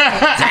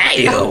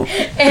Damn.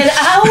 and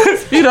I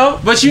was You know,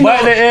 But you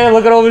butt know- in the air,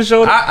 looking over the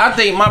shoulder. I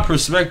think my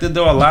perspective,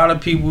 though, a lot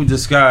of people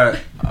just got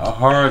a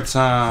hard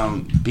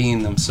time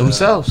being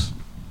themselves.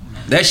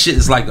 That shit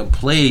is like a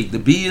plague. To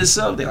be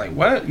yourself, they're like,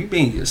 "What? You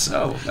being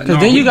yourself?" Like, Because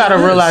no, then you we gotta do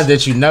this. realize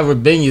that you never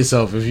been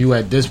yourself if you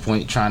at this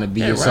point trying to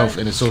be Yeah, yourself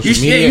right. in a social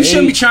You media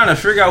shouldn't be age. trying to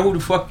figure out who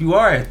the fuck you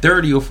are at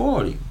 30 or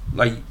 40.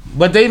 Like,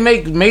 But they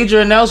make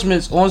major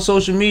announcements on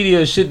social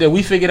media, shit that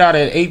we figured out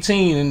at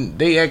 18, and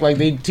they act like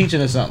they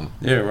teaching us something.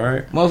 yeah,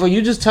 right. Motherfucker,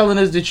 you just telling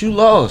us that you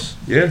lost.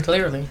 Yeah,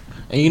 clearly.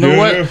 And you know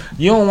Yeah. what?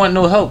 You don't want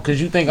no help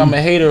because you think I'm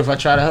a hater if I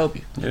try to help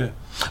you. yeah.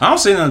 I don't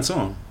say nothing to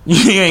him.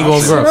 You ain't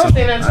gonna grow.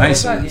 I ain't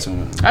saying nothing to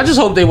him. I just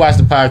hope they watch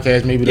the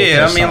podcast. Maybe they'll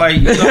Yeah, I catch mean, something. like,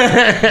 you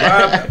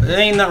know, there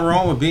ain't nothing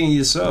wrong with being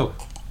yourself.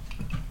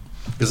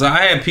 Because I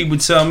had people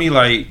tell me,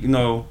 like, you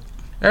know,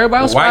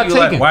 everybody else why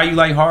taking. you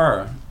like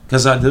horror?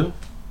 Because I do.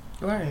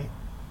 Right.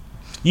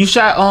 You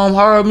shot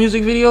horror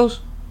music videos?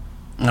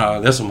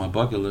 No, that's on my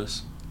bucket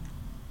list.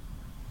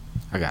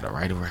 I gotta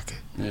write a record.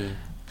 Yeah,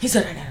 He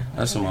said, I got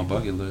that's on my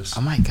bucket list.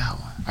 I might got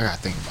one. I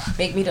gotta think about it.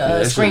 make me the Yeah,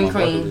 that's on screen my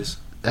bucket cream. list.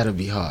 That'll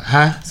be hard,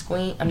 huh?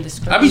 I'm the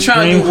screen. I be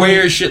trying to do Green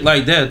weird shit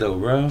like that though,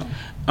 bro.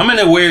 I'm in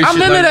that weird I'm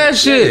shit. into like that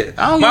shit. Yeah.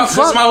 I don't give a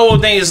fuck. My whole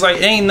thing is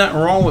like, ain't nothing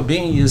wrong with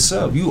being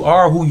yourself. You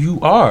are who you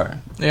are.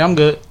 Yeah, I'm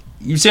good.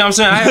 You see what I'm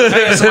saying? I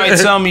had somebody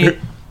tell me,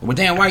 well,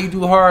 damn, why you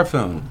do horror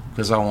film?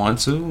 Because I want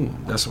to.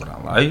 That's what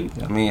I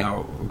like. I mean,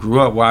 I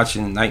grew up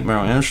watching Nightmare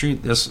on Elm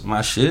Street. That's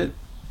my shit.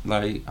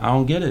 Like, I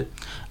don't get it.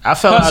 I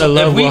fell out of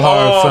love with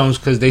horror films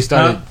because they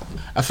started.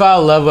 I fell out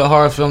of love with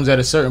horror films at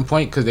a certain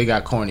point because they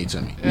got corny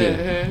to me. Yeah.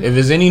 If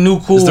there's any new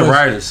cool It's the ones,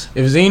 writers. if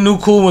there's any new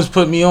cool ones,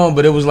 put me on.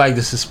 But it was like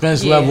the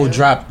suspense level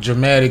dropped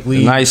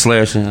dramatically. Night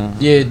Slasher.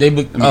 Yeah, they.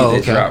 They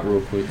Okay. drop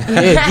real quick.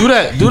 Yeah, do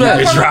that. Do that.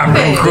 They drop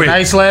real quick.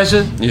 Night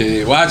Slasher.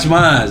 Yeah, watch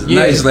mine. Yeah.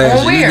 Night Slasher.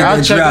 Oh, where?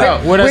 I'll check it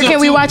out. Where can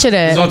we watch it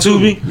at? It's on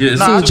Tubi. Yeah, it's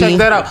Nah, I'll Tubi. check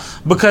that out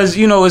because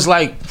it's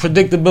like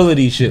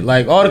predictability shit.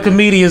 Like all the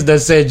comedians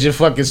that said your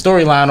fucking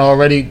storyline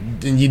already,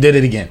 and you did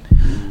it again.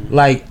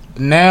 Like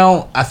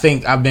now, I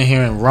think I've been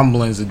hearing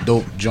rumblings of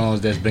dope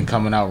Jones that's been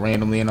coming out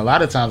randomly, and a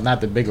lot of times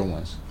not the bigger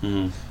ones.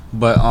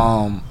 But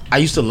I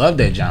used to love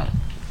that genre.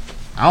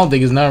 I don't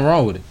think there's nothing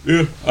wrong with it.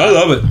 Yeah, I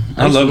love it.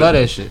 I used to love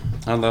that shit.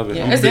 I love it.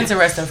 Yeah, it's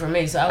interesting for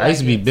me. So I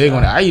used to be big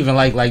on it. I even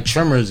like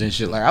Tremors and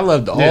shit. Like I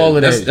loved all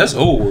of that. That's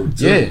old work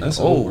too. Yeah, That's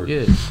old work.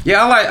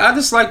 Yeah, I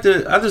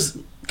just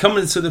coming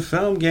into the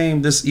film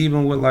game. This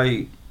even with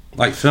like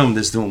film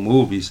that's doing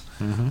movies,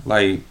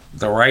 like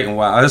the writing.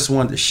 Why I just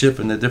wanted to shift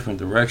in a different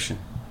direction.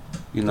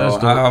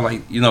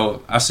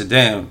 I said,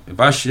 damn, if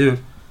I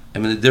shift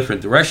in a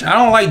different direction, I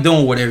don't like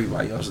doing what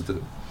everybody else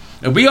do.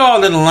 If we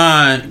all in the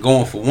line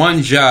going for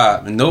one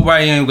job and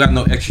nobody ain't got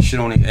no extra shit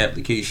on their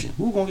application,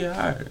 who gonna get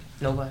hired?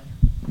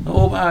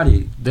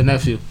 Nobody. The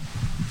nephew.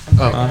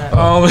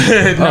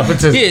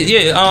 Nepotism.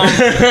 Yeah. I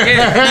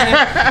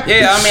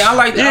mean, I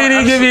like. You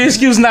didn't give me an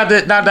excuse not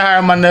to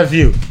hire my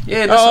nephew.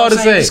 Yeah, that's what I'm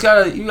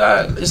saying. You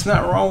gotta. It's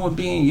not wrong with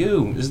being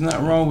you. It's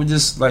not wrong with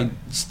just like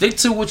stick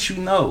to what you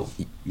know.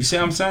 You see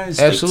what I'm saying?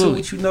 Stick to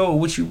what you know,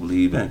 what you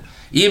believe in.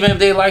 Even if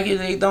they like it,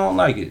 they don't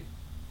like it.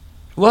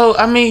 Well,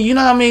 I mean, you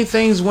know how many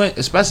things went,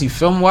 especially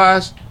film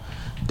wise.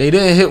 They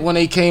didn't hit when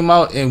they came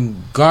out and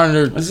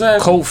garnered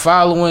cult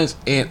followings,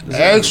 and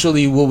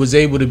actually, what was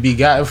able to be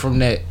gotten from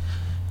that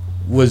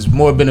was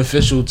more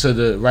beneficial to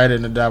the writer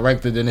and the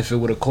director than if it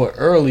would have caught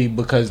early,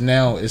 because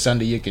now it's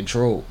under your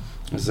control.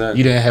 Exactly.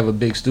 You didn't have a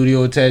big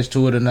studio attached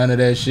to it or none of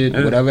that shit.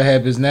 Yeah. Whatever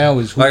happens now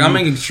is who I'm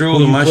in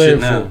control of my shit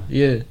now. For.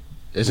 Yeah,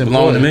 it's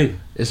important to me.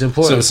 It's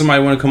important. So if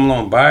somebody want to come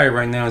along and buy it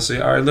right now and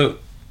say, all right,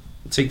 look,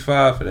 take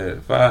 5 for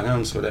that, 5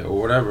 M's for that, or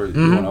whatever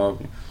you want to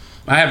offer.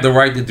 I have the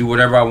right to do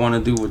whatever I want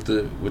to do with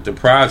the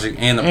project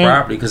and the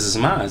property because it's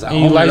mine. And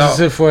you license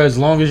it for as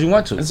long as you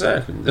want to.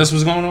 Exactly. That's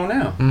what's going on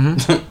now.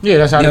 Yeah,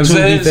 that's how the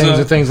 2D things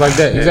and things like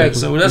that. Exactly.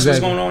 So that's what's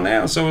going on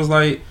now. So it's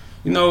like,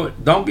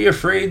 don't be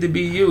afraid to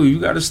be you. You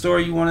got a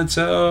story you want to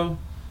tell.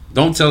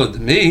 Don't tell it to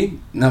me.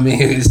 I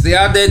mean, stay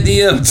out that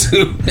DM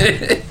too.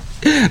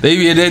 They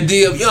be in that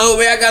DM. Yo,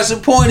 man, I got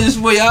some pointers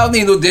for you. I don't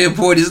need no damn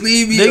pointers.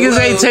 Leave me alone. Niggas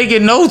ain't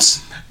taking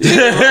notes.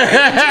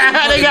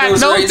 Yeah, they got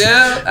notes right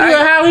now. You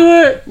in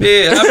Hollywood?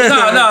 Yeah,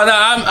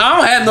 I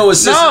don't have no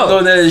assistant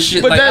on that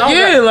shit. But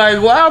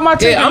why am I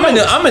taking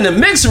notes? I'm in the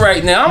mix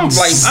right now. I'm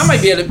like, I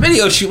might be at a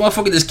video shoot.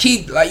 Motherfucker just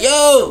keep like, yo.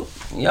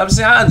 You know what I'm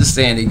saying? I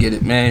understand they get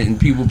it, man. And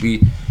people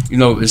be,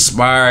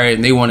 inspired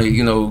and they want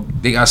to,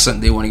 they got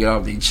something they want to get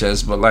off their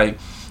chest. But like,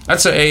 I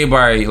tell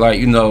everybody,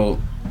 like,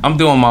 I'm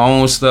doing my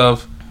own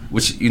stuff.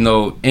 Which,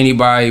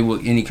 anybody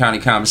with any kind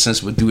of common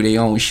sense would do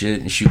their own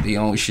shit and shoot their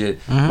own shit.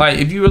 Like,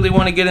 if you really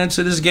want to get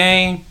into this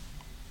game,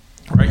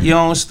 write your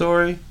own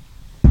story,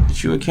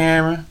 get you a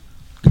camera,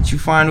 get you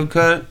Final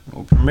Cut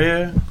or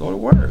Premiere, go to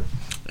work.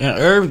 And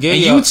Irv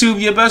gave y'all...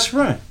 YouTube your best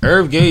friend.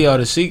 Irv gave y'all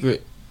the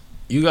secret.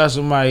 You got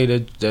somebody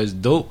that's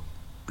dope,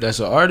 that's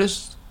an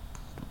artist,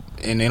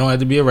 and they don't have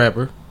to be a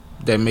rapper,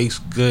 that makes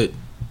good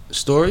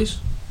stories.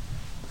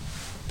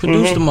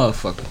 Produce the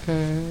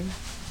motherfucker.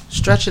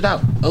 Stretch it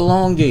out,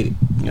 elongate it,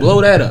 blow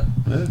that up.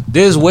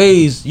 There's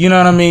ways, you know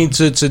what I mean,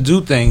 to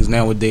do things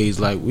nowadays.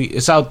 Like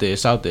it's out there.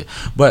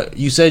 But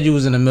you said you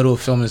was in the middle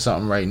of filming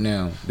something right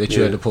now that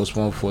you had to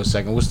postpone for a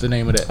second. What's the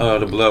name of that?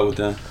 The Blood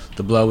Within.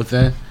 The Blood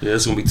Within. Yeah,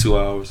 it's gonna be 2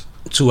 hours.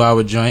 2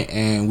 hour joint,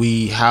 and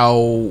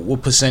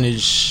what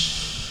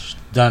percentage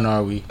done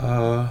are we?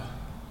 Probably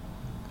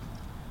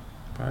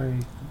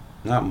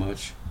not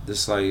much.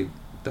 Just like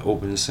the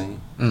opening scene.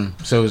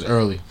 So it was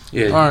early.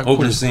 Yeah, right,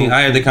 opening scene. Cool.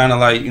 I had to kind of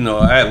like,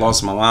 I had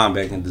lost my mind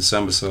back in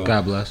December, so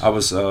God bless. I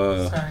was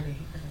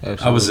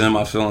I was in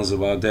my feelings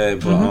about that,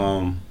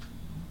 but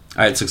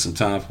I took some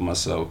time for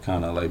myself,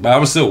 kind of like, but I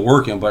was still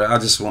working, but I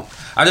just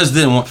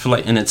didn't feel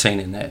like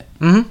entertaining that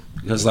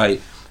because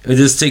like it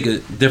just take a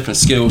different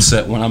skill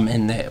set when I'm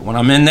in that. When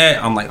I'm in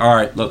that, I'm like, all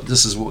right, look,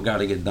 this is what got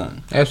to get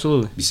done.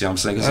 Absolutely. You see what I'm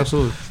saying?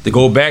 Absolutely. To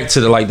go back to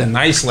the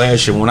Night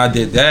Slasher, when I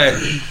did that.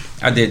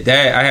 I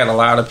had a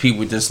lot of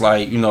people just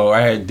like,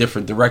 I had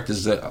different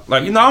directors that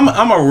like,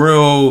 I'm a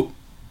real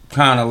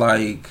kind of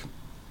like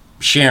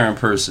sharing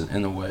person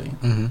in a way.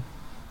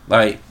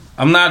 Like,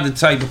 I'm not the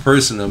type of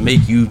person to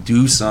make you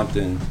do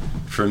something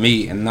for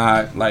me and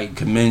not like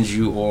commend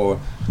you or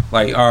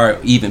like, or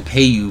even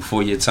pay you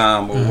for your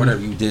time or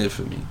whatever you did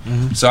for me.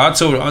 So I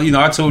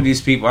told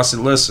these people, I said,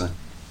 listen,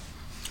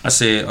 I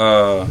said,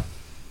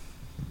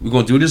 we're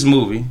going to do this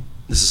movie.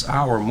 This is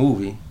our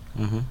movie.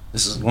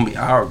 This is going to be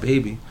our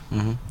baby.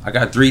 I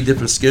got 3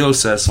 different skill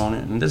sets on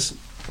it, and just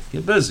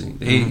get busy.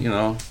 They,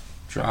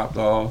 dropped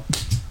off.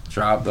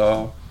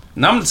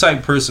 And I'm the type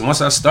of person,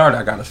 once I start,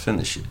 I gotta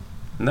finish it.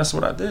 And that's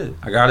what I did.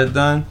 I got it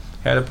done,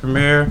 had a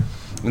premiere,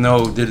 you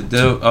know, did a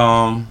deal,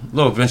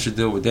 little venture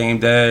deal with Dame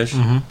Dash.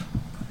 You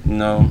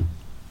know,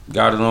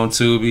 got it on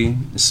Tubi.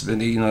 It's been,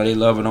 you know, they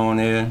love it on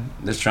there.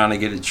 Just trying to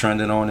get it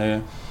trending on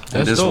there.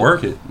 And just dope.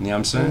 work it. You know what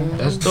I'm saying?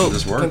 That's dope.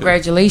 Just work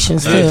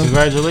Congratulations, Yeah, too.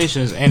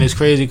 congratulations. And it's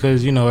crazy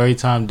because, you know, every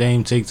time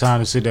Dame take time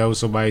to sit there with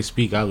somebody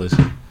speak, I listen.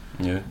 it.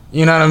 Yeah.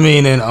 You know what I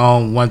mean?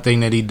 And one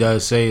thing that he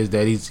does say is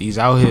that he's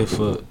out here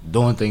for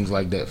doing things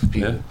like that for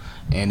people. Yeah.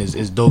 And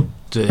it's dope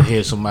to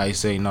hear somebody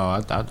say, no,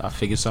 I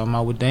figured something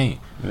out with Dame.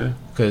 Yeah.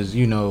 Because,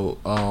 you know,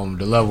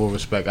 the level of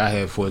respect I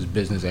have for his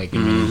business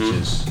acumen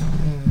is just,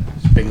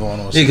 it's been going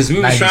on Yeah, because since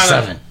we was trying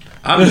 97. to.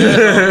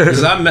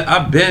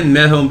 I've been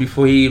met him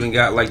before he even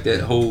got like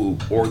that whole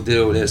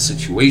ordeal, that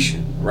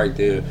situation right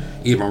there,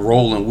 even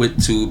rolling with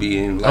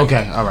Tubi and like,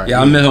 Okay, all right. Yeah,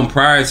 I met him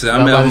prior to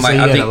that. I met him like,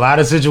 I think a lot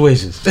of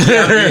situations.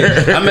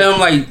 I met him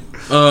like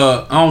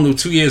I don't know,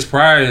 2 years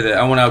prior to that.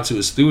 I went out to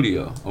his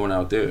studio. I went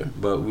out there,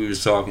 but we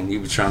was talking. He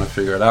was trying to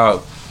figure it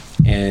out,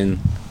 and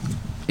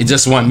it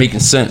just wasn't making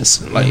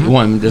sense. Like it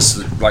wasn't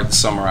just like to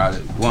summarize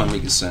it. It wasn't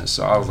making sense.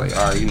 So I was like,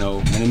 all right, you know,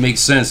 when it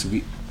makes sense,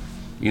 we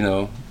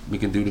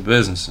can do the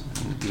business.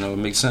 You know, it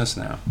makes sense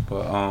now.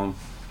 But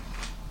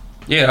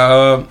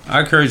I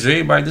encourage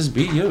everybody, just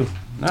be you.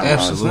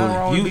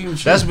 Absolutely.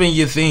 That's been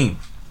your theme.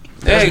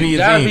 That's been your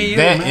gotta theme. be you,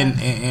 that man.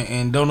 and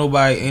ain't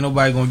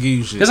nobody gonna give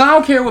you shit. Because I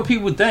don't care what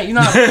people think. You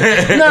know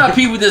how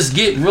people just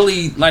get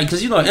really, like,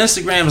 because, you know,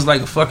 Instagram is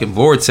like a fucking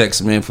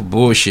vortex, man, for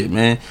bullshit,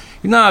 man.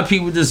 You know how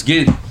people just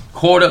get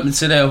caught up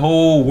into that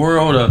whole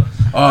world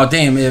of, oh,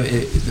 damn,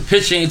 if the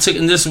picture ain't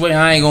taken this way,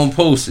 I ain't gonna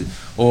post it.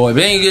 Or if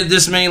it ain't get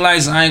this many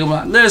likes, I ain't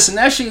gonna. Listen,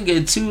 that shit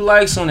get 2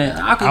 likes on that.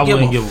 I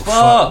wouldn't give a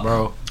fuck,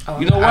 bro.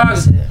 You know why?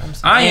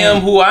 I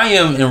am who I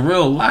am in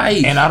real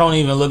life. And I don't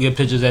even look at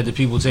pictures that the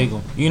people take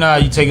them. You know how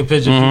you take a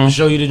picture, people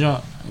show you the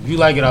junk. If you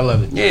like it, I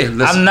love it. Yeah,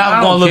 listen, I'm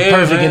not gonna look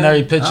perfect in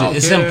every I picture. don't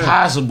it's care.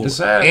 impossible,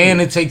 Exactly. and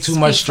it takes too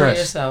much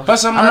stress.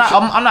 Plus,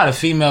 I'm not a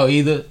female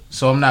either,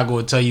 so I'm not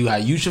going to tell you how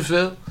you should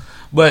feel.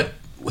 But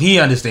he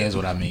understands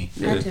what I mean.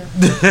 Yeah.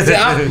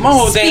 My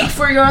whole thing. Speak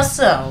for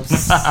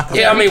yourselves.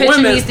 Yeah, I mean, picture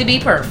women needs to be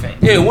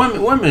perfect. Yeah,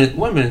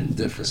 women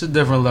different. It's a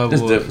different level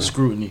It's of different.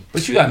 scrutiny.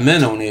 But you got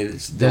men on there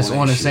That's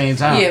on the same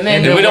time. Yeah, man.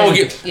 And If we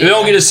then-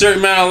 don't get a certain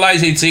amount of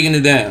likes, they taking it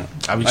down.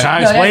 I be Like,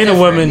 trying No, to explain that's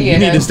to women, different. Yeah, you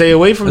need to that's- stay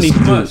away from That's these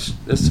too dudes.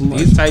 much. That's too much.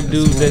 These type That's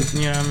dudes too much. that,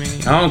 you know what I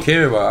mean? I don't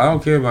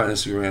care about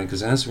Instagram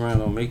because Instagram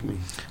don't make me.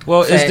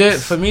 Well, it's Facts. there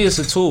for me. It's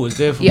a tool. It's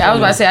there for Yeah, I was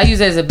about to say I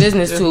use it as a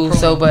business tool.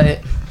 So,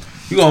 but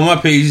You go on my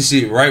page, you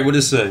see right what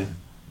it say.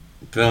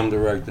 Film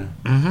director.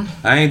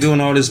 I ain't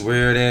doing all this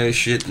weird ass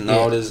shit and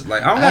all this.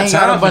 Like, I don't I got ain't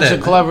time got a for bunch that. of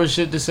man. clever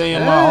shit to say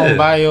in my own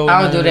bio.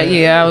 I don't do that.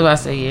 Yeah, I was about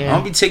to say I yeah.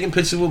 don't be taking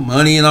pictures with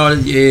money and all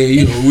that. Yeah,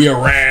 you know, we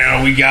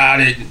around, we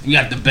got it, we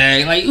got the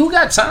bag. Like, who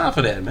got time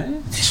for that,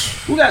 man?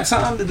 Who got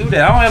time to do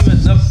that? I don't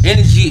have enough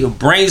energy or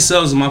brain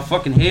cells in my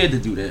fucking head to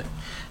do that.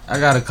 I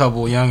got a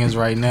couple youngins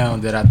right now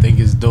that I think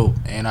is dope,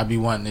 and I be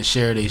wanting to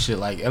share they shit,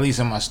 like at least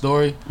in my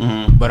story.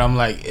 But I'm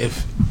like,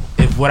 if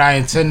what I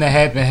intend to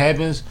happen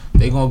happens,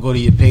 they gonna go to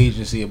your page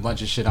and see a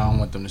bunch of shit I don't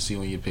want them to see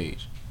on your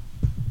page.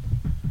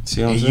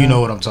 See what I'm And saying? you know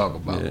what I'm talking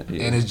about. Yeah,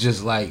 yeah. And it's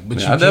just like, but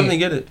Yeah, you I definitely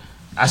can't- get it.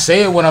 I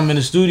say it when I'm in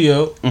the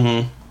studio.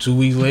 Mm-hmm. 2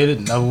 weeks later,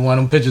 another one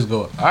of them pictures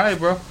go up. All right,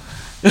 bro.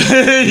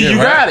 You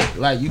got it.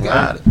 Like, you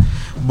got it.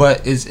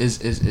 But it's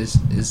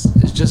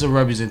just a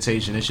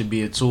representation. It should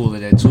be a tool,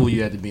 and that tool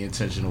you have to be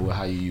intentional with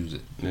how you use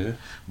it. Yeah.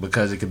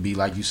 Because it could be,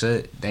 like you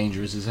said,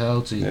 dangerous as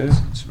hell to you. Yeah.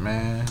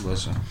 Man,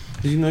 listen.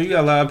 You know, you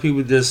got a lot of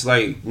people just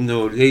like, you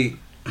know, they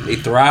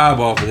thrive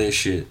off of that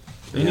shit.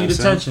 They You know need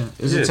what I'm saying? attention.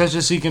 It's Yeah.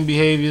 attention-seeking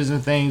behaviors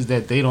and things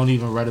that they don't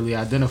even readily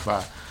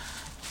identify.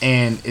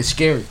 And it's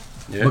scary.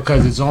 Yeah.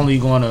 Because it's only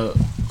going to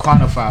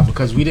quantify.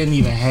 Because we didn't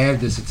even have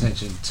this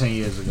attention 10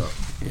 years ago.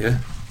 Yeah.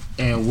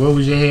 And where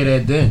was your head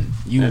at then?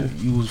 You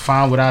was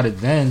fine without it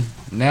then.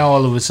 Now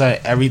all of a sudden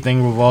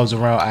everything revolves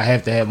around I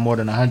have to have more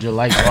than 100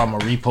 likes or I'm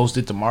gonna repost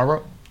it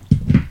tomorrow.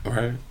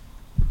 Right.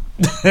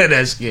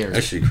 That's scary.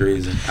 That shit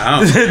crazy. I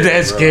don't care,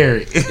 That's bro.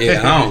 scary. Yeah,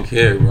 I don't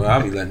care, bro.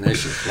 I be letting that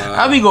shit fly.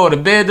 I be going to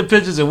bed the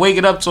pictures and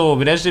waking up to them,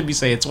 and that shit be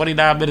saying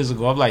 29 minutes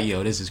ago. I'm like,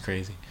 yo, this is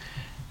crazy.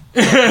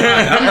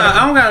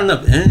 I don't got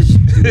enough energy to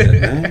do that,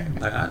 man.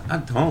 Like, I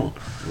don't.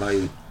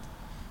 Like,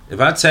 if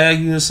I tag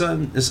you in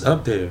something, it's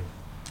up there.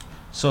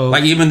 So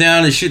Like, even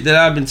down the shit that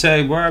I've been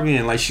tagged Barbie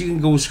in, like, she can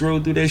go scroll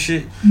through that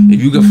shit.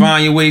 If you can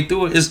find your way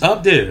through it, it's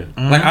up there.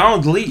 Like, I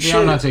don't delete shit.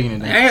 I'm not taking it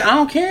down. I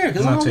don't care,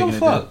 because I I'm not don't give a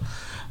taking it fuck. down.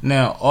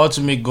 Now,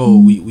 ultimate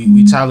goal.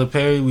 We Tyler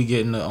Perry. We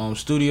get in the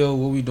studio.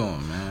 What we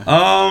doing,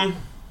 man?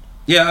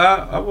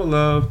 Yeah, I would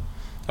love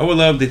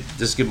to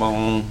just get my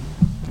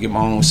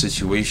own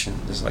situation,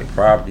 just like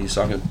property,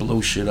 so I can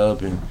blow shit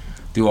up and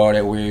do all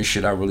that weird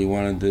shit I really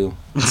want to do. You know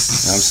what I'm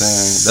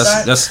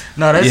saying? That's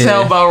No, that yeah.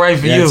 sound about right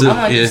for Yeah, you. too. I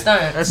want to Yeah.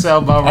 stunt. That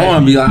sound about right. I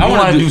wanna be like- I You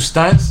wanna wanna do- do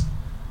stunts.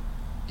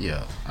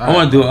 Yeah, I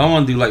want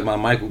to do like my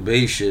Michael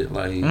Bay shit,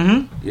 like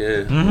Mhm.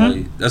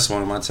 like that's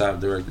one of my top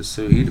directors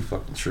too. He the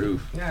fucking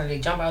truth. Yeah, they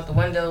jump out the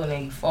window and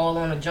they fall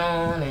on the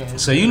John and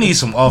So you need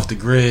some off the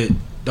grid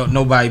don't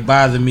nobody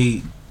bother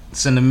me.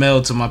 Send the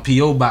mail to my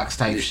P.O. box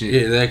type shit.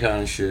 Yeah, that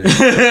kind of shit.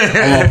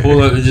 I'm gonna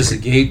pull up and just a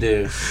gate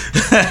there.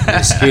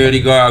 The security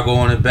guard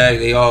go in the back.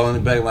 They all in the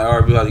back like,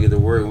 alright, we about to get to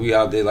work. We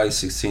out there like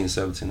 16,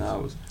 17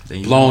 hours.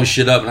 Blowing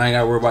shit up, and I ain't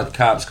gotta worry about the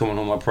cops coming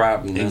on my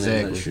property.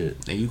 Exactly. That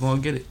shit. And you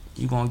gonna get it.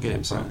 You gonna get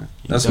it, bro.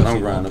 That's what I'm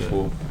grinding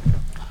for.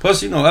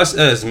 Plus, us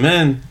as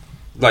men,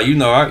 like I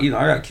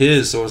got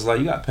kids, so it's like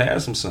you got to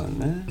pass them something,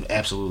 man.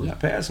 Absolutely. You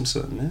got to pass them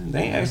something, man. They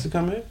ain't asked to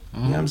come here.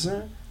 You know what I'm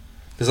saying?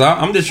 Because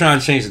I'm just trying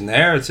to change the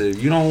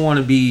narrative. You don't want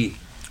to be,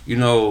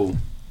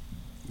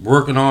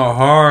 working all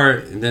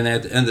hard, and then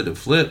at the end of the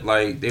flip,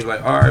 like they're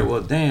like, all right,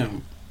 well,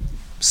 damn,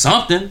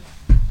 something.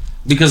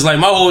 Because like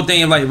my whole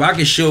thing, like if I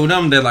can show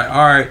them that, like,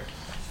 all right,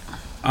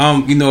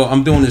 I'm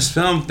doing this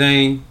film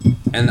thing,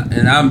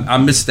 and I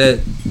missed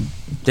that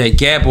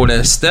gap or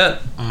that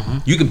step.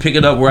 You can pick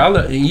it up where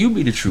and you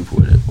be the truth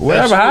with it.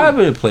 Whatever,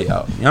 however it play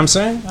out. You know what I'm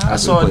saying? I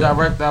saw a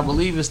director, I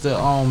believe it's the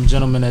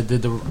gentleman that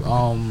did the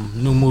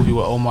new movie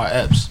with Omar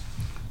Epps.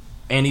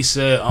 And he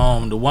said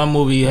the one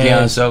movie he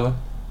Deion has... Sella?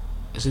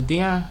 Is it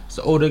Deion? It's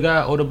the older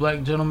guy, older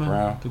black gentleman.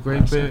 Brown. The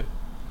great beard.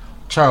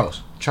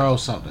 Charles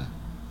something.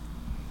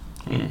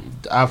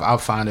 I'll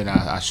find it.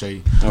 I'll show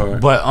you. All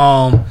right.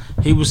 But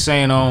he was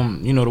saying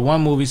the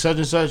one movie such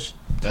and such,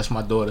 that's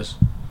my daughter's.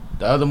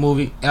 The other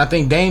movie, and I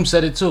think Dame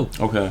said it too.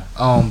 Okay.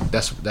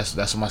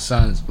 That's my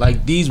son's.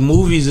 Like these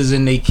movies is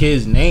in their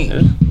kids' name.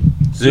 Yeah.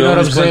 You know what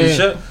I'm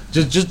saying?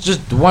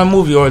 Just the one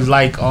movie, or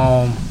like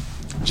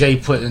Jay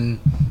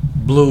putting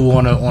Blue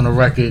on a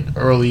record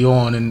early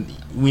on, and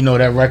we know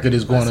that record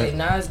is going to.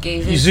 Nas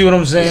gave you see what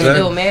I'm saying?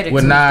 Exactly.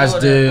 What Nas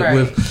did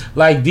with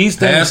like these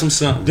things. Pass them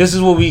something. This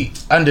is what we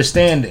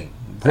understanding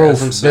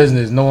growth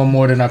business, knowing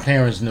more than our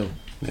parents knew.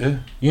 Yeah.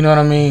 You know what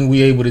I mean?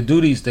 We able to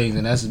do these things,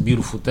 and that's a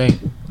beautiful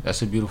thing.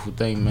 That's a beautiful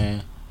thing,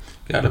 man.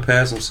 Gotta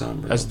pass them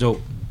something, bro. That's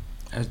dope.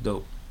 That's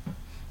dope.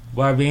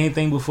 Barbie,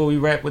 anything before we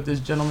wrap with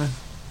this gentleman?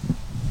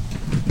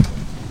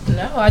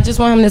 No, I just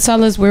want him to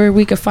tell us where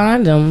we could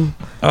find him.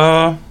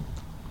 Got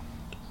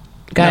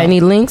any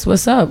links?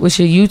 What's up? What's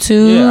your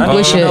YouTube? Yeah,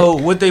 I don't know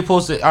what they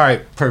posted. All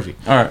right,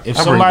 perfect. All right. If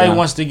somebody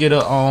wants to get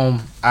a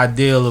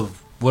ideal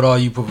of what all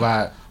you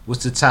provide,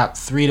 what's the top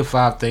 3 to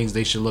 5 things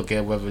they should look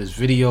at, whether it's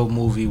video,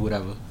 movie,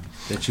 whatever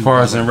that you. As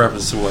far as in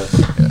reference to what?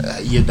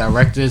 Your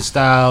directing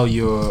style,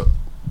 the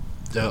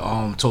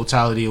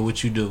totality of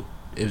what you do.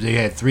 If they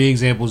had 3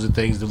 examples of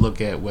things to look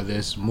at, whether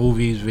it's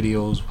movies,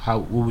 videos,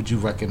 what would you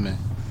recommend?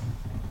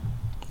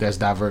 That's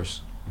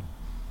diverse.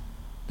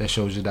 That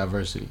shows your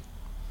diversity.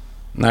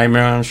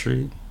 Nightmare on the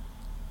Street.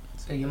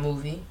 So your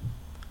movie.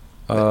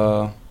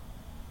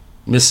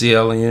 Missy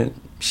Elliott.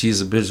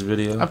 She's a bitch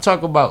video. I'm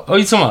talking about. Oh,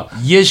 you talking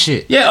about your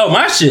shit? Yeah. Oh,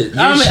 my shit.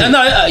 No,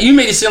 you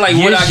made it seem like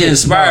what I get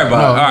inspired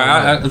by. All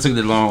right, I took it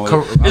the long way.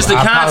 It's the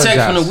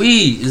contact from the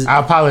weed. I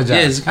apologize.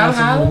 Yeah, it's the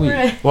contact from the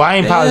weed. Well, I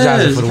ain't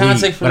apologizing for the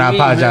weed, but I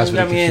apologize for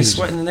the confusion. Got me in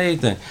sweating and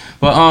everything.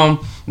 But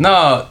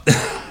no,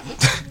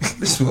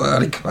 this is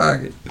out of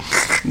pocket.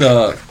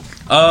 No,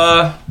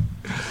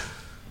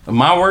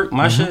 my work,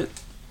 my shit.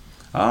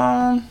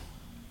 I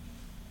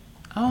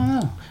don't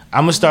know.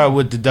 I'm gonna start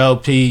with the Del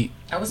P.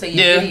 I would say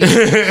video.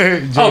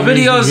 Videos.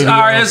 Video. All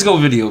right, let's go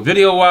video.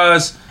 Video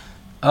wise,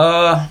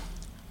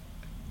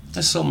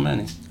 there's so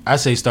many. I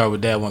say start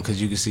with that one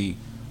because you can see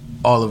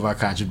all of our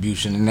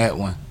contribution in that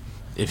one.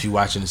 If you're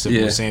watching the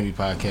Simple with Sammy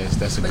podcast,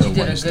 that's a good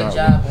one to start with. But you did a good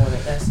job on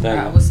it.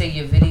 I would say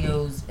your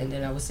videos, and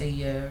then I would say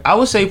your. I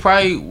would say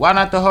probably why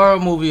not the horror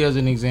movie as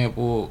an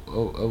example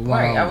of one.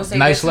 Right, I would say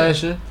Night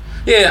Slasher.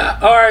 Yeah.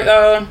 All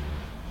right.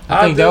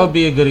 I think that would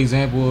be a good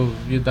example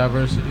of your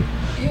diversity.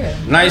 Yeah.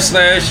 Night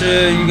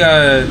Slasher. You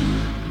got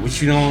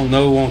What You Don't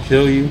Know Won't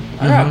Kill You.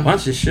 I got a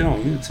bunch of shit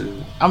on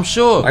YouTube. I'm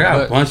sure. I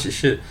got a bunch of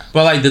shit.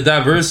 But like the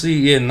diversity,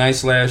 yeah, Night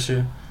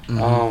Slasher.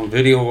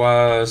 Video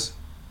wise,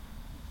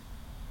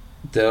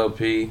 Del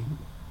P.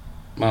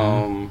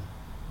 Follow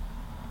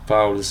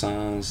the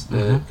Signs.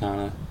 That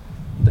kind of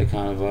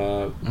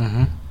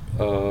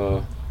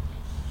vibe.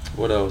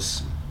 What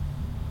else?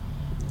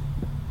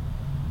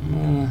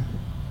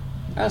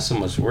 That's so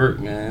much work,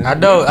 man. I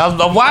know.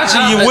 I'm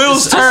watching your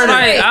wheels turning.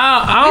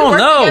 I don't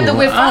know. Together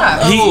with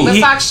Fox.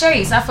 With Fox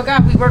Chase. I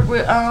forgot we worked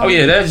with. Oh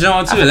yeah, that's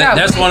John too.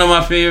 That's one of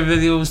my favorite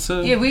videos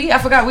too. Yeah, I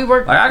forgot we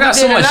worked. Like, I got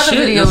so much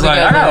shit. It's like,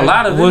 I got a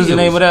lot of videos. What's the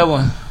name of that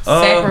one?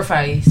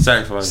 Sacrifice.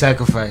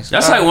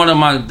 That's like one of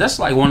my. That's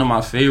like one of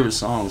my favorite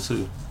songs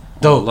too.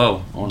 Dope.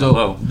 On the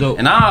low.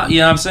 And you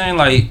know what I'm saying,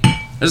 like.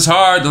 It's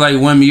hard to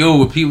like win me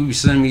over. People be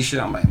sending me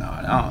shit. I'm like,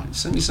 no,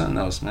 send me something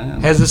else,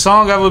 man. Has the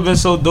song ever been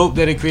so dope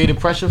that it created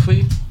pressure for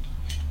you?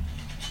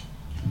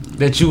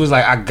 That you was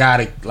like, I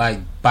gotta like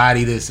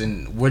body this,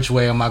 and which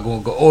way am I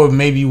gonna go? Or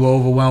maybe you were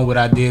overwhelmed with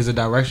ideas or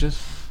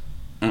directions.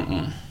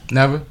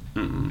 Never.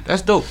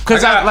 That's dope.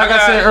 Cause I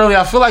said earlier,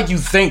 I feel like you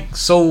think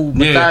so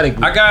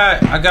methodically.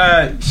 I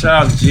got.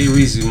 Shout out to Jay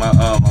Reezy, my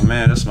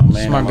man. That's my man.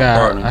 That's my guy.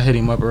 Partner. I hit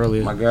him up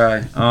earlier. My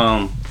guy.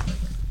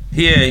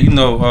 Yeah, he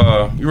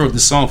wrote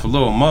this song for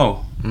Lil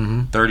Mo,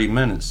 30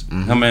 Minutes.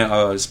 Him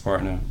and his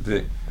partner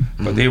Vic,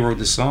 but they wrote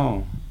the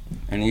song,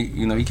 and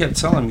he kept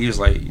telling me, he was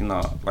like,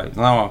 like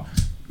now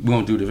we're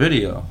gonna do the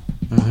video.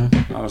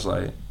 I was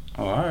like,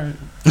 oh, all right.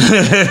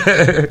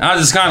 I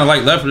just kind of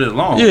like left it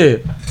alone. Yeah,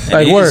 and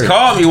like he word. just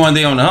called me one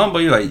day on the humble.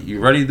 You're like, you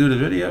ready to do the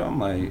video? I'm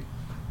like,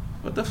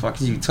 what the fuck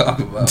are you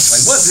talking about?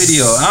 Like, what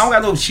video? I don't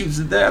got no shoots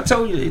today. I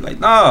told you. He's like,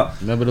 nah.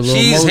 Remember the little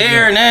she's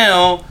here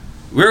now.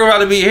 We're about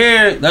to be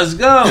here. Let's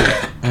go.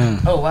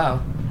 Oh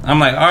wow. I'm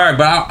like, all right,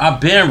 but I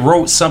been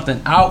wrote something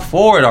out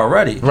for it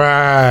already.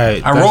 Right.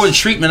 I wrote a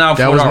treatment out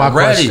for it already. That was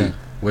my question.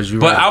 Was you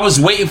but right? I was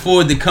waiting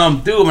for it to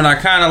come through, and I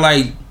kind of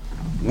like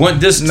went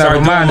this.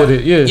 Never minded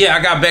it. Yeah. Yeah,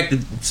 I got back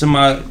to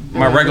my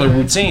regular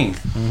routine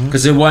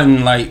because it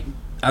wasn't like.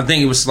 I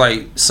think it was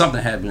like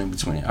something happened in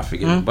between. I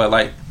forget, but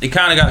like it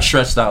kind of got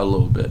stretched out a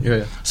little bit.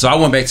 Yeah. So I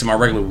went back to my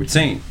regular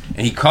routine,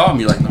 and he called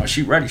me like, "No,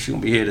 she ready. She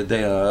gonna be here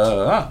today."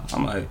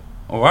 I'm like,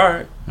 "Oh, all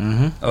right."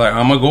 I'm like,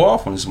 I'm gonna go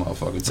off on this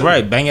motherfucker too.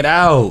 Right, bang it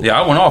out.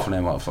 Yeah, I went off on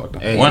that motherfucker.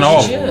 As Went you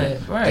off.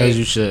 should, right. As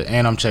you should.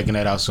 And I'm checking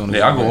that out soon.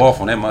 Yeah, I go off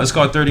on that motherfucker. It's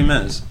called 30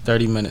 minutes.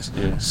 30 minutes.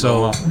 Yeah.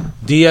 So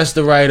DS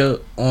the Writer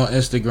on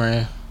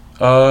Instagram.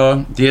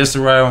 DS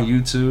the Writer on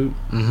YouTube.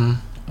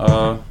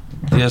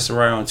 DS the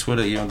Writer on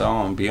Twitter. You know, I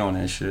don't be on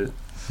that shit.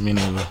 Me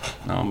neither.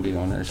 I don't be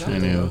on that shit. Me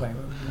neither.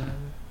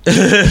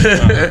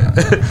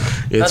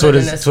 Yeah, Other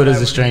than Twitter's a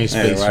that's strange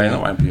Yeah, space. right. man.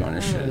 Nobody be on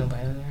that shit.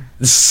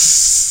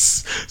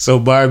 So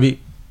Barbie,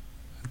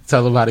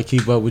 tell them how to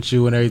keep up with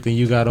you and everything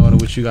you got on and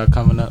what you got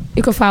coming up.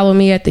 You can follow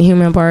me at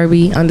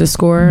 @thehumanbarbie_ on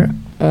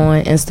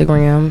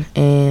Instagram,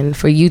 and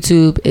for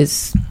YouTube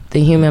it's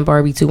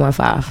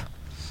thehumanbarbie215.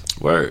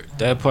 Word.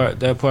 That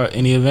part.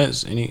 Any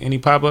events? Any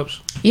pop ups?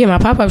 Yeah, my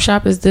pop up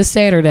shop is this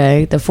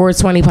Saturday, the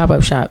 420 pop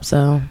up shop.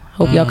 So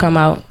hope y'all come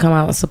out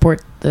and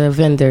support the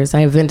vendors.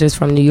 I have vendors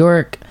from New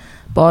York,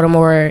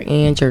 Baltimore,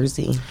 and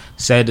Jersey.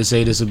 Sad to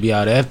say this will be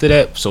out after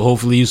that, so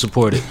hopefully you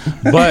support it.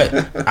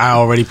 But I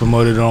already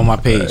promoted it on my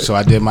page, so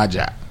I did my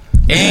job.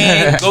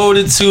 And go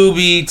to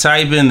Tubi,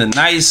 type in The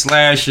Night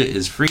Slasher.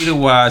 It's free to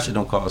watch. It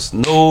don't cost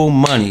no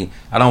money.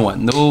 I don't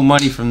want no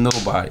money from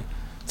nobody.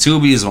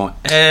 Tubi is on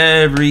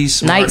every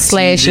smart Night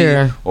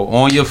Slasher. TV or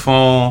on your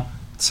phone.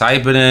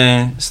 Type it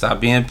in. Stop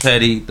being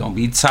petty. Don't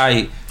be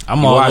tight. I'm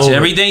you all watch over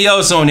everything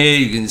else on there.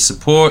 You can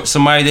support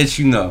somebody that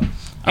you know.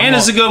 And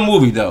it's a good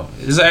movie, though.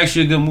 It's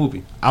actually a good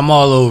movie. I'm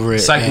all over it.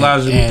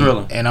 Psychological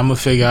thriller. And I'm going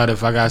to figure out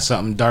if I got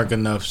something dark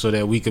enough so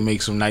that we can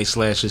make some nice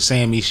slasher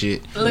Sammy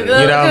shit. Look You know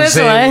what I'm this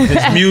saying? one.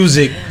 It's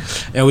music.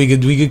 And we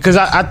could, because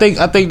I think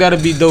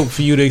that'd be dope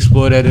for you to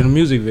explore that in a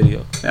music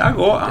video. Yeah, I'm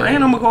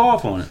going to go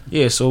off on it.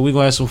 Yeah, so we're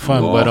going to have some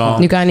fun. Go But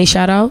off. You got any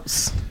shout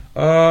outs?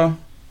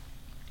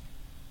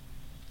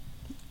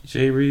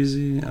 Jay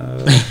Reezy.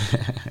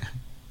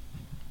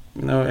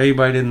 You know,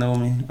 everybody that know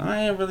me.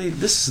 I ain't really.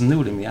 This is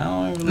new to me. I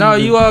don't really. No,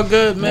 do, you all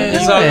good, man.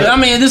 It's all good. I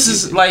mean, this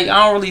is like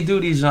I don't really do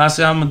these. I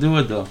said I'm gonna do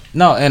it though.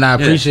 No, and I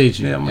appreciate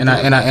you. Yeah, I'm and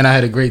I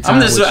had a great time. I'm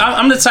with you.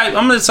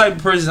 the type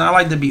of person. I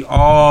like to be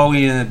all the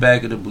way in the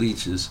back of the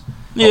bleachers.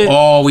 Yeah.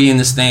 All the way in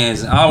the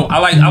stands.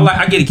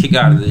 I get a kick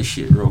out of this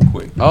shit real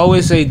quick. I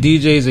always say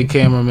DJs and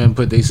cameramen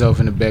put themselves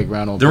in the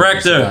background on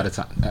purpose Director. a lot of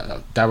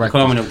time. Director.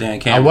 Call me no damn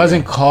camera. I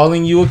wasn't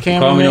calling you a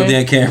Call me no cameraman.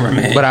 damn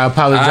cameraman. But I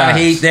apologize. I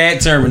hate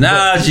that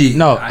terminology.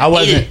 No, I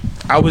wasn't. hate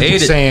it. I was Hate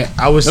just it. saying.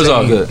 I was It was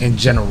all saying good. in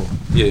general.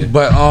 Yeah.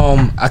 But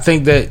I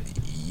think that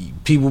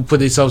people put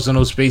themselves in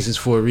those spaces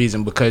for a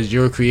reason because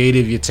you're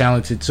creative. You're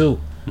talented too.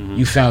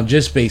 You found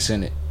your space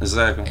in it,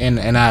 Exactly. and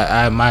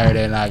I admire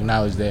that and I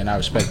acknowledge that and I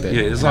respect that.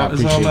 Yeah, it's and I all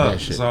appreciate love. that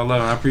shit. It's all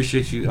love. I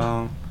appreciate you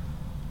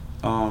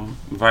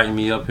inviting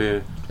me up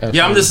here. Absolutely.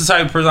 Yeah, I'm just the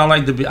type of person I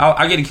like to be.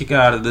 I get a kick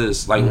out of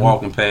this, like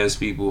walking past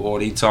people or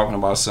they talking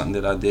about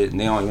something that I did and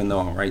they don't even know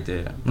I'm right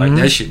there. Like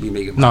that shit be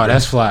making my No, day.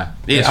 that's fly.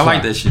 Yeah, That's I fly.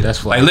 like that shit. That's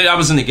fly. Like, literally, I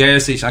was in the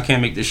gas station. I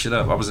can't make this shit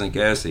up. I was in the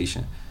gas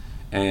station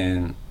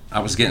and I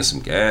was getting some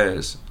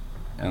gas.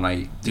 And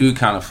like, dude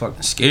kind of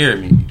fucking scared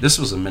me. This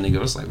was a minute ago.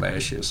 It was like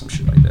last year or some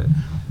shit like that.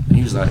 And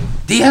he was like,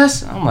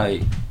 DS? I'm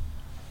like,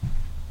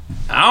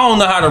 I don't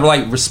know how to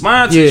like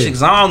respond to Yeah. shit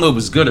because I don't know if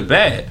it's good or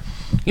bad.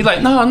 He's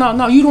like, no,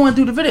 you don't want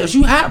to do the videos.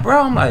 You hot,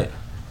 bro. I'm like,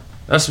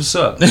 that's what's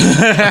up. You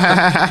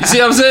see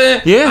what I'm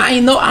saying? Yeah. I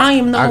ain't know where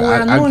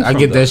I know him I from,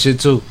 get though. that shit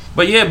too.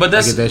 But yeah, but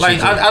that's get that like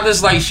shit too. I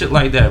just like shit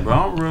like that, bro.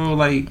 I'm real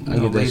like I get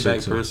that laid shit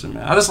back too. person,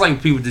 man. I just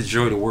like people to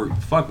enjoy the work.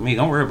 Fuck me,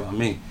 don't worry about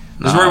me.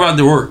 Just worry about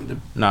the work.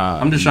 Nah,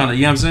 I'm just trying to,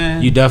 you know what I'm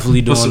saying? You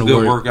definitely Put doing some the good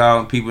work. work out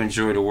and people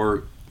enjoy the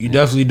work. You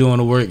definitely doing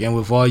the work, and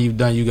with all you've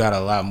done, you got a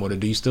lot more to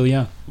do. You still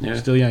young. Yeah. You're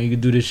still young. You can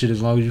do this shit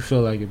as long as you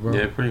feel like it, bro.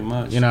 Yeah, pretty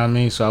much. You know what I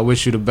mean? So I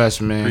wish you the best,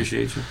 man.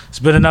 Appreciate you. It's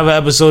been another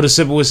episode of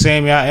Sipping with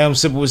Sammy. I am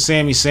Sipping with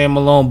Sammy, Sam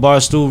Malone,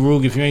 Barstool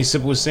Rug. If you ain't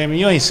sipping with Sammy,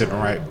 you ain't sipping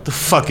right. What the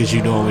fuck is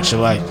you doing with your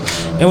life?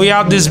 And we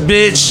out this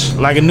bitch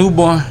like a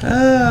newborn.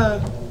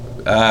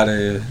 Out of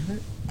here.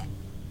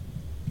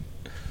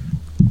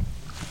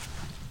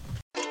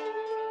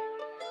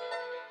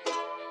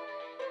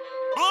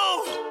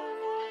 Blue.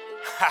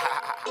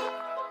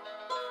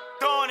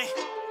 Thorny.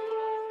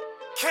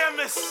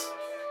 Chemist.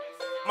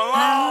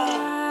 Malone.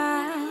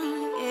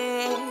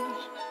 Yeah.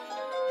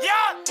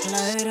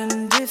 Light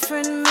in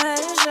different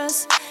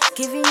measures,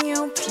 giving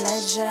you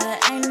pleasure,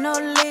 ain't no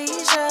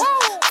leisure.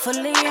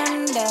 fully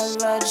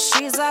endeavored.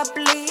 She's a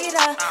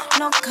bleeder,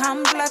 no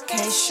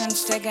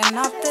complications, digging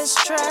up this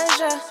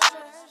treasure.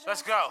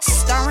 Let's go.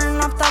 Stirring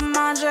up the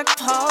magic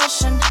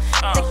potion,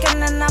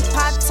 thickening the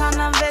pot, ton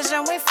of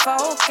vision, we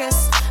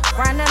focus.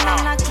 Grinding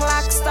on the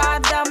clock,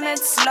 stardom,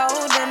 it's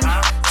loading.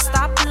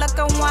 Stop, look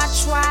and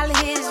watch while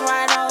he's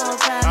wide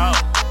open.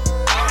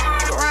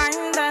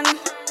 Grinding,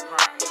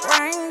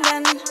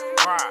 grinding,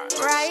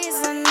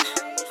 rising,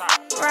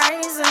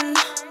 rising,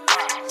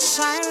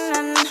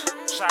 shining,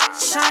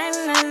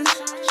 shining,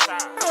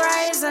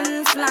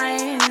 rising,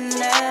 flying,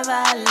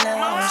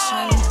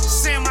 evolution.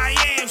 Sam I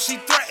am, she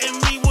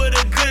threatened me with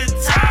a good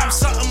time.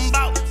 Something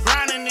about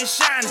grinding and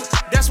shining,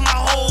 that's my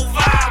whole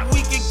vibe.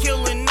 We can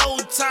kill in no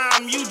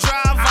time. You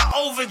drive, I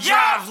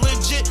overdrive.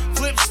 Legit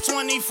flips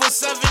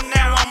 24/7,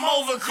 now I'm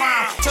over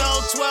crime.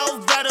 Tell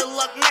 12, better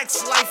luck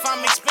next life,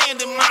 I'm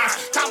expanding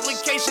minds.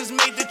 Complications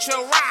made the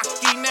trail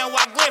rocky, now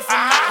I glare for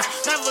miles.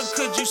 Never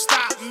could you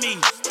stop me,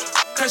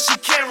 cause she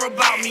care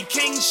about me.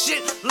 King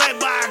shit, led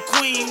by a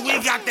queen,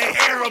 we got the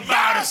air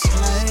about us.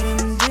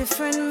 In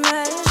different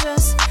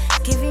measures,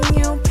 giving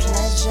you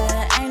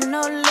pleasure, ain't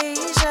no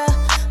leisure.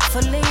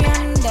 Fully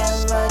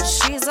endeavored,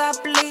 she's a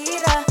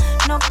bleeder,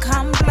 no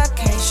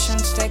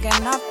complications,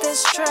 digging up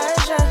this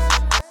treasure.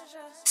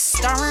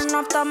 Stirring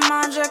up the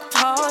magic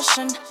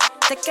potion,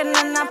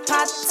 thickening the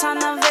pot,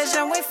 ton of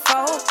vision, we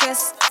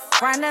focus.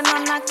 Grinding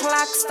on the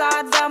clock,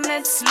 stardom,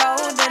 it's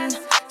loading.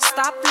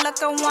 Stop,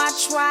 look and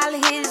watch while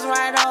he's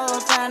wide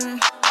open.